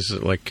Woodstock,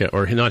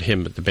 or not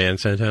him, but the band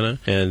Santana.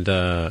 And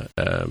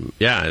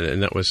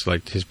and that was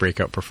like his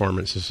breakout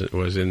performance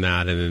was in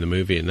that and in the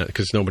movie, and that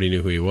because nobody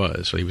knew who he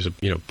was. So he was a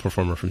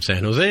performer from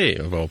San Jose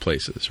of all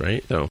places,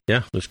 right? So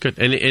yeah, it was good.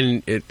 And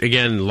it,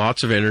 again,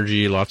 lots of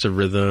energy, lots of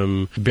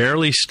rhythm,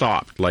 barely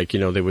stopped. Like,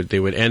 they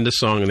would end a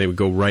song and they would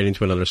go right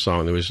into another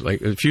song. There was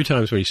like a few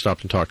times when he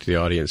stopped and talked to the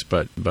audience,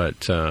 but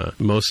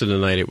most of the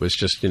night it was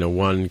just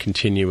one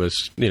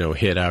continuous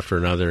hit after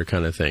another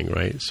kind of thing,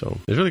 right? So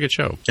it was a really good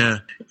show. Yeah,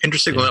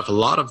 interestingly enough, a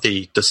lot of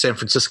the San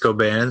Francisco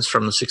bands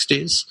from the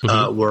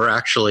 60s were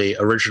actually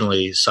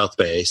originally South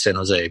Bay, San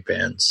Jose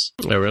bands.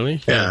 Oh,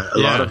 really? Yeah, a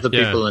lot of the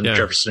people in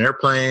Jefferson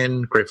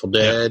Airplane, Grateful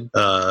Dead,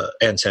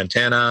 and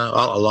Santana,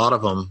 a lot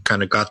of them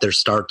kind of got their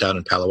start down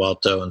in Palo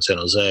Alto and San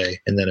Jose,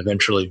 and then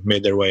eventually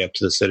made their way up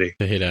to the city.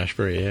 To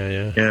Haight-Ashbury,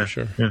 yeah,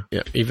 sure.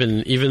 Yeah.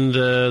 Even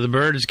the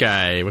Birds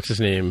guy, what's his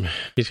name?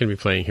 He's going to be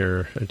playing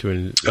here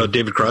doing. Oh,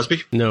 David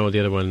Crosby? No, the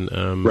other one.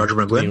 Roger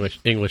McGuinn?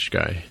 English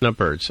guy, not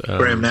Birds.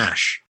 Graham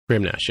Nash.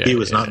 Graham Nash, yeah. He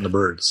was not in the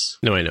Birds.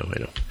 No, I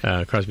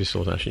know. Crosby,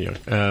 Stills, Nash and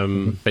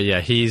Young. But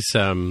yeah, he's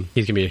going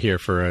to be here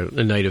for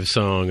a night of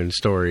song and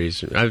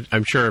stories.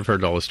 I'm sure I've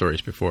heard all the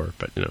stories before,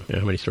 but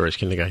how many stories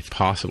can the guy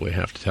possibly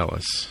have to tell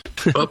us?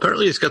 Well,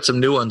 apparently he's got some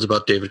new ones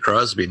about David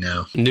Crosby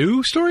now.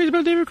 New stories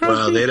about David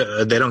Crosby?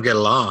 Well, they don't get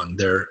along.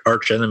 They're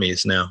arch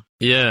enemies now.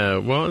 Yeah,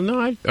 well,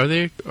 no,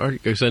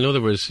 because I know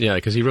there was,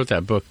 because he wrote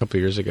that book a couple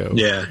of years ago.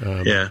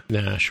 Yeah.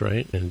 Nash,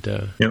 right? And,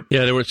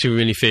 there weren't too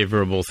many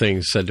favorable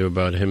things said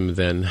about him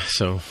then,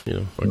 so,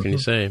 what can you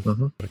say?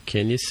 What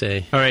can you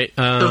say? All right.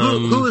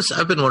 So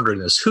I've been wondering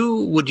this,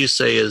 who would you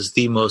say is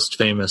the most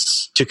famous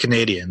to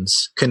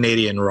Canadians,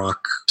 Canadian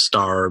rock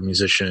star,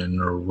 musician,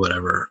 or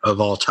whatever,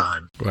 of all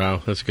time?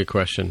 Wow, that's a good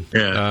question.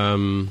 Yeah.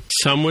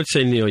 Some would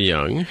say Neil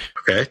Young.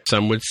 Okay.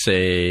 Some would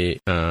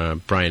say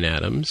Bryan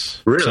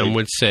Adams. Really? Some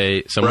would say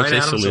Bryan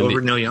Adams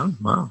over Neil Young?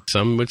 Wow.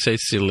 Some would say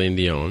Celine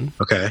Dion.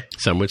 Okay.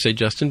 Some would say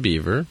Justin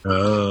Bieber.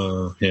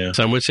 Oh, yeah.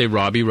 Some would say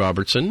Robbie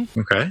Robertson.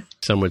 Okay.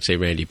 Some would say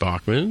Randy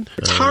Bachman.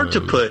 It's hard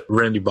to put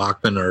Randy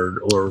Bachman or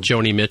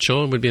Joni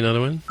Mitchell would be another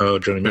one. Oh,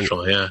 Joni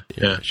Mitchell,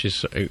 yeah.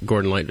 She's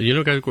Gordon Lightfoot.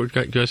 You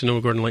guys know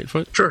Gordon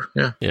Lightfoot? Sure,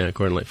 yeah. Yeah,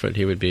 Gordon Lightfoot.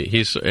 He would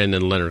be. and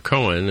then Leonard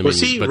Cohen. Was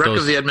he Wreck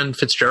of the Edmund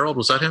Fitzgerald?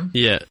 Was that him?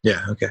 Yeah.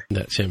 Yeah, okay.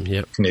 That's him,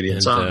 yep.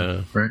 Canadian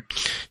song, right?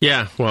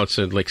 Yeah, well, it's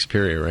Lake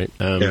Superior, right?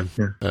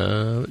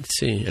 Let's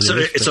see.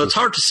 So it's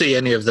hard to see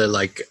any of the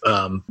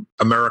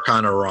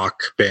Americana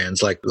rock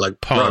bands like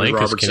Robbie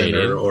Robertson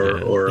or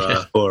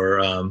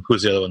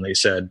who's the other one that you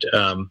said?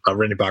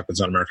 Randy Bachman's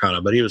not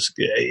Americana, but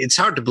it's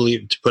hard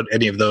to put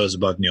any of those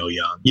above Neil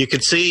Young. You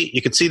could see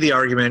the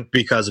argument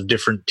because of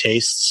different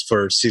tastes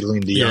for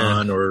Celine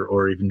Dion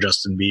or even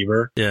Justin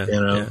Bieber.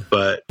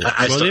 But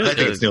I think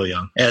it's Neil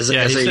Young. As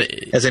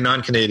a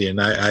non-Canadian,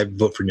 I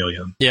vote for Neil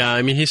Young. Yeah,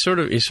 I mean he's sort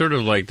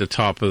of like the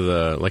top of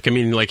the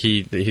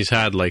he's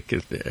had like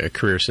a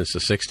career since the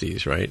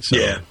 60s, right? So,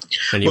 yeah.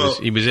 And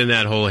he was in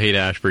that whole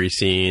Haight-Ashbury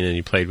scene, and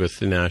he played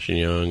with Nash and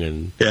Young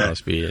and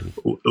Crosby. And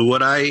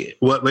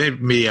what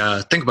made me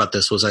think about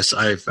this was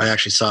I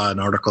actually saw an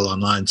article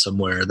online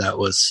somewhere that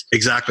was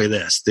exactly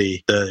this: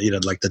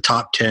 the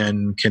top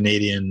 10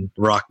 Canadian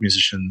rock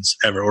musicians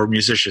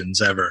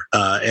ever,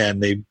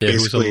 and they basically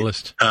who was on the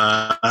list?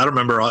 I don't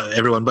remember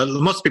everyone, but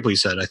most people you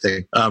said, I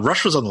think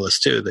Rush was on the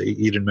list too. That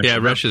you didn't mention.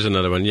 Yeah, Rush is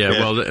another one. Yeah,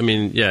 well, I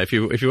mean, if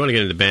you want to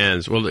get into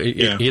bands, well,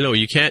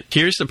 you can't.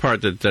 Here's the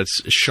part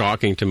that's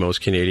shocking to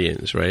most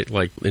Canadians, right?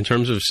 Like in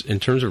terms of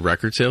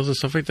record sales and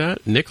stuff like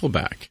that,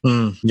 Nickelback.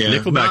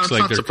 Nickelback's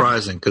not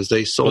surprising because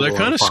they sold. Well, they're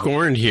kind of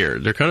scorned here.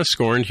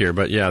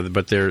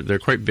 But they're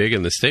quite big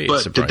in the States.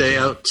 But did they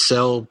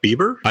outsell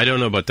Bieber? I don't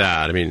know about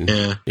that. I mean,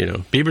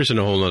 Bieber's in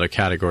a whole other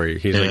category.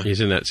 He's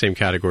in that same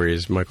category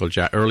as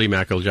early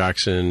Michael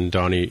Jackson,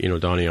 Donny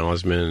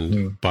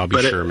Osmond,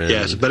 Bobby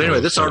Sherman. But anyway,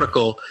 this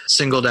article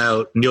singled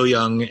out Neil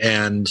Young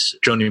and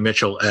Joni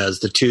Mitchell as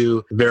the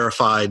two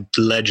verified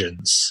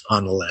legends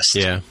on the list.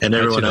 Yeah, and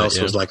everyone else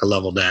was like a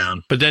level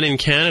down. But then in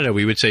Canada,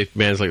 we would say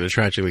bands like the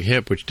Tragically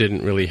Hip, which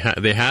didn't really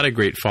they had a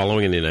great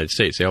following in the United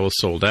States. They always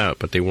sold out,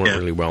 but they weren't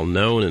really well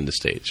known in the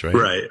States, right?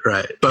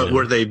 Right. But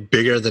were they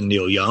bigger than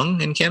Neil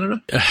Young in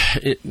Canada?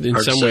 In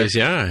some ways,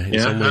 yeah. In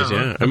some ways,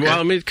 yeah. Okay. Well,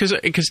 I mean,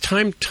 because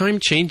time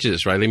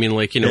changes, right? I mean,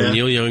 like, you know,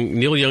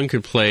 Neil Young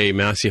could play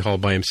Massey Hall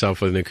by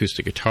himself with an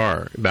acoustic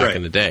guitar back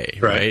in the day,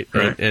 right?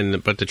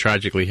 But the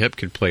Tragically Hip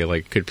could play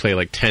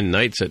like 10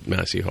 nights at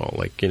Massey Hall,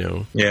 like, you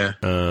know. Yeah.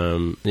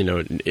 You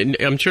know,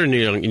 I'm sure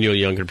Neil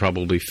Young could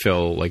probably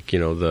fill, like, you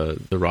know,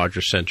 the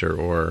Rogers Centre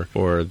or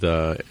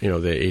the, you know,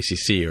 the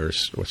ACC, or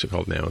what's it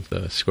called now,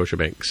 the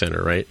Scotiabank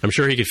Centre, right? I'm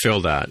sure he could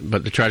fill that,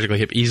 but the Tragically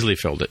Hip easily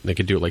filled it. They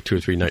could do it like 2 or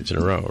 3 nights in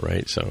a row,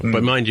 right? So,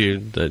 but mind you,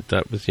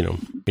 that was, you know,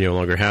 we no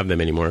longer have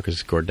them anymore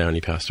because Gord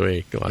Downey passed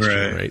away last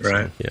year, right?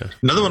 Right. So, yeah.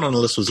 Another one on the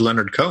list was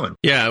Leonard Cohen.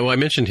 Yeah, well, I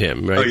mentioned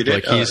him, right? Oh, you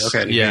did? Like he's,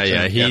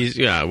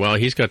 okay. Well,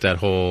 he's got that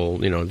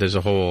whole, you know, there's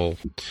a whole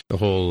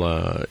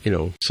you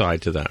know,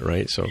 side to that,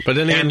 right? So, but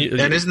then again,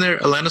 and isn't there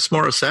Alanis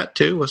Morissette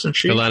too? Wasn't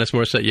she? Alanis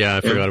Morissette, yeah,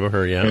 I forgot about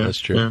her. Yeah, that's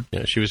true.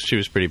 Yeah, she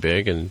was pretty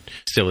big and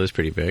still is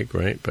pretty big,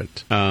 right?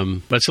 But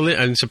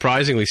and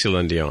surprisingly,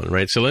 Celine Dion,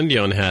 right? Celine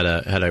Dion had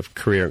a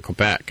career in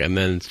Quebec and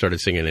then started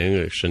singing in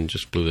English and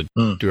just blew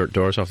the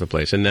doors off the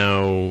place. And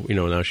now, you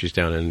know, now she's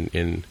down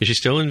in is she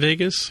still in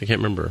Vegas? I can't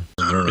remember.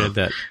 I don't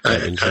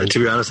know. To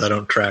be honest, I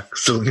don't track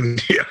Celine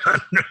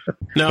Dion.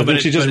 No,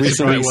 but she just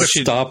recently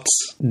stopped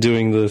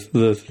doing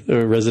the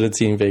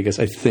residency in Vegas,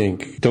 I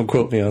think. Don't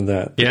quote me on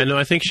that. Yeah, no,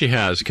 I think she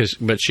has,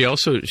 but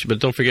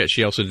don't forget,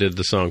 she also did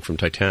the song from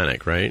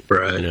Titanic, right?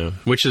 Right. You know,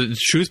 which,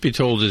 truth be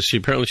told, is she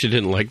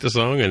didn't like the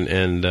song,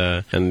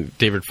 and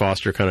David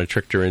Foster kind of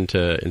tricked her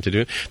into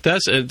doing it.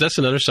 That's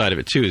another side of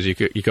it too. Is you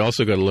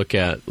also got to look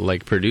at,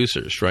 like,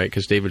 producers, right?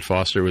 Because David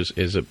Foster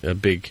is a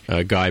big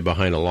guy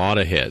behind a lot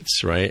of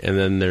hits, right? And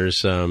then there's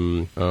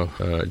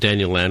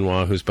Daniel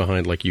Lanois, who's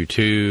behind, like,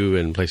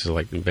 U2 and places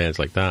like bands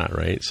like that,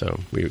 right? So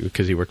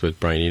because he worked with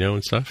Brian Eno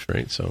and stuff,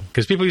 right? So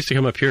because people used to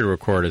come up here to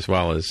record as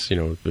well, as, you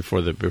know,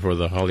 before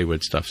the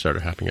Hollywood stuff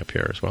started happening up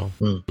here as well.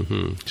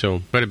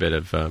 So quite a bit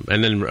of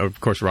and then of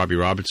course Robbie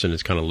Robertson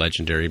is kind of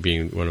legendary,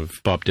 being one of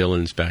Bob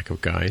Dylan's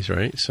backup guys,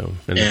 right? So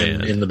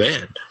in the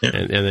band,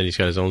 and then he's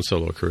got his own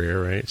solo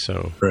career, right?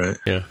 So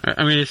yeah.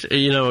 I mean, it's,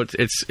 you know,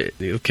 it's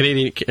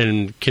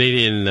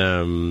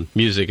Canadian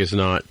music is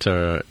not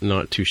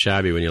too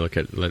shabby when you look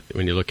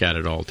at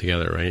it all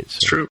together, right? So,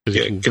 it's true.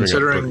 Yeah,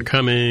 considering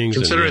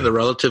the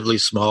relatively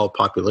small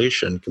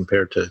population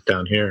compared to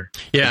down here.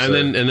 Yeah,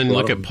 and then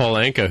look at Paul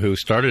Anka, who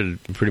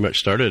pretty much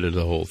started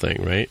the whole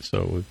thing, right?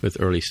 So with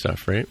early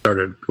stuff, right?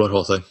 Started what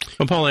whole thing?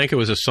 Well, Paul Anka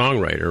was a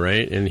songwriter,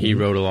 right? And he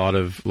wrote a lot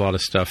of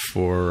stuff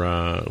for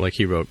like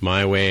he wrote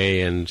My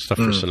Way and stuff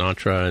for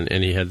Sinatra,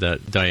 and he had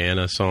that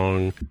Diana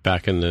song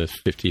back in the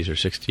 50s or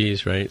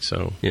 60s, right?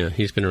 So yeah,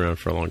 he's been around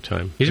for a long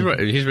time. He's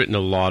written a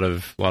lot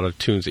of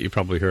tunes that you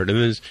probably heard. And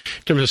then in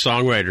terms of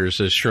songwriters,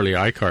 there's Shirley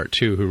Eichart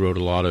too, who wrote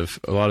a lot of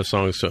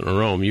songs in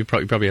Rome. You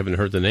probably haven't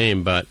heard the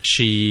name, but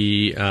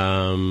she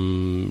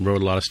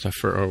wrote a lot of stuff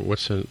for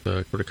what's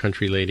the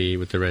country lady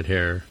with the red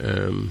hair?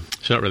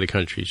 She's not really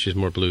country; she's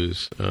more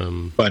blues.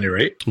 Bonnie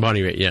Raitt.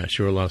 Bonnie Raitt, yeah,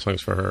 she wrote a lot of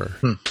songs for her.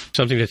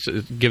 Something that's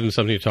give them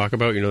something to talk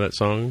about. You know that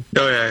song?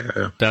 Oh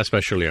yeah. That's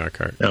by Shirley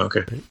Eichart. Oh,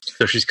 okay.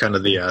 So she's kind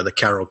of the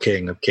Carole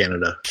King of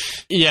Canada.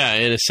 Yeah,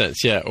 in a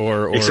sense, yeah.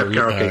 Except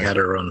Carole King had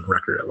her own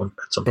record at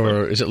some point.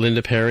 Or is it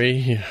Linda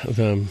Perry?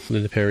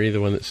 Linda Perry,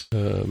 the one that's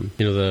you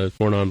know, the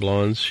Born on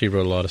Blondes. She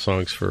wrote a lot of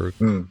songs for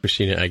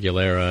Christina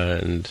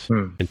Aguilera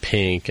and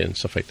Pink and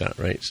stuff like that,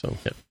 right? So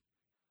yeah,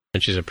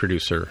 and she's a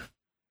producer.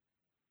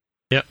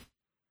 Yeah,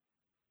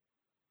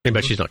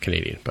 but she's not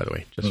Canadian, by the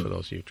way. Just for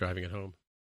those of you driving at home.